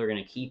 and people are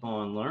going to keep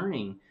on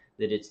learning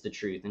that it's the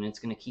truth, and it's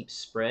going to keep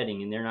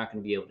spreading, and they're not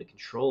going to be able to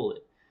control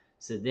it.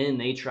 So then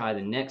they try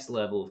the next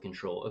level of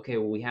control. Okay,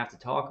 well, we have to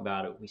talk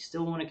about it. We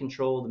still want to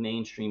control the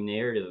mainstream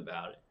narrative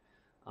about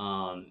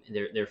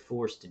it. They're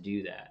forced to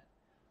do that.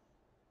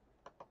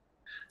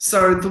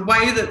 So the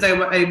way that they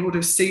were able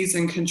to seize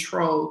and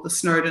control the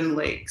Snowden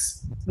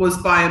leaks was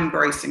by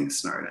embracing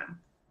Snowden.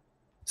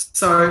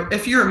 So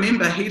if you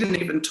remember, he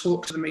didn't even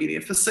talk to the media.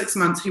 For 6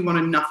 months, he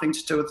wanted nothing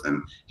to do with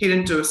them. He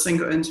didn't do a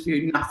single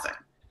interview, nothing.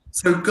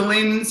 So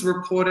Glenn's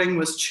reporting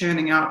was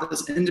churning out.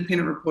 This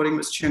independent reporting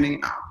was churning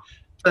out.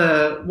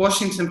 the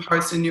Washington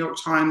Post and New York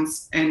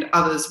Times and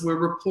others were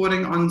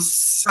reporting on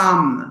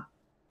some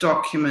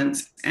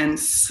documents and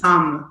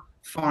some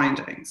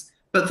findings.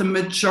 But the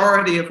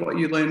majority of what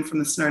you learn from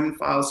the Snowden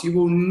files, you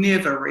will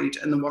never read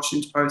in the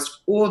Washington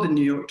Post or the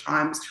New York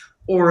Times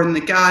or in The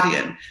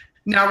Guardian.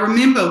 Now,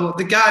 remember what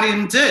The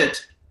Guardian did.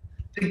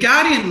 The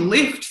Guardian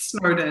left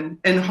Snowden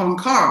in Hong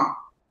Kong.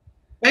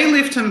 They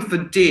left him for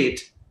dead.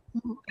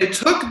 They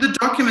took the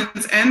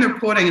documents and the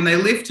reporting and they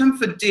left him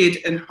for dead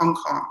in Hong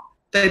Kong.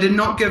 They did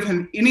not give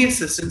him any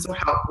assistance or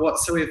help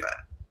whatsoever.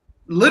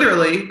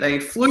 Literally, they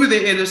flew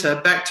their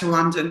editor back to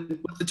London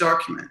with the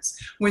documents.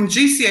 When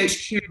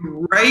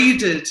GCHQ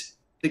raided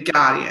The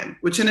Guardian,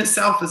 which in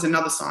itself is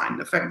another sign,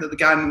 the fact that The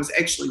Guardian was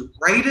actually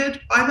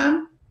raided by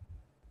them,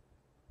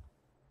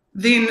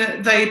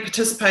 then they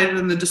participated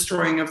in the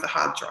destroying of the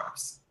hard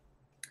drives.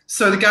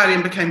 So The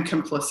Guardian became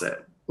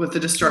complicit with the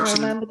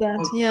destruction of the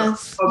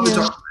documents.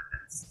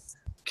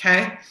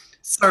 Okay?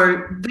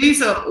 So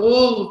these are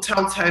all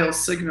telltale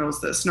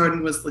signals that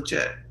Snowden was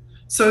legit.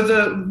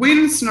 So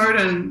when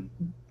Snowden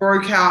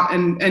broke out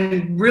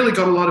and really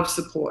got a lot of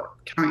support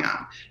coming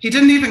out, he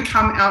didn't even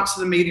come out to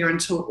the media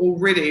until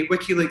already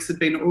WikiLeaks had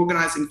been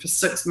organizing for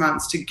 6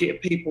 months to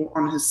get people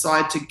on his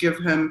side, to give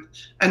him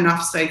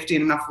enough safety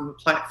and enough of a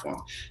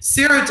platform.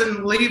 Sarah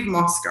didn't leave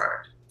Moscow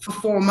for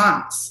 4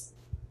 months.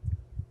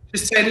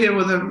 She stayed here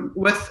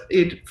with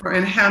Ed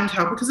in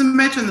handheld, because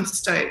imagine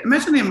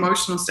the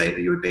emotional state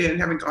that you would be in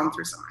having gone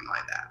through something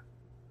like that.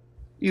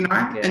 You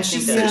know? Okay, and she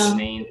said that's the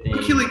main thing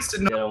WikiLeaks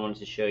did not. That I wanted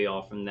to show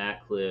y'all from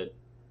that clip.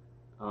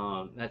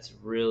 That's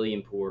really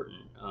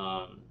important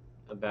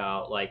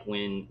about like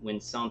when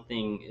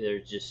something,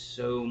 there's just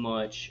so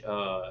much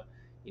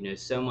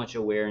so much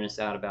awareness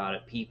out about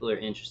it. People are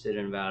interested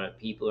in about it.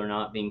 People are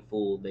not being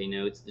fooled. They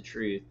know it's the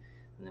truth,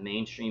 and the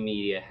mainstream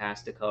media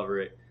has to cover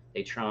it.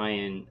 They try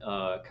and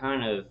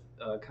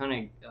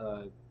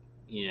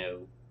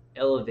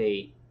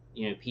elevate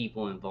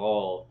people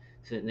involved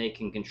so that they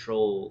can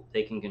control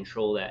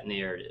that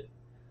narrative.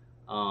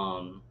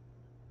 And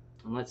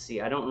let's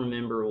see, I don't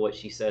remember what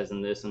she says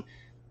in this one.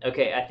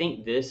 Okay, I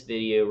think this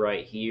video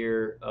right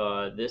here,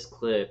 this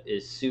clip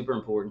is super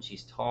important.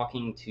 She's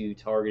talking to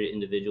targeted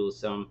individuals,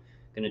 so I'm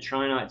going to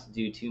try not to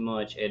do too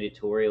much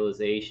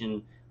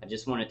editorialization. I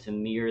just want it to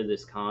mirror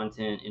this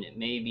content, and it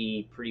may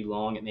be pretty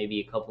long. It may be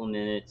a couple of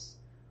minutes.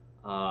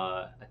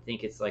 I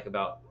think it's like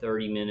about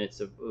 30 minutes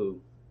of, ooh,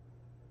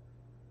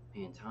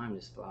 man, time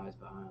just flies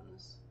by on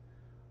this.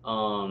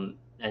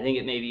 I think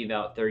it may be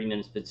about 30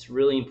 minutes, but it's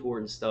really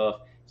important stuff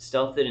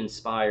that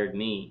inspired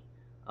me.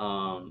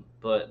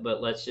 But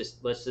let's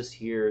just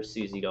hear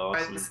Suzie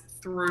Dawson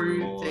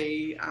through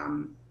the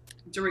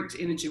direct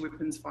energy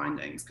weapons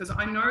findings, because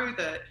I know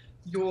that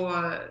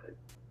your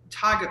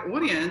target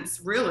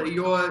audience, really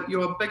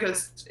your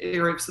biggest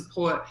area of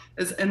support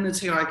is in the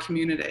TI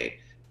community,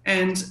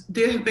 and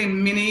there have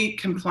been many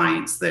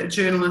complaints that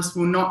journalists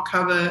will not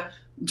cover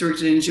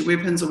directed energy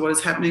weapons or what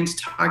is happening to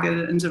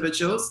targeted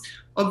individuals.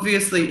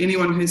 Obviously,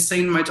 anyone who's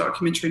seen my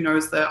documentary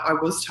knows that I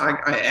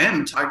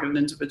am a targeted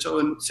individual,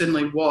 and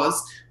certainly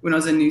was when I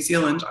was in New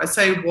Zealand. I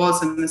say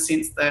was in the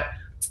sense that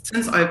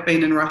since I've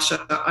been in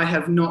Russia, I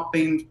have not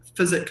been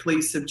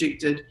physically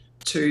subjected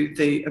to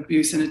the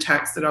abuse and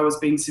attacks that I was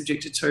being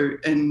subjected to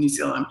in New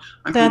Zealand.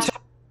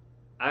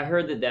 I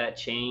heard that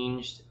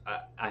changed.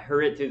 I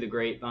heard it through the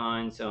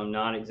grapevine, so I'm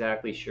not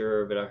exactly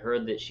sure, but I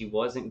heard that she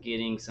wasn't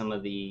getting some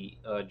of the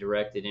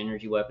directed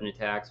energy weapon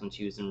attacks when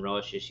she was in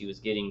Russia. She was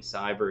getting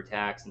cyber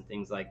attacks and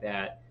things like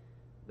that.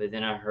 But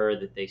then I heard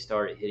that they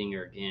started hitting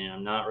her again.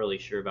 I'm not really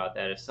sure about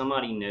that. If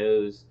somebody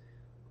knows,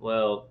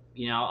 well,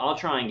 I'll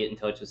try and get in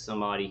touch with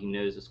somebody who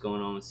knows what's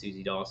going on with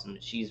Suzie Dawson.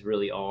 She's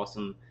really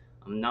awesome.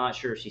 I'm not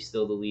sure if she's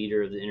still the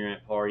leader of the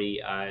Internet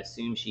Party. I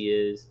assume she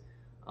is.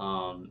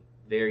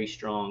 Very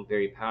strong,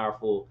 very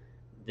powerful.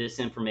 This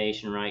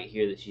information right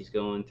here that she's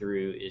going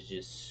through is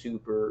just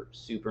super,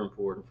 super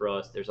important for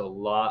us. There's a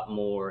lot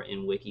more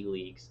in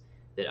WikiLeaks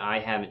that I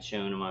haven't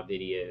shown in my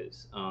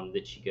videos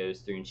that she goes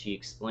through, and she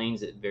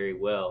explains it very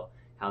well,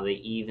 how they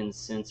even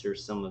censor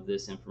some of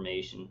this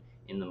information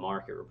in the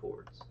market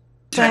reports.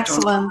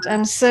 Excellent.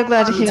 I'm so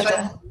glad to hear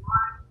that.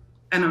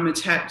 And I'm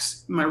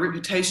attacked, my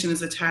reputation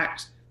is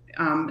attacked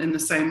in the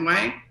same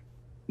way.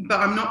 But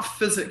I'm not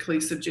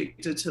physically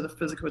subjected to the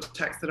physical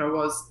attacks that I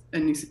was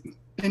in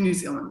New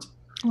Zealand.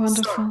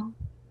 Wonderful. So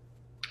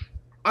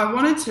I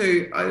wanted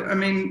to, I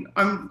mean,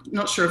 I'm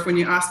not sure if when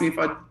you asked me if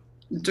I'd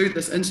do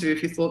this interview,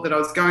 if you thought that I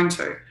was going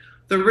to.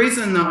 The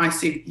reason that I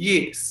said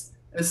yes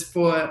is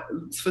for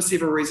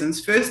several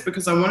reasons. First,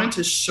 because I wanted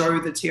to show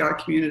the TI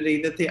community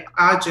that there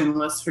are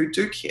journalists who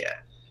do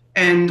care.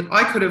 And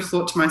I could have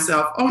thought to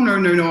myself, oh,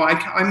 no,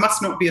 I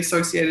must not be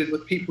associated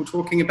with people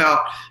talking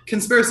about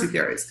conspiracy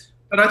theories.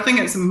 But I think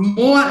it's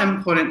more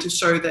important to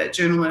show that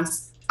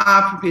journalists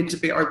are prepared to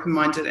be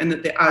open-minded, and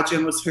that there are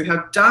journalists who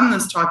have done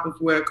this type of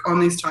work on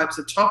these types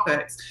of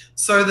topics,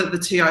 so that the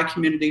TI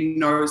community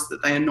knows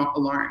that they are not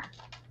alone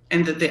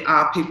and that there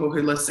are people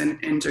who listen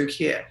and do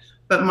care.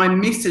 But my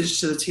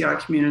message to the TI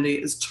community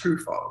is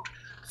twofold.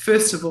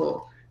 First of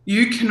all,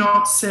 You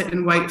cannot sit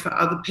and wait for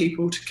other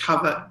people to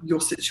cover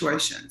your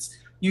situations.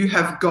 You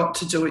have got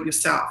to do it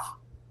yourself.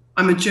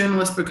 I'm a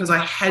journalist because I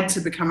had to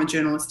become a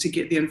journalist to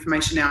get the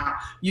information out.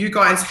 You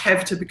guys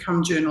have to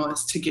become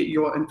journalists to get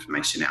your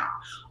information out.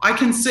 I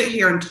can sit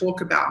here and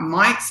talk about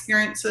my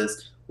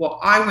experiences, what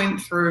I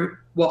went through,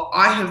 what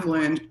I have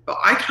learned, but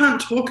I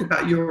can't talk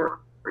about your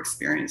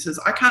experiences.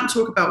 I can't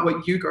talk about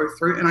what you go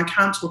through, and I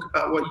can't talk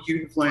about what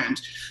you have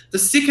learned. The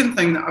second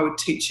thing that I would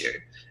teach you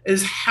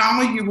is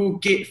how you will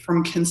get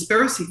from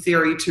conspiracy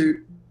theory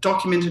to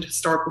documented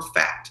historical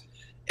fact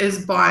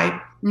is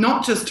by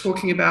not just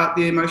talking about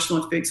the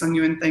emotional effects on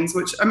you and things,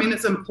 which, I mean,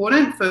 it's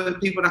important for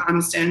people to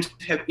understand,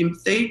 to have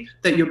empathy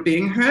that you're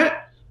being hurt,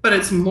 but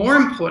it's more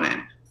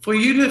important for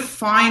you to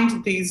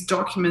find these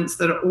documents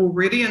that are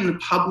already in the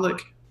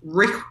public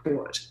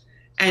record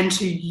and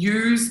to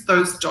use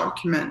those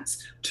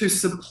documents to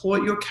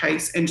support your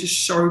case and to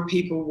show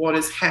people what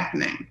is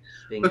happening.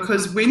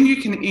 Because when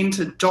you can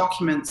enter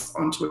documents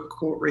onto a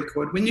court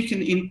record, when you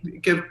can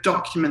give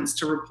documents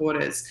to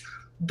reporters,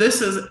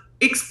 this is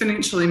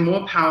exponentially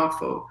more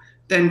powerful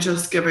than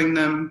just giving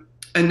them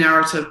a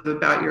narrative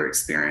about your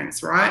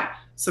experience, right?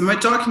 So my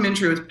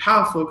documentary was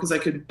powerful because I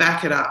could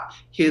back it up.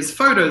 Here's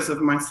photos of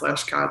my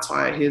slashed car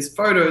tire. Here's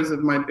photos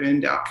of my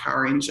burned out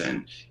car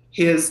engine.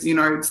 Here's, you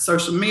know,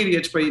 social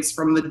media tweets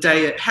from the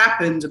day it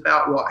happened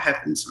about what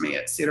happened to me,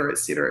 et cetera, et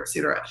cetera, et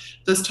cetera.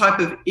 This type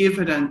of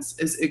evidence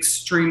is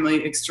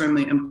extremely,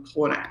 extremely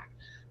important.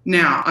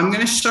 Now, I'm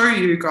going to show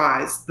you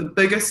guys the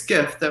biggest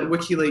gift that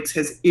WikiLeaks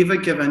has ever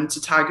given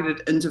to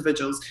targeted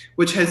individuals,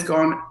 which has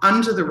gone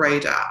under the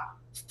radar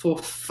for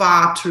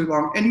far too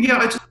long. And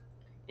yeah,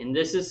 and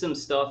this is some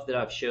stuff that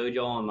I've showed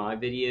y'all in my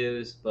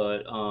videos,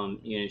 but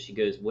you know, she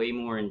goes way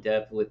more in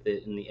depth with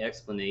it in the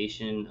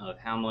explanation of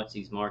how much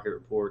these market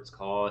reports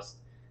cost.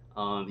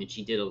 And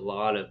she did a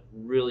lot of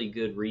really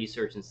good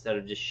research. Instead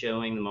of just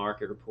showing the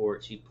market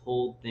report, she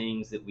pulled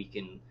things that we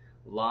can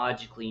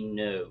logically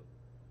know,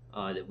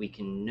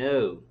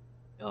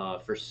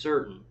 for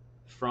certain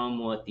from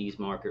what these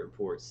market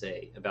reports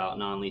say about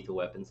non-lethal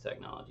weapons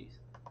technologies.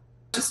 I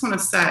just want to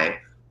say,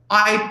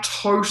 I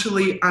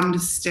totally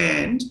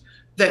understand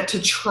that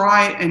to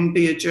try and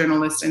be a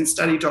journalist and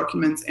study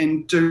documents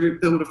and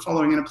build a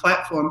following and a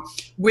platform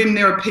when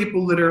there are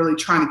people literally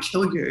trying to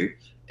kill you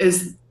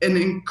is an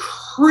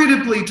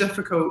incredibly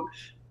difficult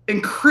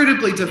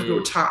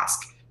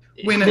task.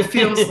 When it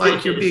feels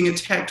like you're being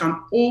attacked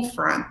on all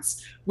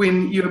fronts,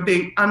 when you're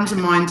being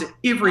undermined at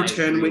every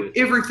turn, with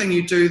everything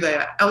you do, they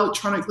are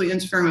electronically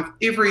interfering with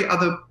every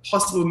other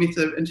possible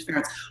method of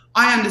interference.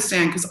 I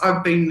understand because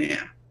I've been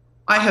there.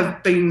 I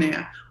have been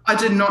there. I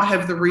did not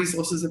have the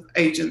resources of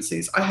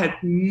agencies. I had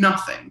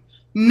nothing.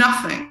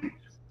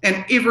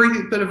 And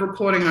every bit of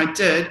reporting I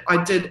did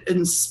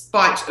in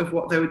spite of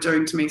what they were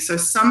doing to me. So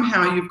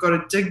somehow you've got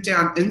to dig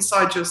down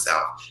inside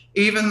yourself,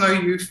 even though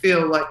you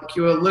feel like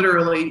you are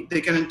literally,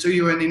 they're going to do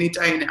you in any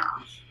day now.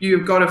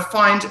 You've got to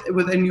find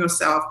within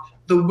yourself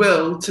the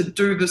will to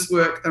do this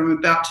work that I'm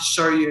about to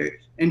show you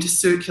and to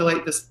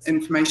circulate this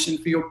information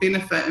for your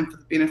benefit and for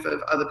the benefit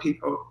of other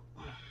people.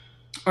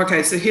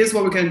 Okay, so here's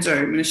what we're going to do.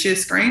 I'm going to share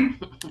screen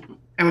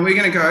and we're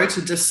going to go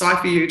to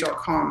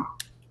decipheryou.com.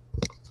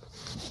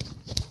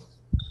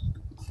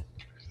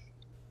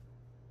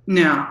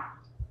 Now,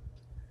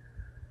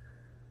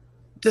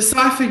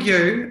 Decipher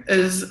You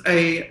is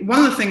one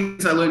of the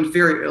things I learned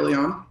very early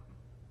on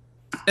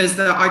is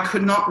that I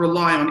could not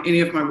rely on any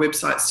of my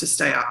websites to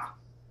stay up.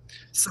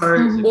 So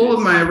all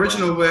of my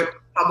original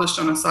work published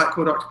on a site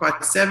called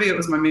Occupy Savvy. It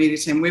was my media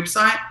team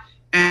website.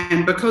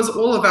 And because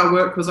all of our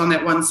work was on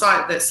that one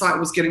site, that site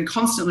was getting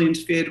constantly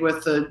interfered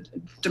with, the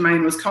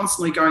domain was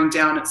constantly going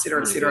down, et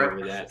cetera, et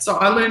cetera. So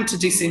I learned to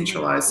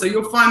decentralize. So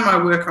you'll find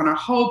my work on a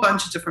whole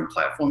bunch of different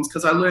platforms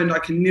because I learned I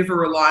can never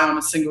rely on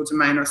a single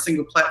domain or a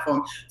single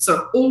platform.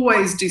 So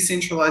always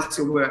decentralize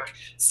your work.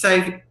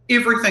 Save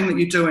everything that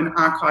you do in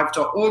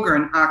archive.org or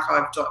in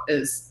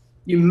archive.is.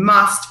 You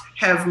must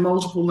have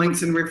multiple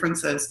links and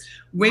references.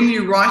 When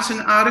you write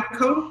an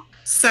article,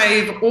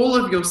 save all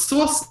of your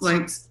source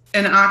links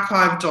in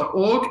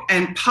archive.org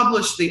and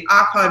publish the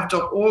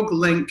archive.org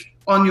link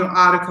on your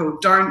article.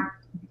 Don't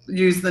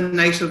use the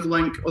native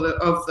link or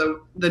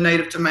the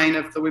native domain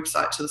of the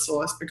website to the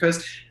source,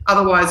 because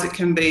otherwise it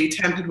can be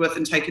tampered with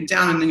and taken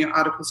down and then your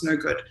article's no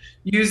good.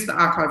 Use the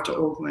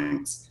archive.org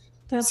links.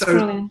 That's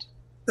brilliant.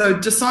 So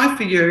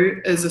Decipher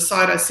You is a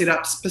site I set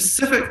up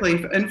specifically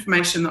for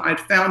information that I'd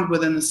found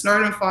within the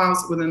Snowden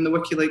files, within the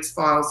WikiLeaks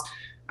files,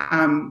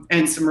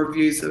 and some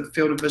reviews of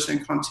field of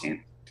vision content.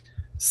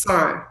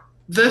 So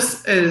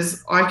this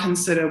is, I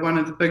consider, one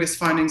of the biggest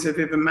findings I've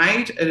ever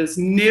made. It has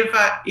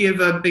never,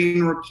 ever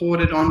been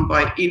reported on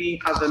by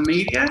any other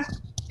media,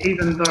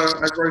 even though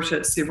I wrote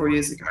it several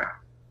years ago.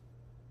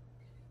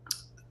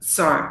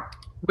 So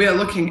we are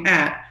looking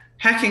at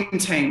Hacking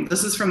Team.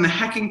 This is from the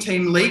Hacking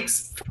Team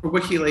leaks for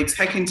WikiLeaks.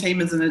 Hacking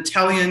Team is an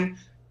Italian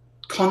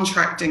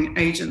contracting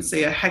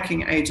agency, a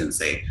hacking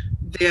agency.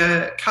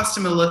 Their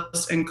customer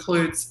list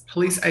includes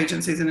police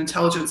agencies and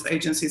intelligence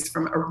agencies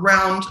from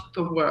around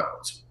the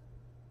world.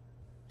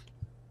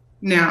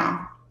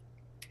 Now,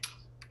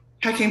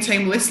 hacking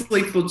team less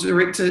lethal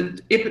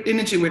directed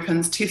energy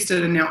weapons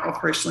tested and now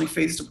operationally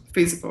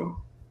feasible.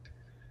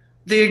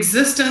 The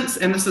existence,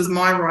 and this is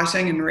my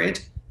writing in red,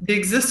 the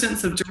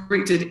existence of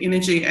directed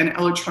energy and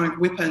electronic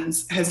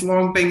weapons has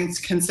long been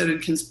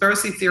considered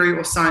conspiracy theory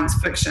or science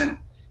fiction,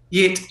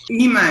 yet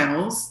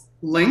emails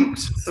linked,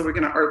 so we're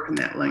going to open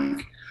that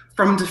link,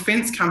 from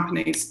defense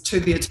companies to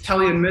the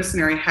Italian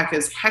mercenary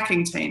hackers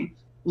hacking team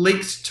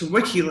leaked to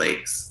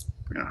WikiLeaks,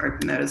 we're going to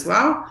open that as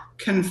well,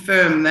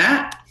 confirm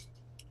that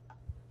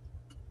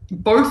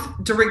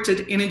both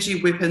directed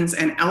energy weapons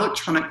and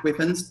electronic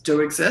weapons do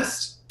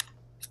exist.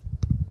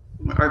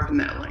 We'll open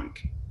that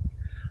link.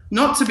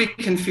 Not to be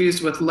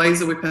confused with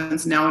laser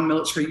weapons now in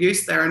military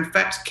use, they're in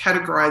fact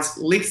categorized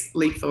less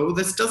lethal.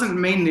 This doesn't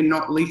mean they're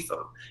not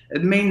lethal.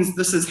 It means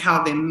this is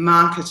how they're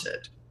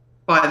marketed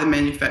by the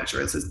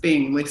manufacturers as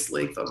being less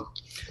lethal,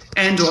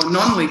 and or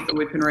non-lethal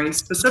weaponry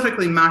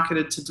specifically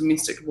marketed to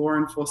domestic law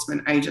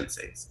enforcement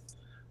agencies.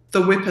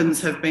 The weapons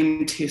have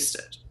been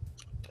tested.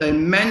 The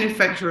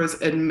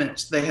manufacturers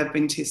admit they have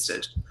been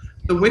tested.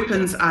 The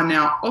weapons are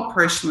now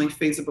operationally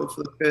feasible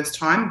for the first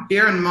time.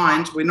 Bear in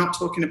mind, we're not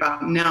talking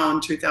about now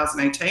in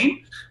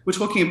 2018. We're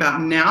talking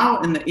about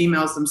now in the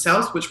emails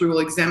themselves, which we will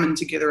examine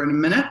together in a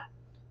minute.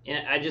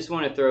 And I just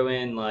want to throw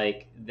in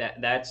like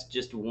that's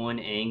just one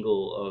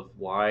angle of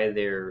why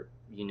they're,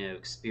 you know,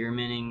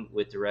 experimenting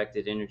with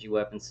directed energy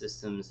weapon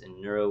systems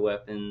and neuro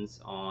weapons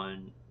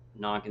on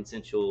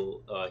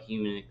non-consensual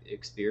human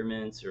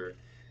experiments or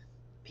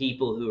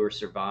people who are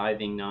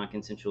surviving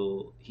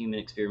non-consensual human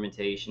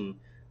experimentation.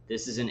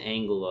 This is an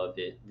angle of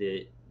it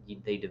that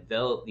they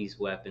develop these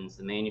weapons.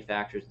 The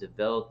manufacturers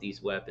develop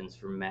these weapons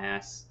for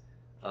mass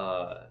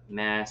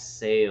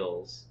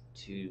sales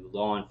to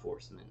law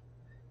enforcement.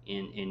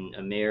 In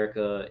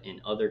America, in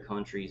other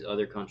countries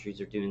are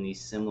doing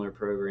these similar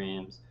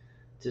programs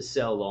to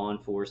sell law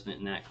enforcement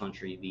in that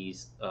country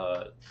these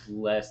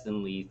less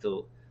than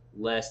lethal,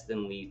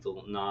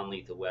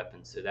 non-lethal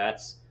weapons. So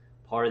that's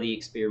part of the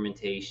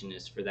experimentation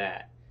is for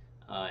that,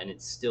 and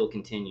it's still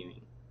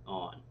continuing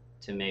on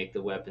to make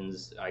the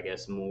weapons, I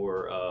guess,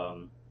 more,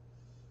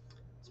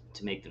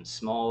 to make them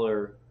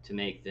smaller, to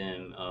make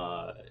them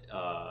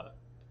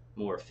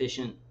more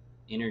efficient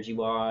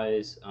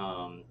energy-wise,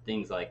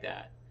 things like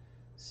that.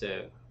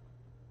 So,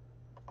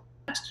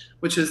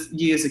 which is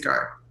years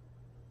ago.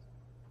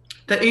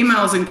 The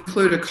emails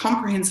include a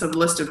comprehensive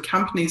list of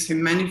companies who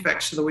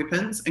manufacture the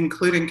weapons,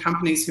 including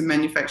companies who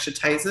manufacture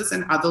tasers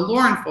and other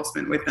law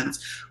enforcement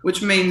weapons,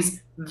 which means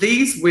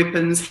these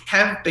weapons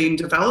have been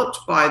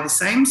developed by the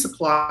same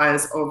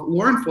suppliers of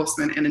law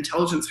enforcement and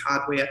intelligence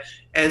hardware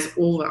as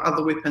all the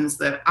other weapons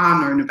that are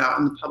known about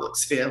in the public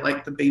sphere,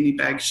 like the beanie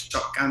bag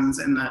shotguns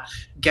and the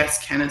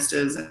gas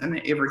canisters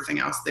and everything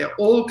else. They're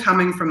all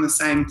coming from the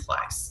same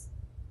place.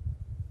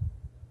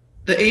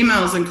 The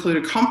emails include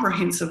a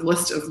comprehensive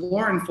list of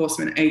law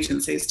enforcement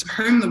agencies to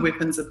whom the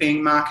weapons are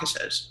being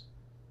marketed.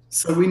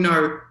 So we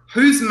know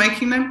who's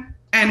making them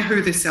and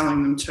who they're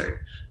selling them to.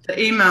 The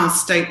emails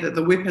state that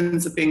the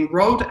weapons are being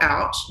rolled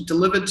out,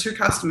 delivered to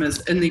customers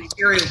in the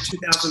period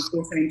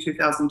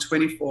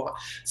 2014-2024.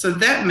 So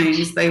that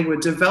means they were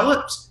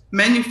developed,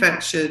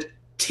 manufactured,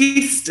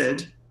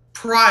 tested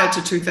prior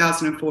to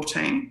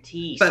 2014,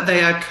 but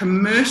they are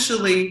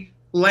commercially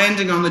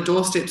landing on the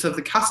doorsteps of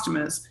the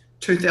customers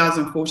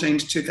 2014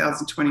 to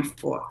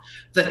 2024.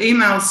 The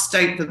emails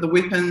state that the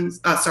weapons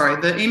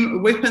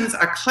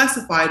are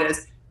classified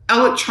as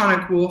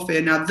electronic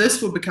warfare. Now,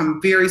 this will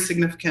become very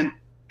significant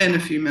in a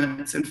few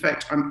minutes. In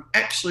fact, I'm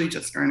actually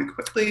just going to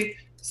quickly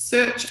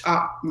search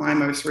up my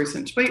most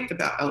recent tweet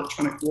about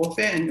electronic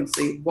warfare, and you'll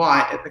see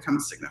why it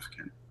becomes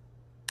significant.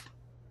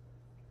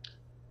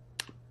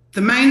 The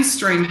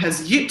mainstream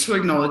has yet to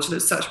acknowledge that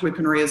such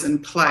weaponry is in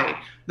play.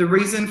 The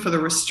reason for the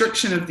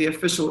restriction of the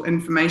official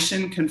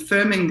information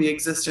confirming the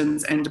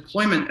existence and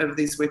deployment of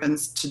these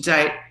weapons to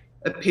date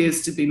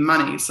appears to be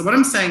money. So what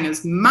I'm saying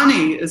is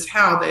money is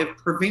how they've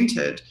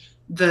prevented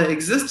the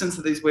existence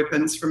of these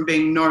weapons from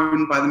being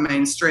known by the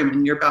mainstream,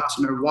 and you're about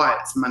to know why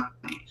it's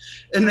money.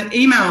 In the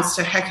emails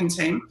to Hacking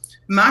Team,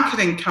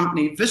 marketing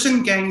company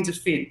Vision Gang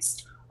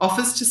Defense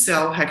offers to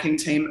sell Hacking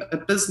Team a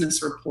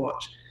business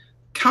report.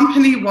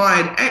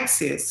 Company-wide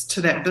access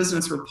to that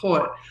business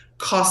report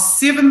costs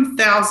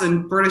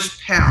 7,000 British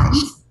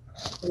pounds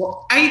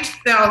or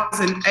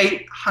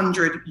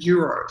 8,800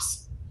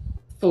 euros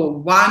for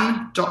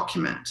one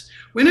document.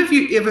 When have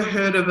you ever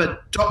heard of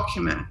a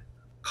document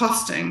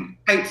costing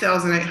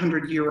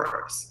 8,800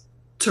 euros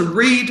to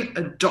read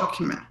a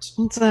document?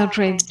 It's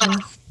outrageous.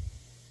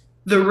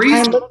 The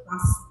reason it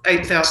costs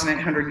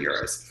 8,800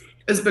 euros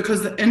is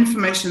because the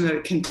information that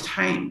it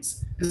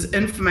contains is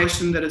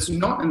information that is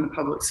not in the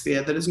public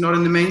sphere, that is not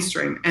in the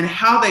mainstream. And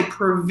how they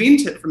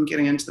prevent it from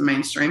getting into the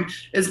mainstream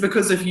is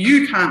because if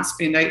you can't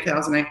spend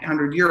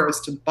 8,800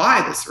 euros to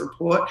buy this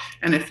report,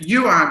 and if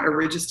you aren't a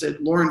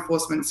registered law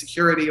enforcement,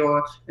 security,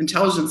 or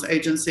intelligence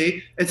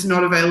agency, it's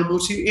not available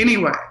to you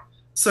anyway.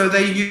 So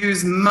they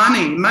use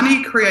money.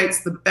 Money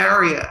creates the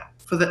barrier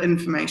for the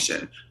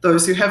information.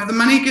 Those who have the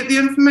money get the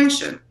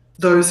information.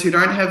 Those who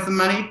don't have the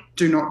money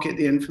do not get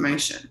the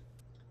information.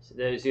 So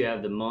those who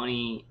have the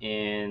money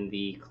and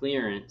the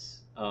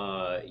clearance,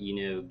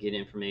 get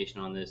information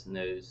on this, and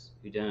those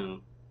who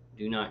do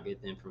not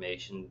get the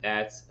information.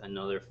 That's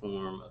another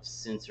form of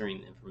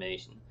censoring the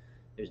information.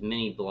 There's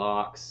many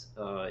blocks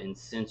in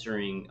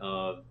censoring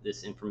of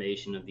this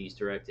information of these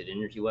directed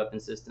energy weapon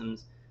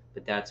systems,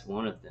 but that's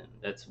one of them.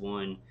 That's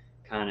one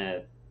kind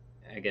of,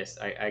 I guess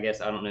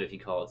I don't know if you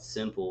call it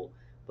simple,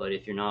 but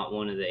if you're not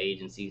one of the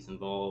agencies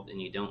involved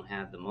and you don't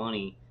have the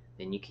money,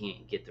 then you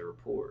can't get the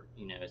report.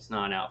 It's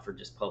not out for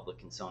just public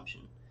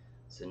consumption.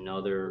 It's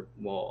another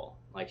wall,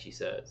 like she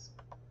says.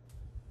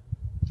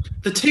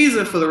 The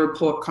teaser for the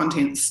report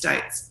content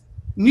states,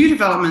 new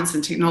developments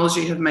in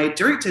technology have made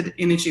directed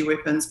energy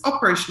weapons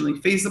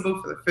operationally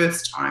feasible for the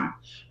first time.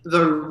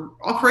 Though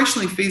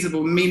operationally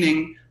feasible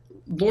meaning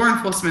law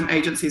enforcement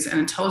agencies and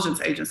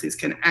intelligence agencies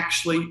can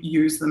actually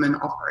use them in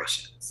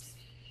operations,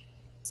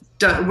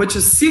 which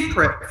is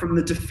separate from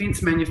the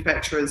defense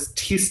manufacturers'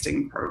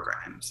 testing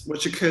programs,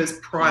 which occurs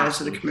prior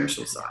to the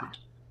commercial side.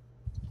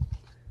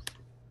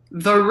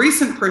 Though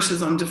recent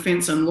pressures on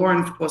defense and law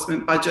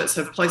enforcement budgets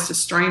have placed a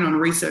strain on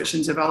research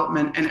and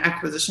development and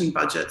acquisition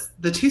budgets,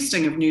 the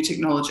testing of new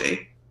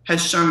technology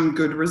has shown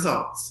good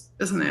results.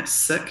 Isn't that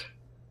sick?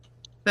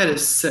 That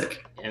is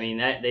sick. I mean,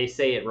 that they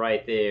say it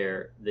right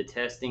there. The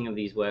testing of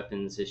these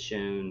weapons has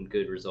shown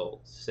good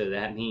results. So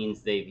that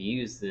means they've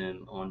used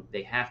them on,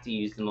 they have to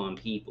use them on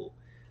people.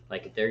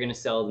 Like if they're going to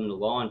sell them to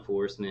law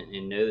enforcement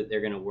and know that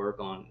they're going to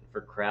work on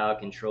for crowd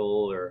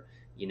control or,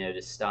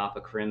 to stop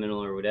a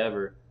criminal or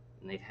whatever,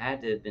 and they've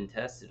had to have been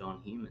tested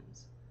on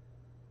humans.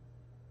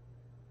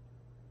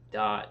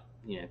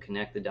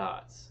 Connect the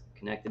dots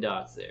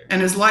there.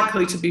 And is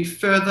likely to be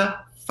further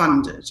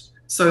funded.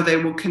 So they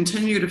will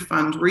continue to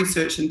fund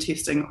research and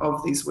testing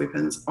of these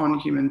weapons on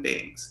human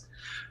beings.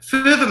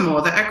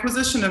 Furthermore, the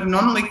acquisition of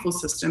non-lethal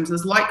systems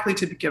is likely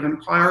to be given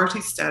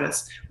priority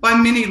status by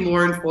many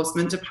law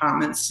enforcement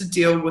departments to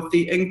deal with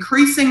the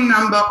increasing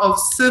number of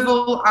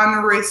civil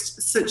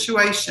unrest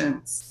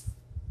situations.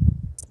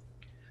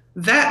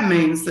 That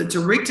means that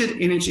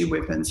directed energy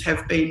weapons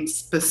have been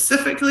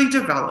specifically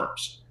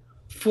developed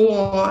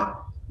for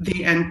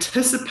the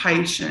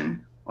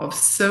anticipation of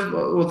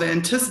the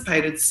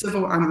anticipated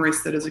civil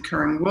unrest that is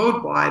occurring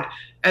worldwide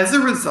as a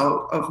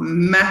result of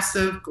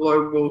massive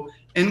global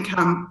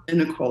income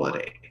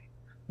inequality.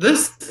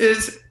 This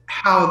is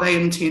how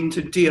they intend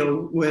to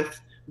deal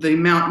with the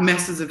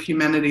masses of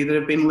humanity that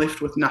have been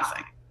left with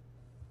nothing.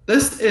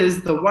 This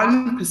is the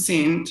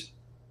 1%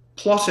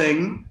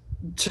 plotting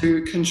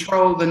to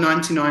control the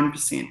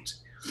 99%.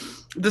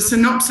 The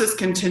synopsis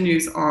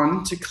continues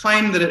on to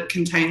claim that it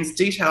contains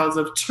details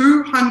of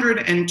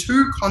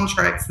 202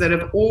 contracts that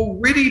have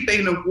already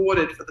been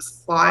awarded for the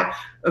supply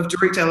of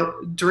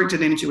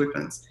directed energy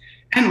weapons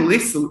and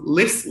less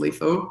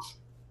lethal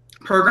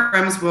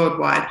programs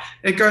worldwide.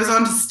 It goes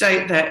on to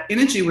state that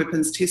energy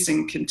weapons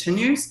testing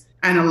continues,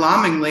 and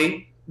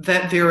alarmingly,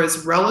 that there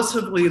is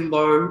relatively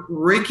low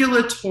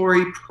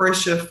regulatory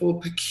pressure for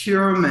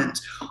procurement.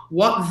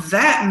 What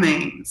that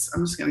means,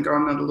 I'm just going to go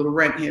on a little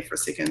rant here for a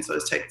second, so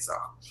let's take this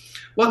off.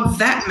 What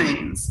that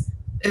means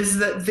is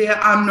that there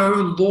are no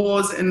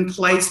laws in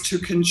place to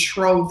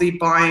control the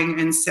buying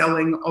and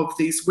selling of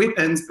these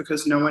weapons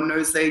because no one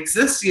knows they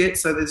exist yet,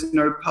 so there's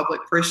no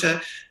public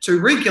pressure to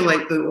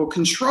regulate them or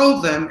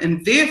control them,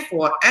 and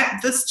therefore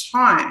at this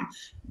time,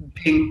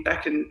 being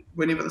back in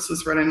whenever this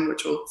was written,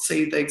 which we'll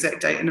see the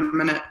exact date in a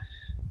minute,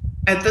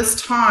 at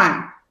this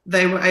time,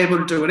 they were able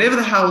to do whatever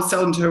the hell, sell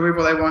them to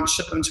whoever they want,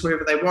 ship them to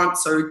whoever they want.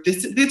 So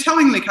they're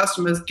telling their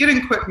customers, get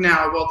in quick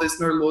now while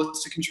there's no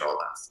laws to control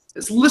us.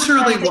 It's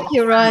literally I think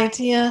you're right,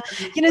 yeah.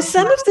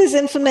 Some of this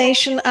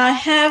information I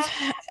have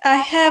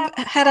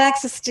had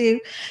access to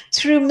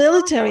through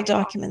military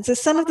documents. So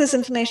some of this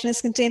information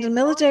is contained in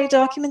military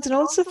documents and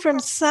also from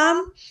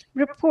some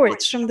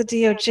reports from the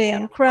DOJ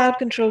on crowd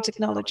control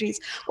technologies.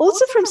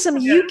 Also from some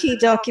UK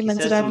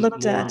documents that I've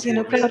looked at,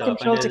 crowd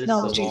control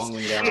technologies.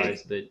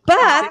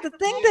 But the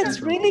thing that's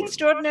really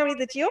extraordinary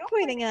that you're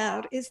pointing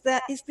out is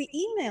the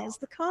emails,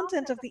 the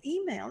content of the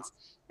emails,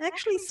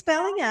 actually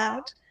spelling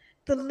out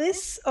the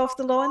lists of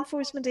the law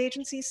enforcement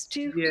agencies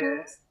to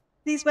whom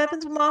these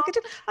weapons were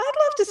marketed. I'd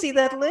love to see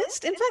that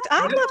list. In fact,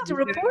 I'd love to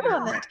report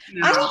on it.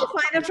 I need to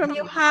find out from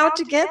you how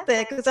to get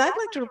there because I'd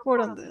like to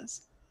report on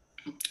this.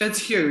 It's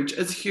huge.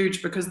 It's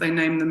huge because they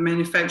name the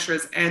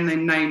manufacturers and they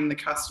name the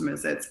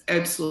customers. That's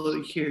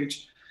absolutely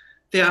huge.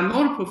 There are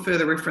multiple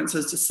further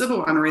references to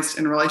civil unrest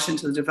in relation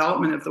to the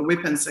development of the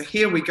weapons. So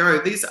here we go.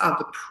 These are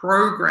the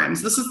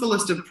programs. This is the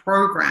list of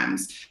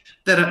programs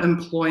that are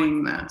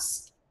employing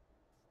this.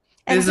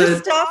 And this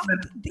stuff,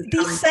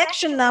 these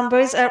section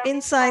numbers are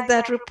inside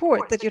that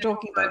report that you're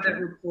talking about. That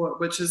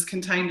report, which is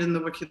contained in the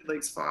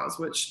WikiLeaks files,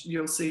 which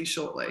you'll see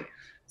shortly.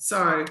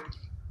 So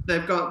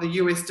they've got the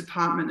US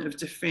Department of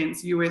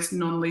Defense, US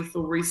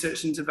non-lethal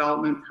research and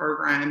development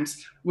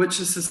programs, which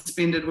are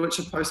suspended, which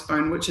are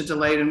postponed, which are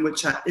delayed, and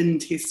which are in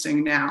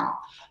testing now.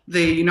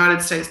 The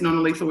United States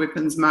non-lethal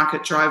weapons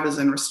market drivers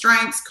and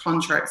restraints,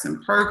 contracts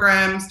and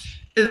programs,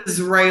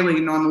 Israeli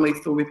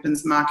non-lethal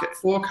weapons market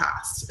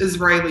forecast,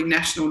 Israeli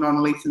national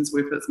non-lethal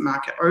weapons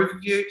market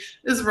overview,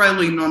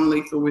 Israeli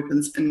non-lethal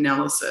weapons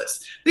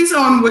analysis. These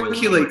are on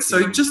WikiLeaks.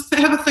 So just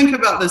have a think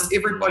about this,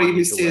 everybody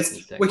who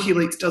says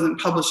WikiLeaks doesn't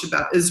publish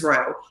about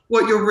Israel.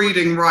 What you're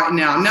reading right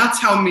now. Now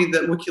tell me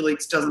that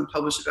WikiLeaks doesn't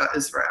publish about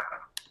Israel.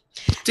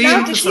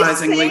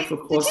 De-emphasizing lethal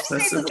force.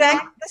 Did you say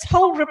that this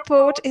whole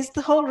report is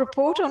the whole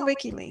report on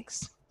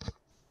WikiLeaks?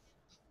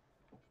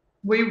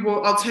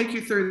 I'll take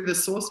you through the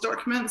source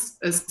documents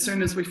as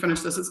soon as we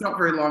finish this. It's not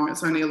very long.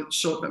 It's only a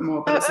short bit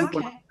more, but it's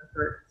important to go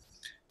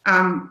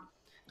through.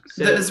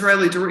 The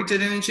Israeli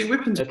directed energy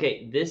weapons.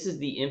 Okay, this is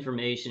the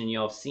information, and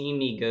y'all see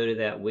me go to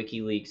that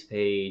WikiLeaks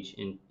page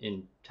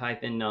and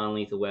type in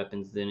non-lethal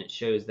weapons. Then it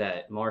shows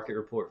that market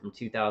report from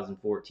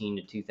 2014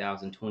 to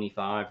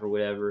 2025 or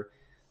whatever.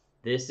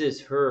 This is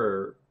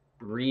her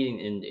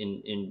reading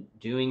and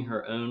doing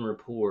her own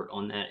report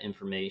on that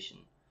information.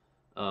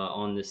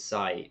 On this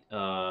site,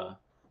 I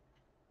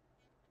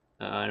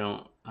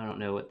don't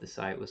know what the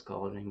site was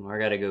called anymore. I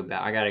gotta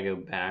go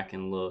back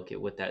and look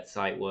at what that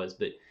site was.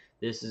 But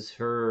this is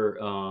her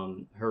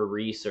her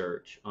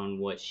research on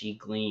what she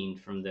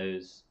gleaned from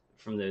those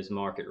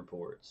market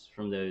reports.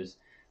 From those,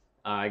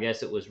 I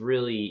guess it was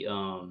really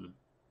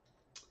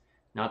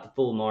not the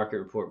full market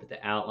report, but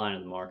the outline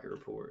of the market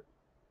report.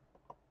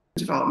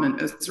 Development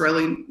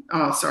Israeli,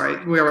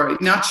 where are we?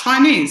 Now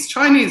Chinese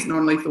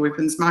non-lethal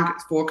weapons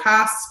market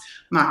forecasts,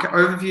 market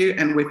overview,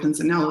 and weapons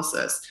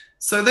analysis.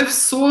 So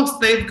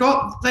they've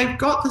got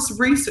this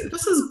research.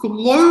 This is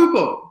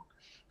global.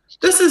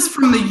 This is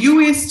from the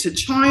US to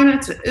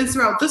China to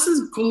Israel. This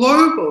is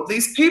global.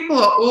 These people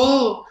are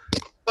all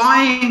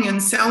buying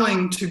and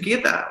selling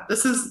together.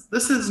 This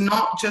is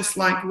not just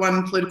like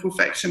one political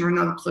faction or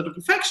another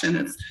political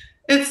faction.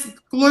 It's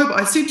global.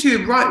 I said to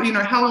you,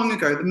 how long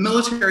ago? The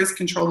militaries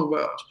control the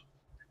world.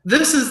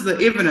 This is the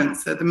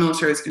evidence that the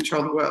militaries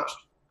control the world.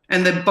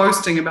 And they're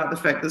boasting about the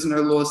fact there's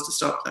no laws to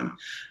stop them.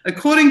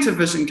 According to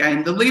Vision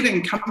Gain, the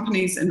leading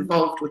companies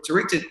involved with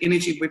directed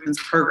energy weapons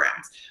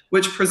programs,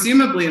 which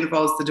presumably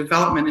involves the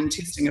development and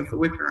testing of the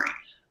weaponry,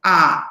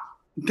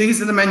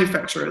 these are the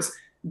manufacturers.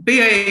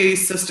 BAE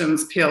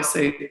Systems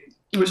PLC,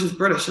 which is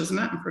British, isn't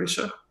it? I'm pretty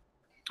sure.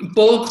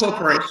 Ball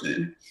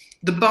Corporation,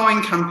 the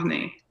Boeing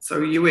Company,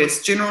 so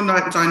US, General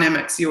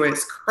Dynamics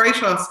US,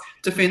 Kratos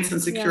Defense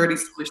and Security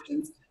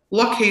Solutions,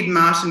 Lockheed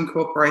Martin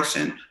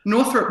Corporation,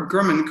 Northrop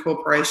Grumman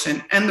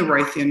Corporation, and the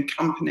Raytheon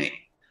Company.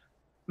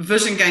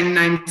 Vision Gain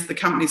names the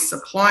companies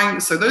supplying,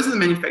 so those are the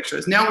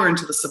manufacturers. Now we're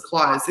into the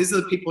suppliers. These are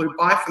the people who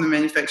buy from the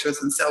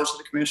manufacturers and sell to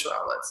the commercial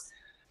outlets.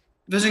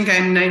 Vision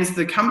Gain names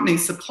the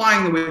companies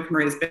supplying the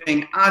weaponry as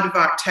being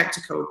Aardvark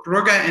Tactical,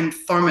 Brugge and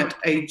Thomet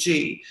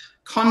AG,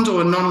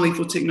 Condor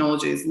Non-Lethal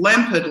Technologies,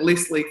 Lampard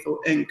Less Lethal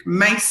Inc.,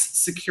 Mace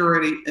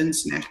Security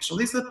International.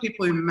 These are the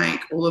people who make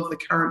all of the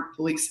current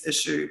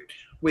police-issued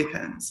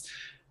weapons.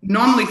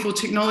 Non-Lethal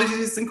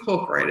Technologies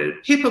Incorporated,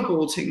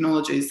 Pepperball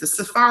Technologies, the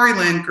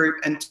Safariland Group,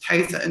 and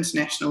Taser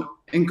International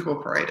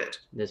Incorporated.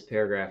 This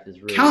paragraph is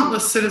really...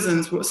 Countless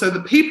citizens, so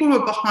the people who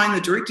are behind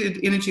the directed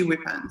energy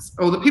weapons,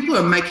 or the people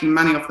who are making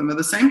money off them, are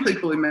the same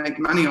people who make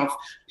money off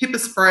pepper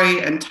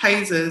spray and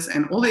tasers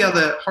and all the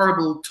other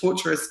horrible,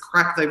 torturous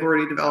crap they've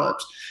already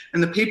developed.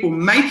 And the people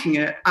making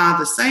it are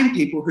the same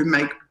people who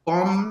make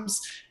bombs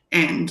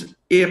and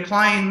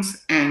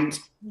airplanes and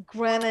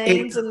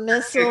grenades and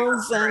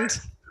missiles and...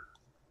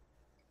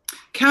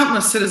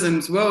 Countless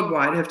citizens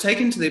worldwide have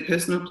taken to their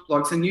personal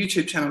blogs and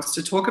YouTube channels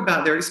to talk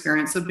about their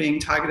experience of being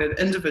targeted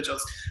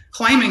individuals,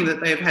 claiming that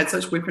they have had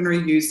such weaponry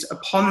used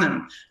upon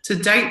them. To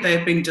date, they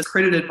have been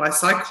discredited by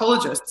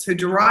psychologists who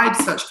deride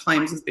such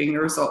claims as being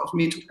the result of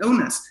mental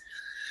illness,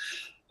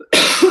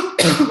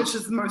 which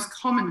is the most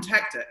common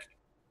tactic,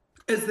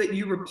 is that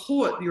you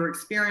report your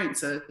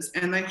experiences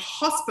and they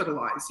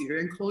hospitalize you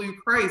and call you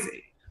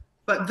crazy.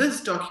 But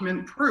this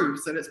document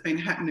proves that it's been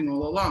happening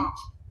all along.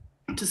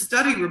 To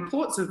study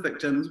reports of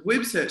victims,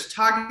 web search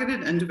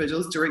targeted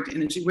individuals, direct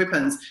energy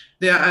weapons.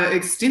 There are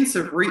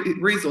extensive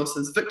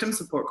resources, victim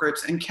support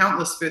groups, and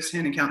countless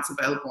first-hand accounts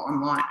available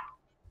online.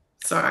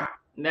 So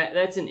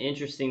that's an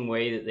interesting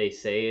way that they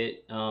say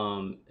it.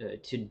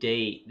 To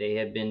date, they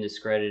have been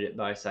discredited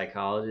by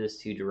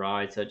psychologists who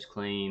deride such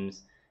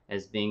claims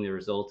as being the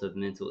result of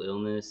mental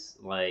illness.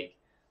 Like,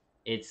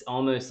 it's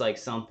almost like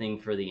something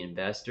for the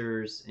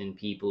investors and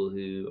people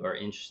who are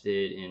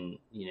interested in,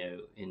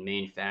 in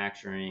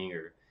manufacturing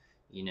or,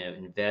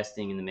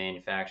 investing in the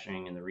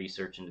manufacturing and the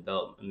research and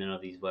development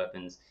of these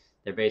weapons.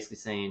 They're basically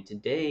saying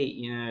today,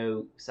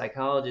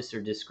 psychologists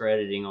are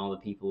discrediting all the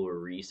people who are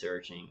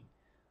researching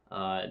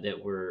that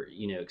we're,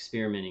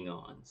 experimenting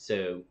on.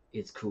 So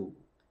it's cool.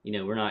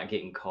 We're not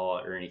getting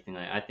caught or anything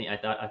like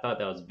that. I thought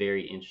that was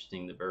very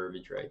interesting, the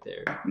verbiage right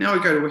there. Now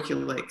we go to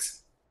WikiLeaks.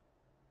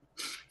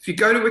 If you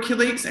go to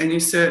WikiLeaks and you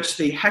search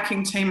the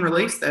hacking team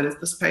release, that is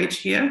this page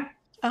here,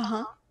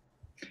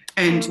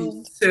 and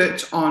you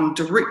search on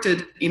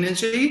directed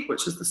energy,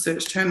 which is the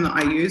search term that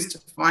I use to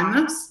find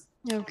this.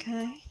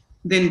 Okay.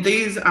 Then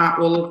these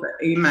are all of the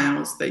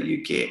emails that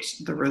you get,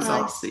 the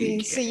results that you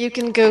get. So you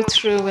can go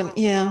through and,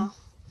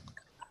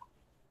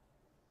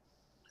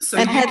 So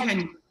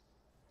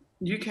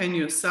you can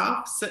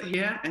yourself sit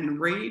here and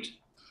read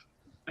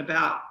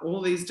about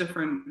all these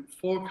different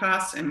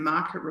forecasts and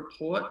market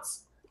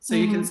reports. So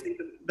you can see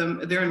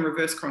them, they're in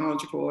reverse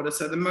chronological order.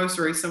 So the most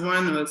recent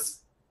one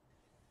was,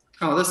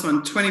 this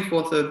one,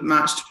 24th of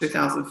March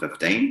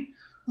 2015.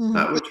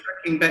 But we're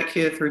tracking back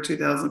here through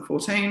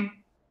 2014.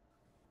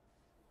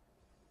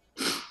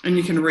 And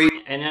you can read.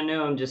 And I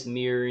know I'm just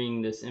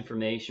mirroring this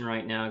information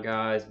right now,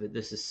 guys, but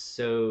this is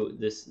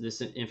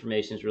this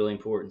information is really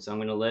important. So I'm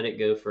going to let it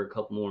go for a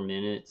couple more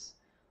minutes,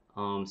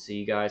 so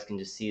you guys can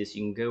just see this.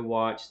 You can go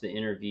watch the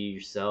interview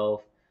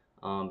yourself,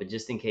 but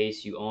just in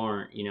case you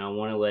aren't, I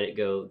want to let it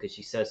go because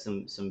she says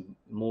some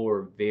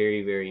more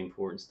very, very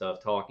important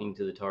stuff, talking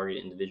to the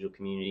target individual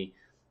community.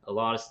 A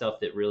lot of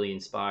stuff that really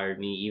inspired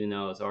me, even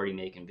though I was already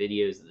making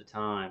videos at the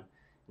time,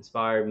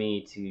 inspired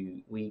me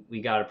to we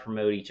got to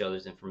promote each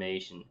other's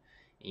information.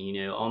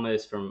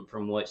 Almost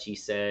from what she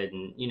said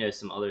and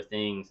some other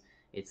things,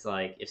 it's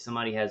like if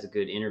somebody has a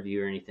good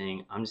interview or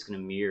anything, I'm just going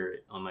to mirror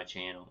it on my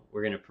channel.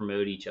 We're going to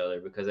promote each other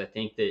because I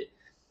think that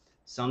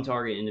some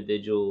target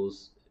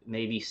individuals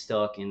may be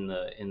stuck in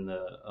the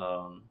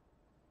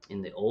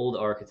old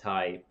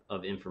archetype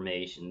of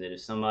information, that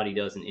if somebody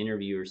does an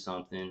interview or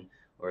something,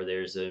 or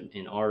there's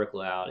an article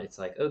out, it's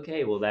like,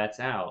 okay, well, that's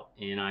out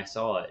and I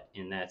saw it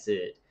and that's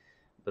it.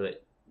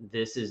 But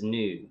this is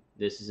new.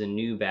 This is a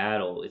new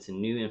battle. It's a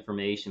new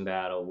information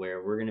battle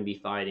where we're going to be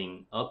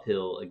fighting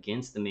uphill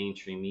against the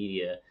mainstream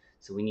media.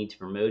 So we need to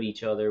promote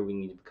each other. We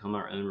need to become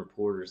our own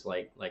reporters,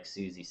 like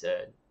Suzie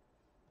said.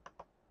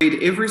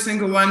 Read every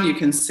single one. You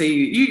can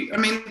see,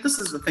 this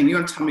is the thing. You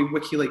want to tell me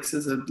WikiLeaks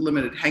is a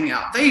limited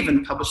hangout. They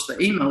even publish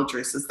the email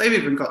addresses. They've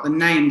even got the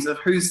names of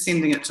who's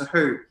sending it to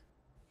who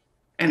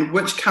and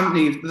which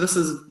company. This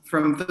is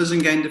from Vision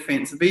Gain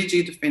Defense,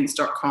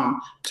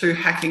 vgdefense.com, to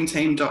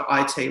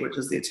hackingteam.it, which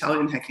is the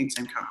Italian hacking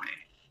team company.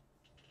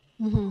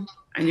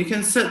 And you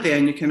can sit there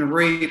and you can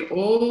read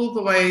all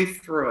the way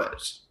through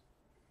it.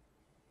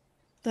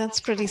 That's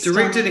pretty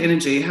Directed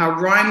energy, how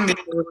Ryan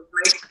makes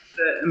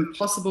the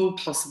impossible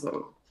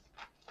possible.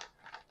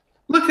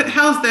 Look at,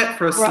 how's that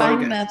for a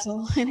slogan?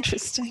 Metal,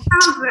 interesting.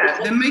 How's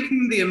that? They're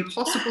making the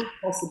impossible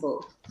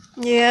possible.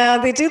 Yeah,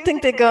 they do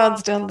think they're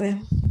gods, don't they?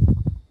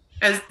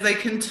 As they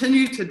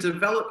continue to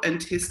develop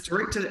and test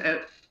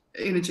directed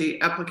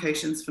energy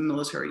applications for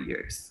military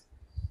use.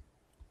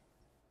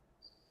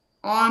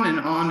 On and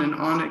on and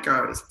on it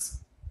goes.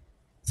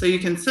 So you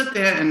can sit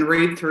there and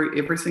read through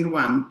every single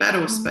one.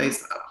 Battle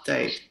space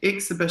update,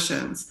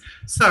 exhibitions.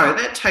 So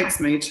that takes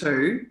me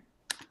to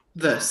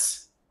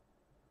this.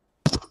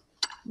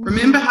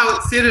 Remember how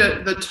it said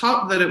at the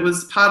top that it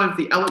was part of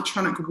the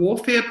electronic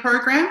warfare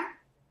program?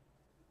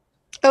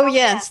 Oh,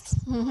 yes.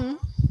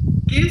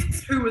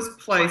 Guess who was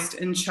placed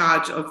in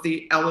charge of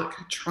the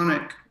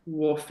electronic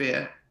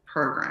warfare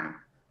program?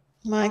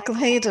 Michael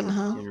Hayden,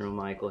 huh? General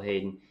Michael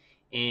Hayden.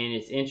 And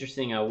it's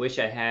interesting. I wish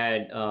I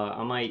had.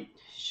 I might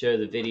show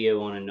the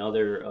video on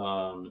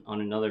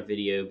another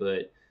video,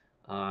 but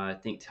I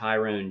think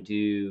Tyrone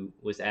Dew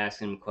was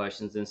asking him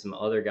questions, and some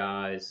other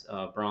guys,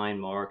 Brian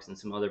Marks and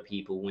some other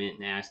people, went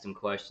and asked him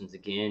questions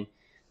again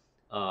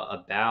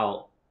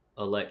about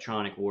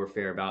electronic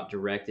warfare, about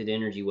directed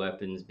energy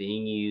weapons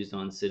being used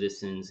on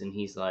citizens. And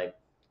he's like,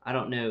 I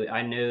don't know.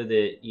 I know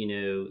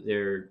that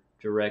they're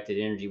directed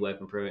energy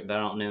weapon program, but I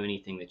don't know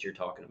anything that you're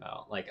talking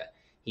about. Like,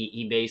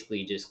 he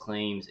basically just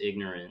claims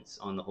ignorance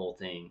on the whole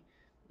thing,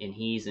 and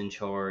he's in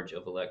charge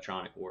of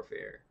electronic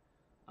warfare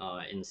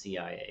in the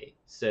CIA.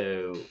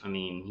 So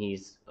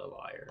he's a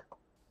liar.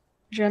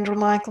 General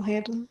Michael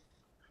Hayden.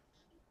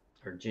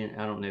 Or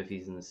I don't know if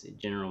he's in the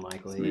General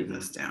Michael Hayden. Move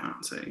this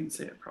down so you can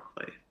see it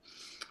properly.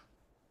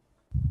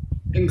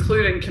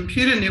 Including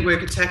computer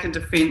network attack and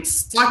defense,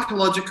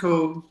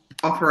 psychological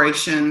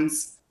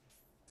operations,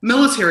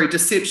 military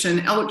deception,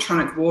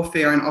 electronic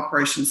warfare, and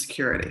operation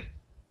security.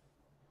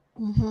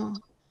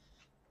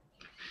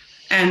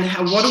 And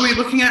what are we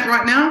looking at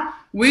right now?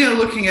 We are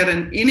looking at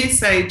an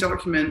NSA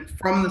document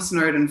from the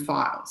Snowden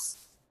files.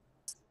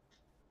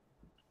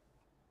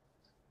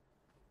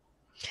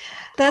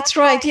 That's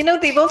right.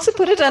 They've also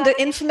put it under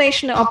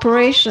information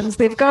operations.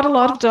 They've got a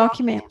lot of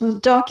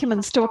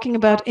documents talking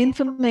about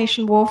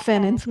information warfare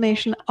and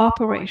information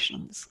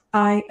operations,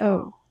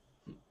 IO.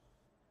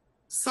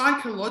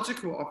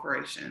 Psychological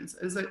operations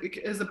is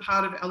a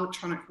part of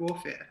electronic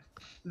warfare.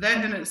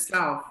 That in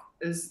itself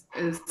is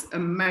a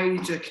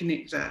major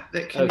connector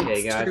that connects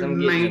okay, guys, to I'm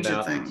major getting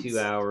about things. 2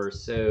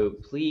 hours, so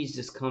please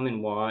just come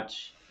and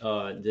watch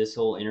this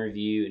whole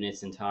interview in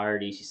its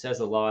entirety. She says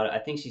a lot. I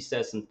think she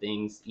says some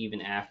things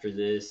even after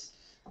this,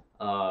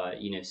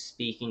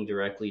 speaking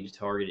directly to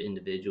targeted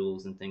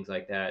individuals and things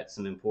like that,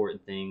 some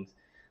important things.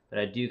 But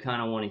I do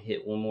kind of want to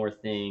hit one more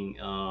thing.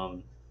 I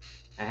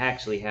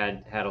actually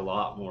had a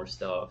lot more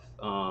stuff,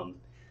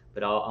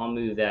 but I'll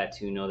move that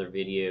to another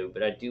video.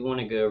 But I do want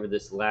to go over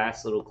this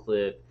last little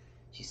clip.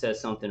 She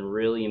says something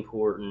really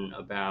important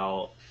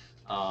about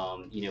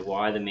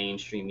why the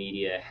mainstream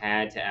media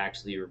had to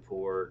actually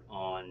report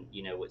on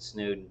what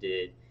Snowden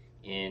did.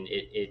 And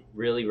it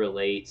really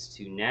relates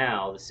to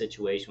now the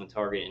situation with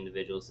targeted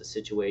individuals, the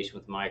situation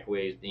with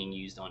microwaves being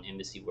used on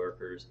embassy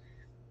workers,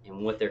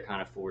 and what they're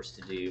kind of forced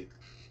to do.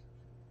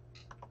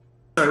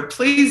 So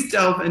please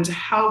delve into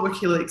how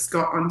WikiLeaks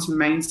got onto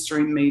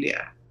mainstream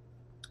media.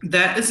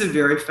 That is a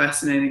very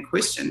fascinating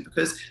question,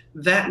 because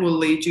that will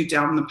lead you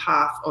down the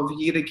path of,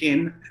 yet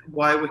again,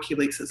 why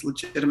WikiLeaks is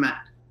legitimate.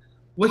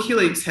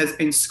 WikiLeaks has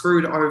been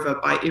screwed over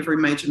by every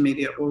major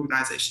media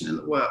organization in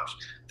the world.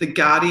 The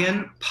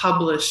Guardian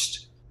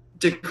published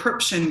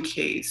decryption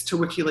keys to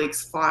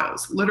WikiLeaks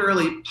files,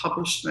 literally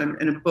published them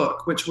in a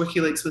book, which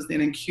WikiLeaks was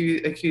then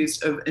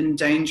accused of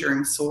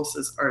endangering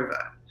sources over.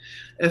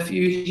 If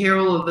you hear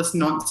all of this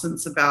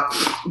nonsense about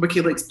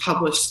WikiLeaks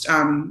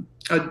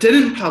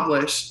didn't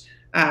publish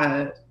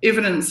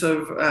evidence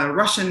of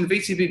Russian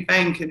VTB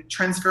Bank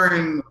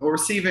transferring or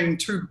receiving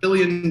 $2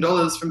 billion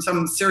from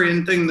some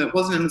Syrian thing that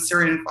wasn't in the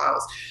Syrian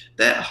files,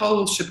 that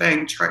whole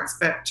shebang tracks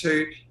back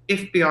to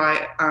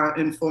FBI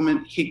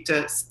informant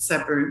Hector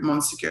Sabu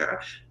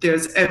Monsegur.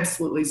 There's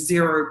absolutely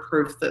zero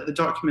proof that the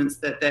documents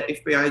that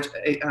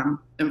FBI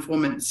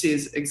informant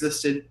says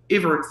existed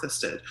ever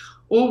existed.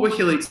 All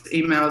WikiLeaks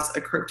emails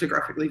are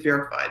cryptographically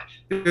verified.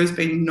 There's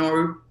been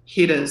no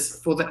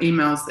headers for the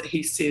emails that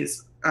he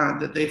says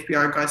that the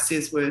FBI guy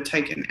says were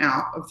taken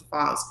out of the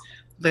files.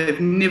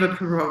 They've never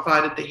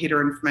provided the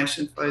header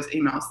information for those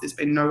emails. There's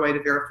been no way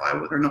to verify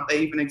whether or not they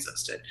even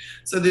existed.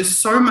 So there's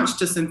so much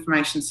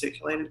disinformation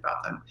circulated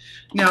about them.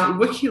 Now,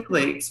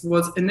 WikiLeaks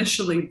was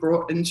initially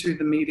brought into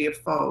the media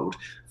fold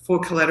for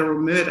collateral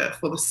murder,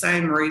 for the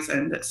same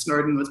reason that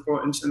Snowden was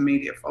brought into the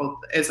media fold,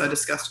 as I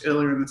discussed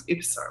earlier in this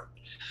episode.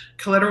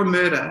 Collateral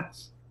murder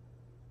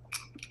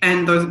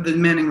and the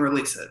Manning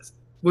releases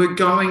were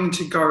going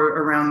to go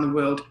around the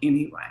world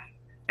anyway.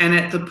 And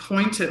at the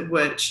point at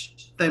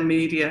which the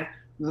media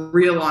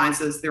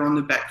realizes they're on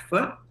the back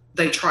foot,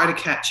 they try to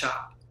catch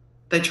up.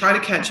 They try to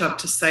catch up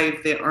to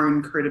save their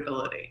own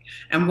credibility.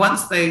 And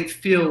once they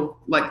feel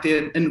like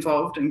they're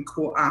involved and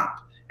caught up,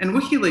 and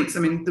WikiLeaks,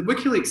 the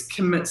WikiLeaks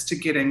commits to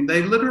getting,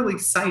 they literally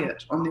say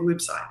it on their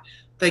website,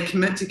 they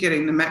commit to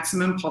getting the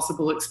maximum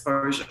possible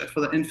exposure for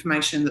the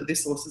information that their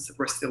sources have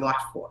risked their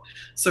life for.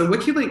 So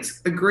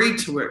WikiLeaks agreed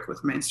to work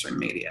with mainstream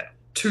media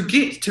to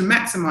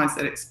maximize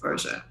that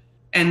exposure,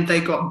 and they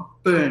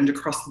got burned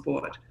across the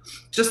board.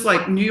 Just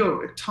like New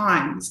York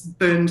Times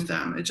burned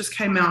them. It just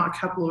came out a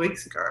couple of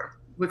weeks ago.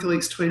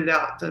 WikiLeaks tweeted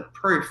out the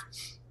proof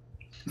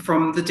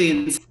from the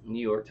DNC. New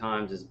York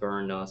Times has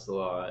burned us a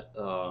lot.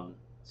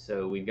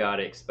 So we've got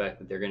to expect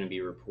that they're going to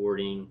be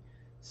reporting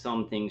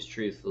some things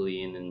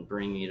truthfully and then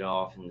bringing it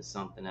off into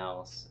something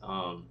else.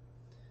 Hope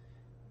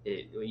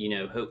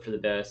for the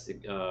best,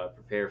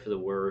 prepare for the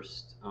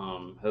worst.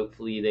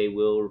 Hopefully they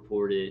will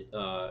report it,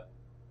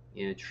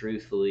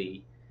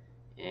 truthfully,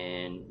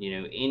 and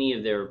any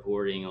of their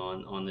reporting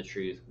on the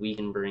truth, we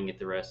can bring it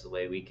the rest of the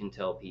way. We can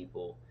tell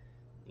people,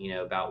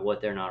 about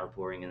what they're not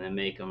reporting, and then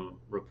make them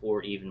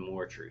report even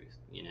more truth.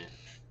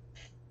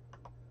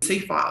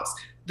 Files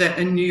that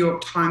a New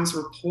York Times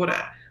reporter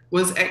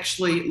was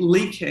actually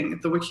leaking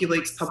the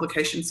WikiLeaks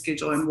publication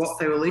schedule and what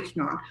they were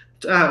leaking on,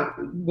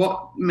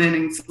 what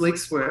Manning's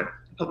leaks were,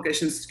 the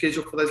publication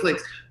schedule for those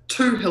leaks,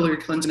 to Hillary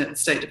Clinton at the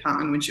State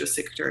Department when she was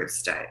Secretary of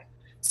State.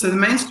 So the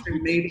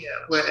mainstream media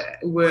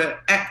were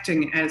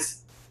acting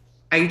as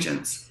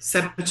agents,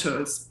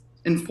 saboteurs,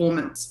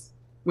 informants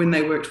when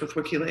they worked with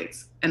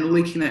WikiLeaks and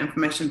leaking that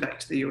information back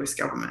to the US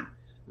government.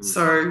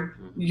 So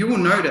you will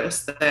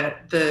notice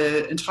that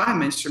the entire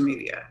mainstream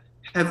media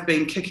have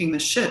been kicking the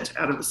shit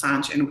out of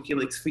Assange and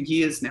WikiLeaks for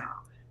years now,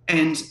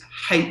 and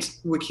hate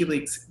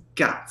WikiLeaks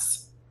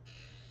guts.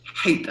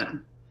 Hate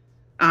them.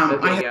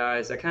 Okay,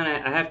 guys, I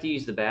have to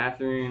use the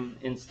bathroom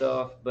and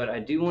stuff, but I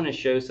do want to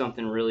show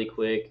something really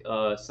quick.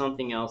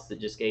 Something else that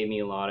just gave me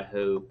a lot of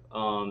hope.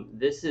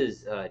 This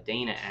is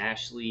Dana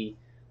Ashley.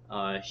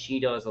 She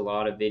does a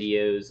lot of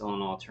videos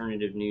on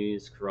alternative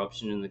news,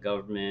 corruption in the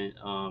government.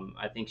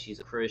 I think she's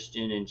a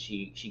Christian, and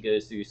she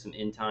goes through some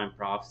end time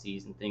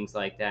prophecies and things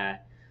like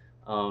that.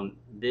 The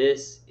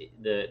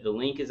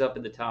link is up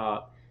at the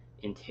top.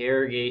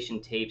 Interrogation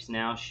tapes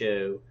now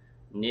show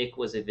Nick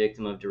was a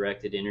victim of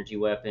directed energy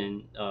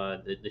weapon,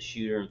 the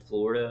shooter in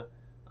Florida,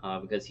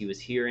 because he was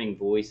hearing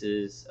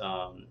voices,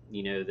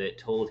 that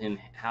told him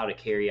how to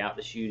carry out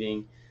the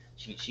shooting.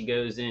 She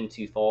goes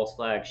into false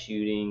flag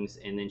shootings,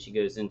 and then she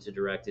goes into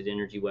directed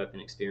energy weapon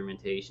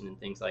experimentation and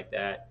things like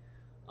that.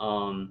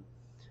 The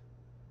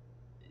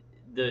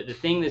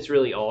thing that's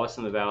really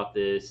awesome about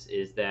this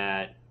is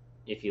that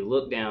if you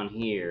look down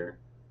here,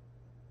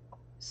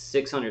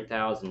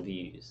 600,000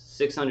 views.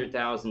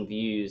 600,000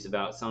 views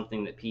about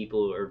something that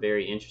people are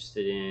very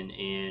interested in,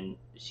 and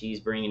she's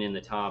bringing in the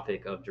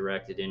topic of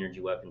directed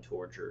energy weapon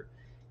torture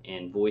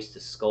and voice to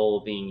skull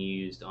being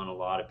used on a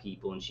lot of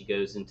people. And she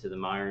goes into the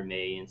Myra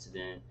May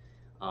incident,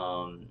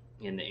 and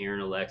the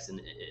Aaron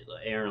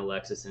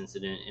Alexis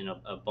incident, and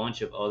a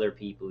bunch of other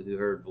people who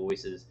heard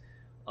voices.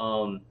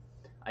 I'm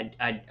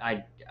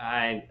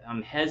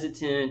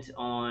hesitant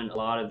on a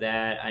lot of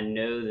that. I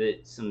know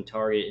that some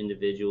target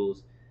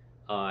individuals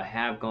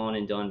have gone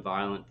and done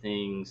violent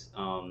things,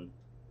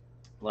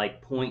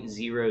 like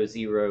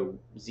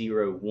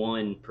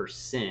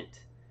 0.0001%,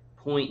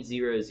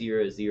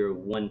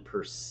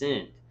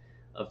 0.0001%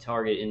 of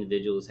target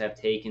individuals have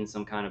taken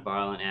some kind of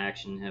violent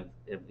action, have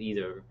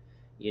either,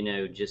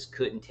 just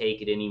couldn't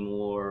take it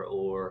anymore,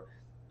 or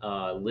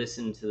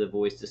listened to the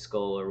voice to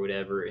skull or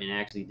whatever and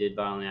actually did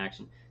violent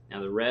action.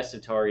 Now, the rest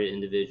of targeted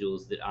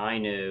individuals that I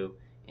know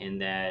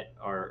and that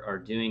are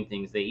doing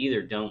things, they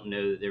either don't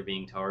know that they're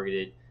being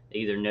targeted, they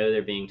either know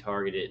they're being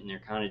targeted and they're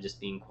kind of just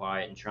being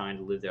quiet and trying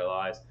to live their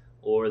lives,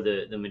 or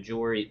the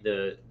majority,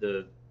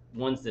 the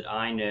ones that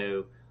I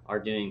know are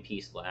doing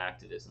peaceful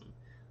activism.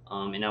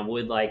 And I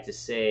would like to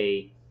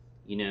say,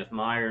 if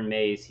Myron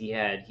Mays, he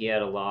had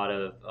a lot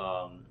of,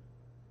 I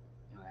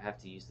have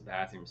to use the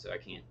bathroom, so I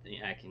can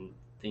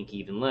think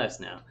even less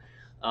now.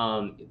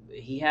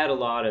 He had a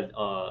lot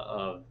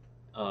of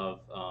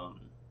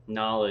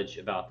knowledge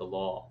about the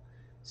law.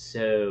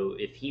 So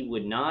if he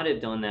would not have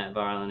done that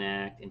violent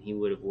act, and he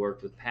would have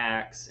worked with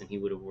PACTS, and he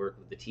would have worked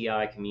with the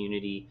TI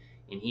community,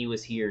 and he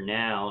was here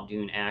now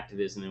doing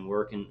activism and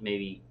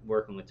maybe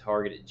working with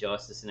targeted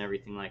justice and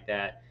everything like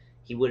that,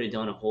 he would have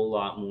done a whole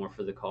lot more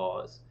for the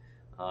cause.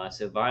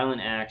 So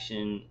violent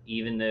action,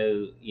 even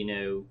though,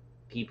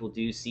 people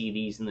do see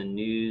these in the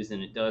news,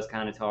 and it does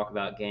kind of talk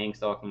about gang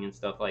stalking and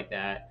stuff like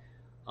that,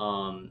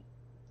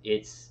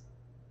 it's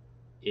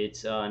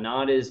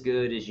not as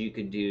good as you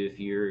could do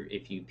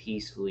if you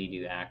peacefully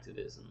do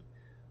activism.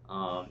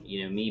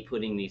 Me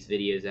putting these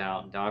videos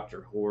out, and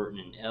Dr. Horton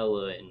and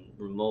Ella and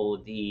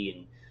Ramola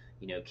D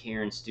and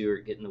Karen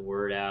Stewart getting the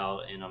word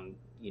out, and I'm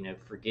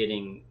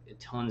forgetting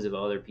tons of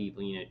other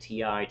people,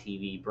 TI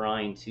TV,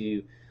 Brian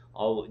too,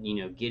 all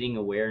getting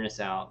awareness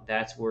out.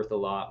 That's worth a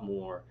lot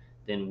more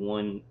than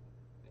one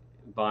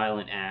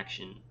violent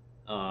action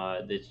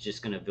that's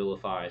just going to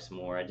vilify us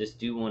more. I just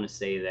do want to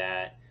say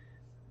that.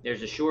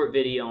 There's a short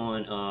video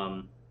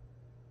on,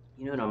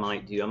 what I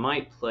might do? I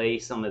might play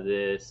some of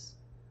this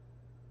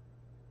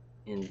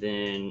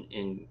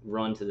and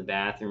run to the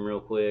bathroom real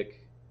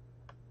quick.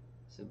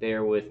 So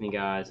bear with me,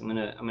 guys. I'm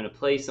gonna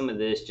play some of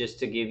this just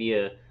to give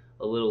you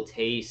a little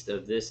taste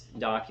of this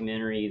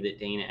documentary that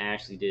Dana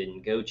Ashley did,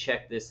 and go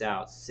check this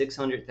out.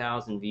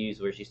 600,000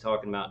 views, where she's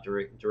talking about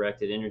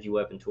directed energy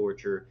weapon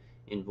torture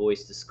in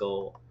voice to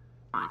skull.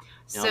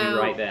 So I'll be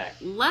right back.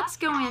 Let's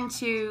go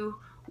into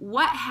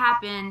what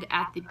happened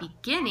at the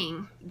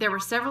beginning. There were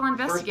several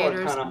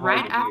investigators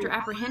right after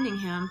apprehending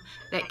him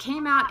that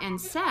came out and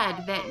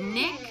said that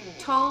Nick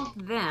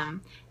told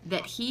them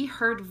that he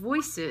heard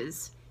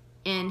voices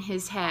in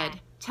his head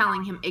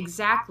telling him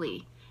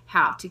exactly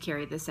how to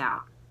carry this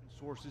out.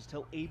 Sources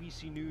tell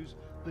ABC News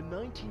the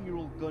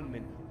 19-year-old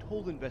gunman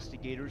told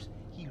investigators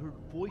he heard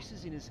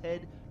voices in his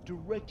head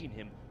directing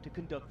him to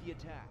conduct the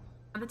attack.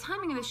 The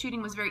timing of the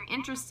shooting was very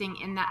interesting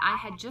in that I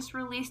had just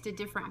released a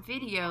different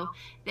video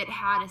that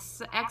had an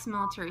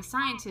ex-military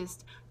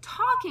scientist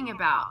talking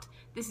about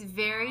this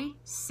very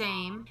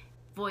same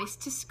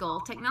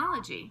voice-to-skull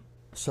technology.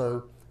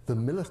 So the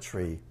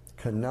military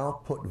can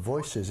now put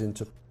voices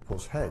into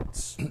people's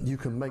heads. You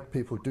can make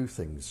people do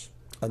things,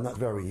 and that's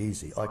very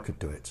easy. I could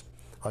do it.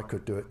 I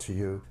could do it to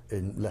you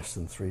in less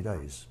than 3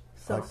 days.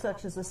 So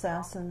such as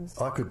assassins?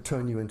 I could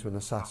turn you into an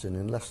assassin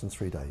in less than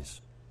 3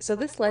 days. So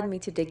this led me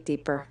to dig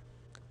deeper.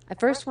 I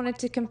first wanted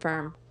to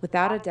confirm,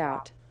 without a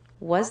doubt,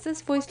 was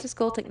this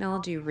voice-to-skull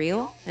technology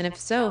real? And if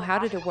so, how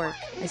did it work?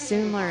 I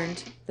soon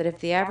learned that if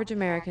the average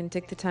American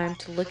took the time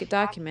to look at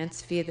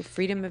documents via the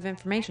Freedom of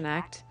Information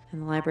Act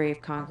and the Library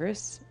of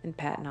Congress and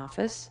Patent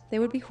Office, they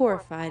would be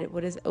horrified at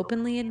what is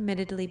openly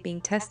admittedly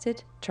being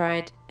tested,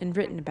 tried, and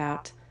written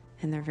about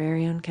in their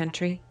very own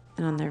country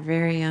and on their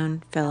very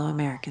own fellow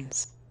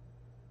Americans.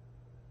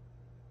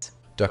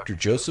 Dr.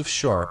 Joseph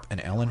Sharp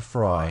and Alan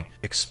Fry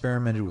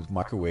experimented with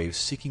microwaves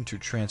seeking to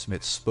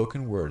transmit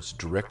spoken words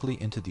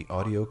directly into the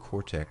audio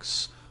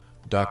cortex.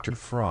 Dr.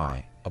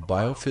 Fry, a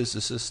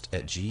biophysicist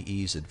at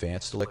GE's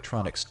Advanced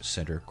Electronics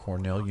Center,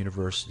 Cornell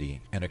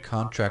University, and a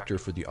contractor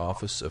for the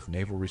Office of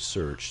Naval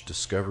Research,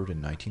 discovered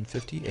in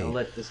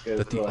 1958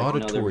 that the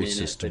auditory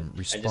system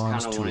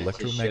responds to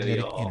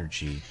electromagnetic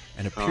energy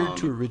and appeared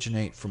to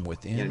originate from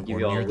within or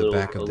near the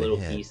back of the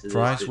head.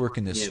 Fry's work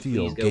in this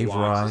field gave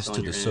rise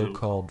to the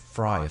so-called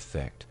Fry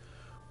effect,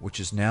 which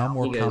is now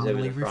more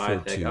commonly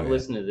referred to. I've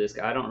listened to this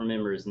guy. I don't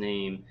remember his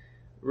name.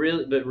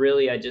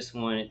 Really, I just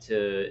wanted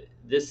to.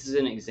 This is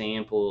an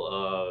example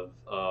of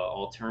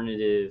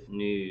alternative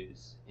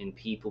news and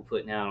people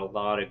putting out a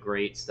lot of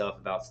great stuff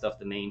about stuff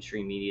the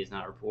mainstream media is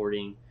not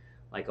reporting,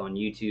 like on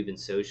YouTube and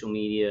social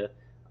media,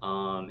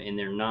 and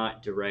they're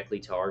not directly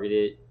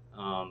targeted,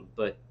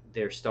 but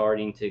they're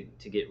starting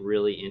to get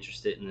really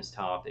interested in this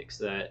topic,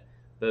 so that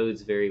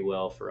bodes very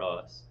well for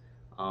us.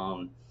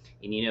 And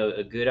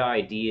a good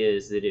idea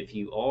is that if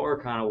you are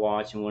kind of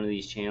watching one of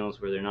these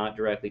channels where they're not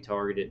directly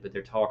targeted, but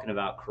they're talking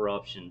about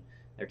corruption,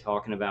 they're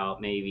talking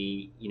about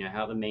maybe,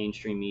 how the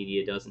mainstream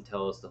media doesn't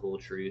tell us the whole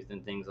truth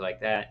and things like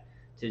that,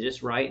 to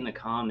just write in the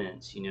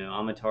comments,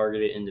 I'm a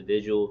targeted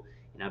individual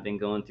and and I've been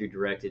going through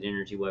directed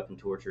energy weapon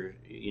torture,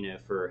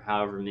 for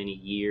however many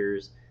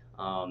years.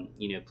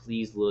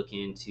 Please look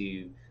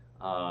into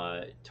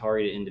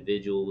targeted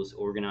individuals,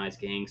 organized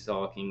gang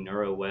stalking,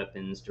 neuro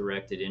weapons,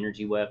 directed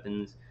energy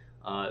weapons.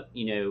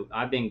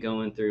 I've been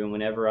going through, and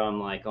whenever I'm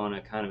like on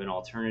a kind of an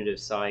alternative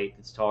site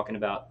that's talking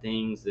about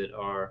things that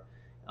are,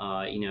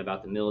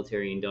 about the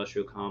military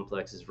industrial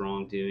complex's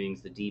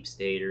wrongdoings, the deep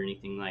state, or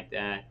anything like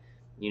that,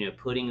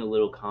 putting a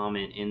little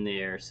comment in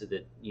there so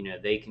that,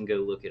 they can go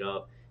look it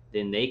up.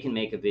 Then they can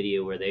make a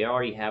video where they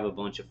already have a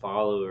bunch of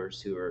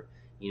followers who are,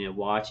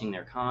 watching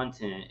their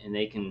content, and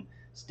they can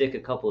stick a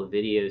couple of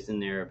videos in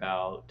there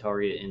about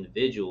targeted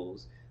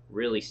individuals,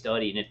 really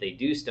study. And if they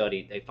do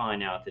study, they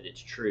find out that it's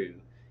true.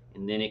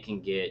 And then it can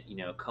get,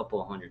 a couple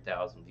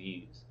 100,000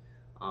 views.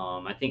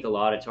 I think a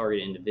lot of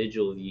targeted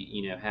individuals,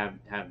 have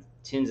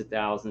tens of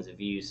thousands of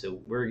views. So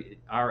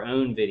our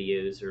own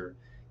videos are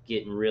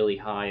getting really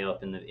high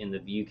up in the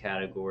view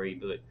category,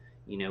 but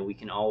we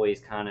can always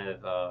kind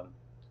of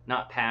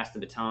not pass the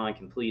baton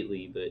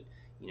completely, but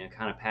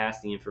kind of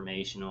pass the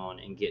information on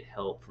and get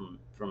help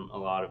from a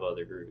lot of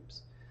other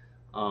groups.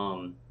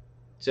 So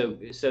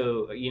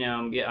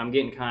I'm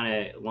getting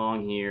kind of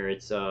long here.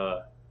 It's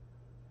I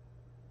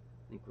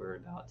think we're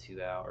at about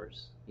 2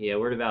 hours. Yeah,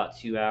 we're at about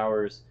 2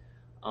 hours.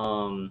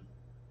 I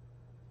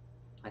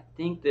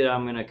think that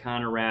I'm gonna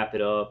kind of wrap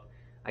it up.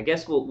 I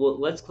guess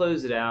let's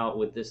close it out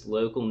with this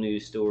local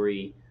news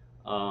story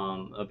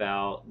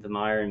about the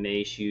Myron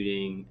May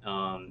shooting.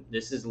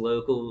 This is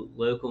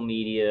local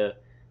media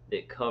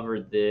that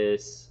covered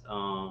this.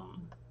 Not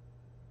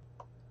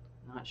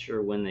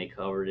sure when they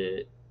covered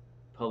it.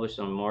 Published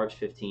on March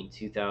 15,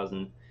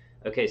 2000.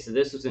 Okay, so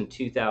this was in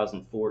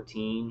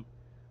 2014.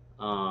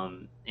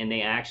 And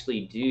they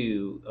actually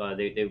do,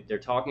 they're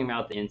talking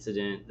about the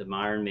incident, the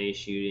Myron May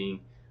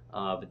shooting,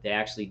 but they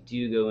actually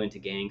do go into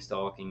gang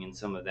stalking and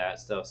some of that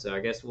stuff. So I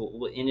guess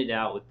we'll end it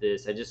out with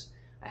this.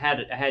 I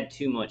had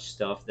too much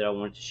stuff that I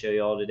wanted to show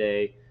y'all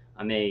today.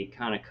 I may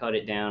kind of cut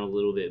it down a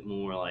little bit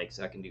more, like,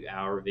 so I can do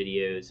hour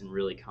videos and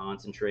really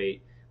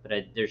concentrate. But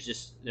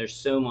there's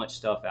so much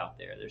stuff out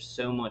there. There's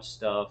so much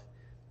stuff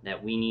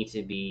that we need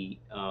to be,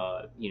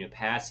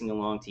 passing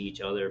along to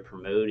each other,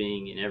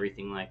 promoting and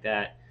everything like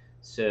that.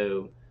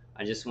 So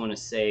I just want to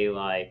say,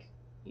 like,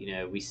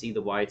 we see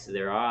the whites of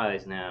their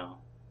eyes now.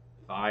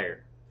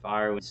 Fire.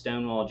 When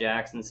Stonewall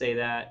Jackson say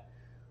that.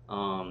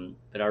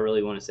 But I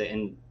really want to say,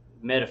 and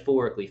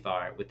metaphorically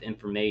fire, with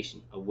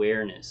information,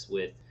 awareness,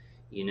 with,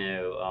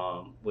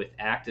 with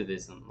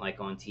activism, like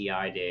on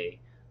TI Day,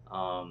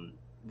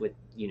 with,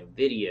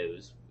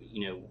 videos,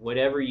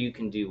 whatever you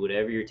can do,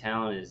 whatever your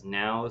talent is,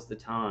 now is the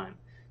time.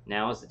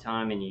 Now is the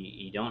time, and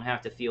you don't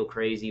have to feel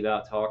crazy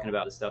about talking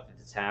about the stuff if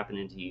it's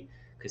happening to you,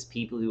 because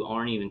people who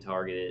aren't even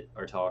targeted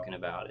are talking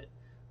about it.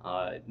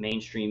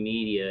 Mainstream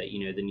media,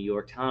 the New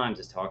York Times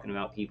is talking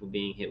about people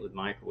being hit with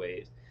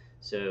microwaves.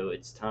 So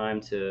it's time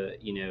to,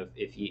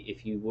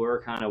 if you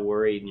were kind of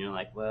worried and you're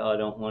like, well, I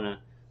don't want to,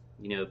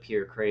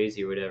 appear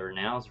crazy or whatever,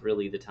 now's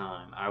really the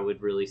time. I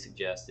would really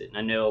suggest it. And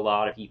I know a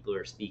lot of people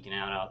are speaking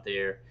out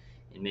there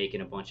and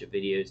making a bunch of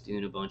videos,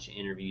 doing a bunch of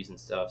interviews and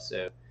stuff.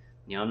 So,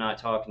 I'm not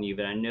talking to you,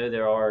 but I know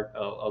there are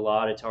a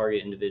lot of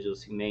target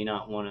individuals who may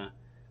not want to.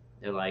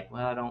 They're like,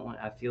 well,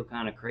 I feel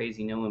kind of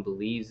crazy. No one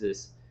believes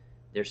this.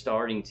 They're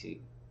starting to.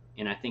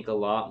 And I think a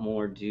lot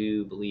more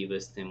do believe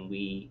us than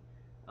we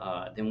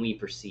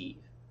perceive.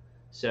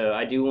 So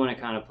I do want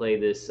to kind of play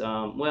this.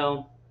 I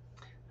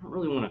don't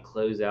really want to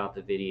close out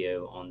the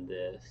video on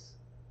this.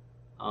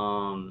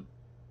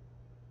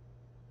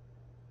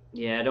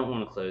 Yeah, I don't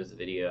want to close the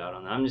video out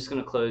on that. I'm just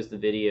going to close the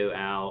video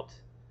out.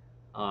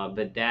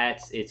 But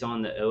it's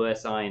on the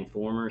OSI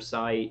Informer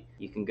site.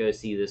 You can go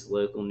see this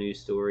local news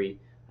story.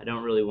 I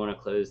don't really want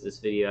to close this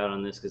video out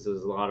on this because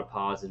there's a lot of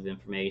positive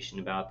information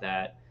about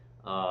that.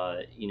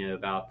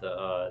 About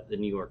the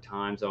New York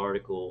Times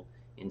article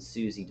and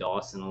Suzie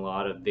Dawson, a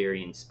lot of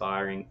very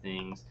inspiring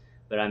things.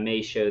 But I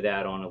may show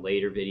that on a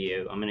later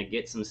video. I'm going to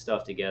get some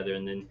stuff together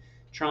and then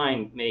try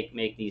and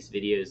make these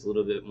videos a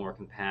little bit more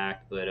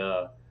compact. But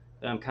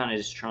I'm kind of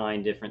just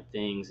trying different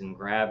things and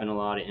grabbing a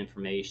lot of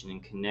information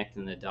and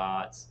connecting the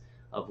dots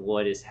of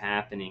what is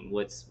happening,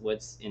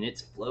 and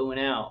it's flowing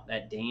out.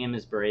 That dam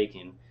is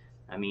breaking.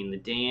 I mean, the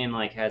dam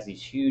has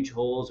these huge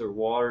holes or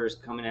waters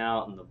coming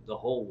out, and the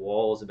whole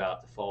wall is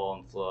about to fall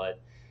and flood.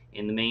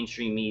 And the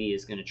mainstream media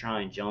is going to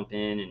try and jump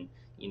in and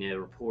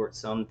report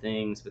some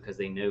things because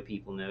they know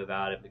people know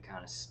about it, but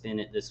kind of spin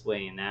it this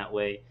way and that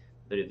way.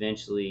 But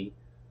eventually,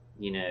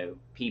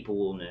 people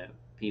will know.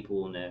 People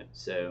will know.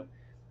 So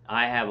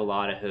I have a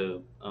lot of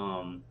hope.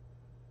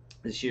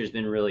 This year's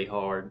been really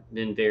hard,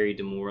 been very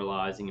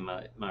demoralizing in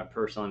my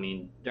personal. I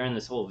mean, during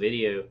this whole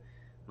video,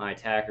 my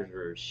attackers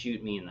were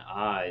shooting me in the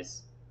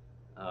eyes.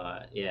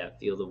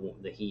 Feel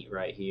the heat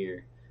right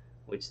here,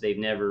 which they've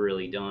never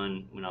really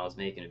done when I was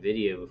making a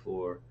video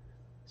before.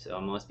 So I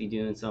must be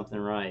doing something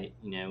right.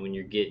 When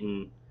you're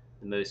getting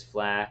the most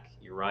flack,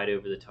 you're right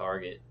over the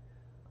target.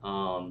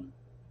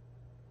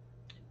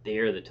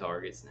 They're the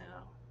targets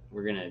now.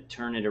 We're going to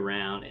turn it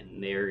around,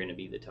 and they're going to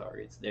be the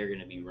targets. They're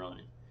going to be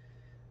running.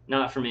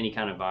 Not from any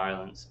kind of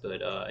violence,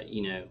 but,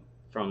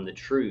 from the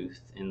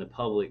truth and the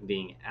public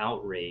being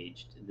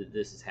outraged that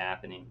this is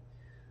happening.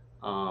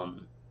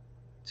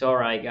 So, all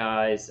right,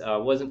 guys,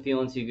 wasn't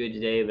feeling too good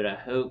today, but I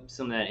hope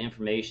some of that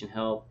information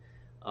helped.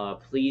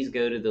 Please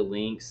go to the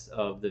links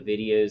of the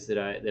videos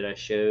that I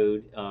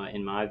showed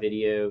in my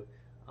video.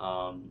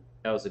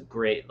 That was a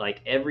great,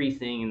 like,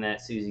 everything in that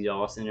Suzie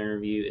Dawson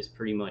interview is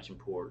pretty much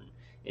important.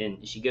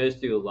 And she goes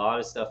through a lot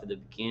of stuff at the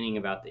beginning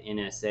about the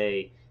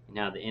NSA and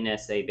how the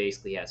NSA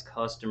basically has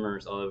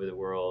customers all over the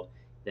world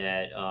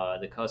that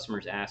the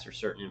customers ask for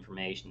certain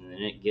information, and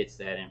then it gets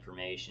that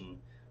information.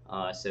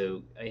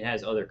 So it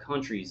has other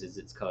countries as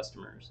its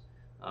customers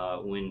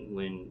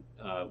when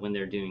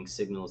they're doing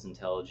signals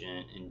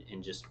intelligence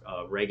and just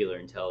regular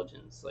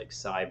intelligence, like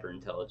cyber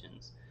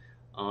intelligence.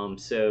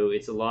 So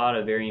it's a lot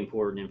of very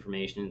important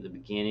information at the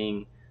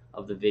beginning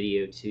of the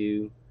video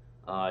too.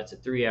 It's a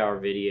 3-hour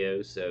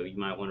video, so you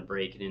might want to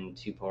break it into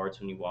 2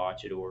 parts when you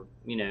watch it, or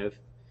if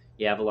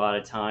you have a lot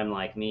of time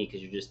like me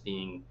because you're just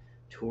being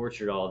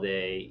tortured all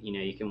day,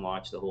 you can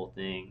watch the whole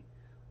thing.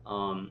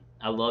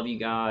 I love you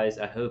guys.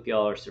 I hope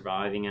y'all are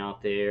surviving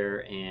out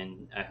there,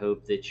 and I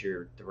hope that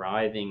you're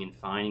thriving and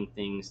finding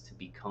things to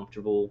be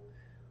comfortable.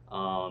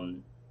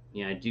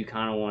 I do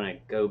kind of want to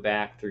go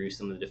back through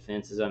some of the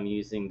defenses I'm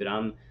using, but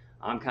I'm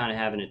kind of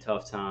having a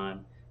tough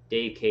time.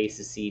 Dave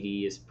Case's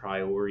CD is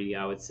priority,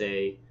 I would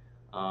say,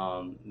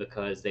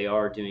 because they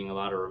are doing a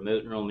lot of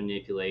remote neural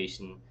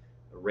manipulation,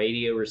 a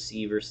radio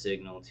receiver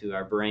signal to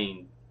our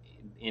brain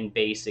in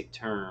basic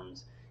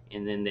terms,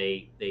 and then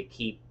they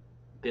keep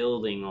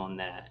building on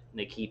that.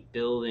 They keep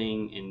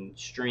building and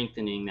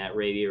strengthening that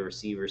radio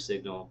receiver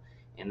signal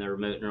and the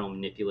remote neural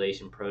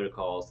manipulation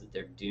protocols that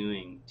they're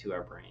doing to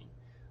our brain.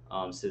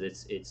 So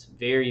it's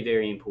very,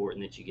 very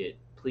important that you get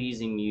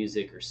pleasing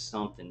music or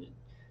something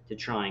to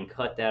try and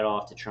cut that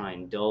off, to try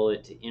and dull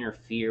it, to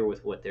interfere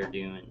with what they're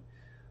doing.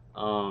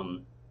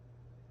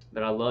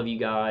 But I love you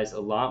guys.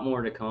 A lot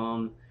more to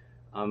come.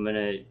 I'm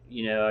gonna,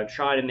 I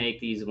try to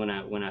make these when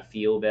I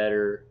feel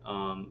better,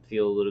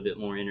 feel a little bit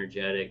more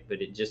energetic,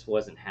 but it just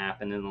wasn't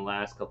happening the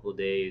last couple of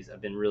days.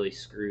 I've been really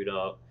screwed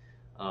up,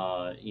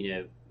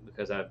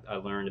 because I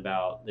learned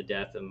about the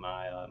death of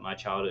my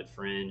childhood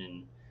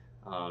friend,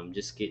 and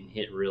just getting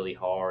hit really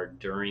hard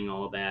during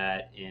all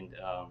that, and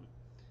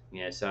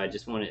so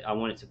I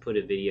wanted to put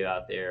a video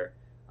out there,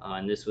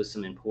 and this was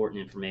some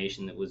important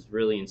information that was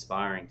really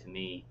inspiring to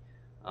me,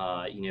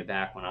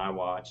 back when I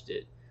watched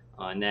it.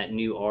 And that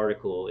new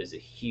article is a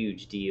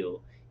huge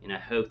deal, and I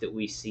hope that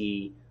we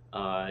see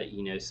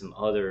some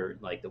other,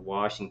 like the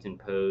Washington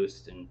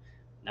Post, and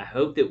I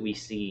hope that we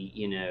see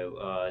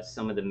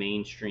some of the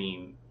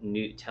mainstream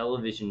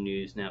television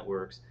news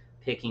networks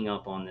picking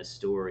up on this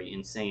story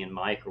and saying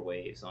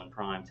microwaves on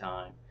prime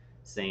time,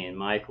 saying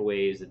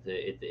microwaves at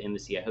the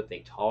embassy. I hope they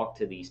talk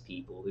to these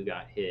people who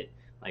got hit,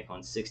 like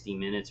on 60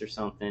 Minutes or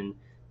something.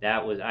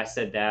 I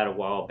said that a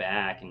while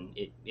back, and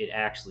it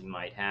actually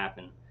might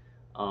happen.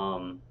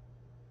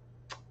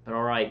 But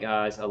all right,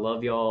 guys, I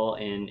love y'all,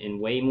 and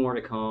way more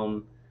to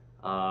come.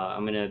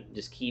 I'm going to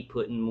just keep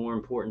putting more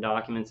important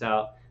documents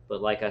out.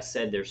 But like I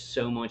said, there's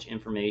so much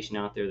information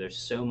out there. There's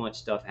so much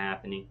stuff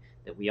happening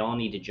that we all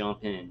need to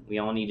jump in. We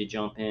all need to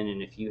jump in.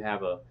 And if you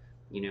have a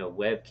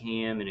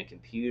webcam and a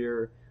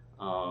computer,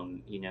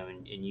 and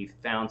you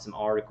found some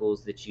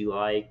articles that you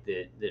like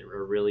that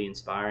are really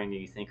inspiring or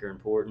you think are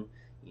important,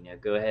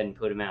 go ahead and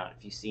put them out.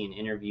 If you see an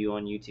interview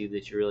on YouTube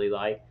that you really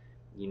like,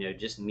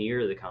 just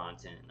mirror the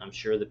content. I'm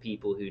sure the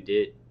people who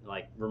did,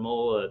 like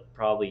Ramola,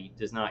 probably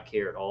does not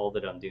care at all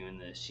that I'm doing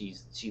this.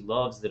 She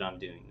loves that I'm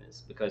doing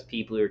this, because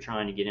people who are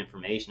trying to get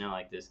information out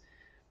like this,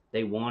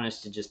 they want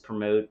us to just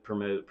promote.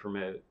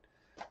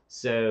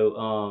 So,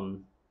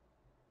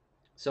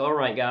 all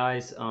right,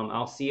 guys.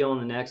 I'll see you on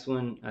the next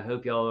one. I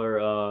hope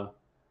y'all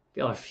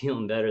are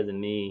feeling better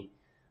than me.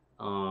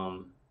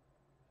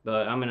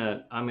 But I'm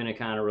gonna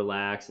kind of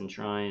relax and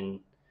try and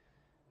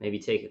maybe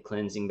take a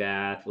cleansing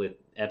bath with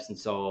Epsom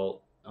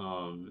salt,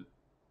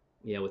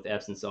 with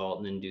Epsom salt,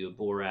 and then do a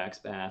borax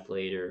bath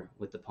later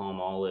with the palm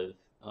olive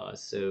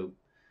soap.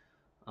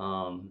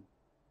 All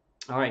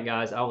right,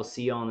 guys, I will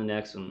see you on the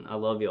next one. I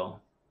love y'all.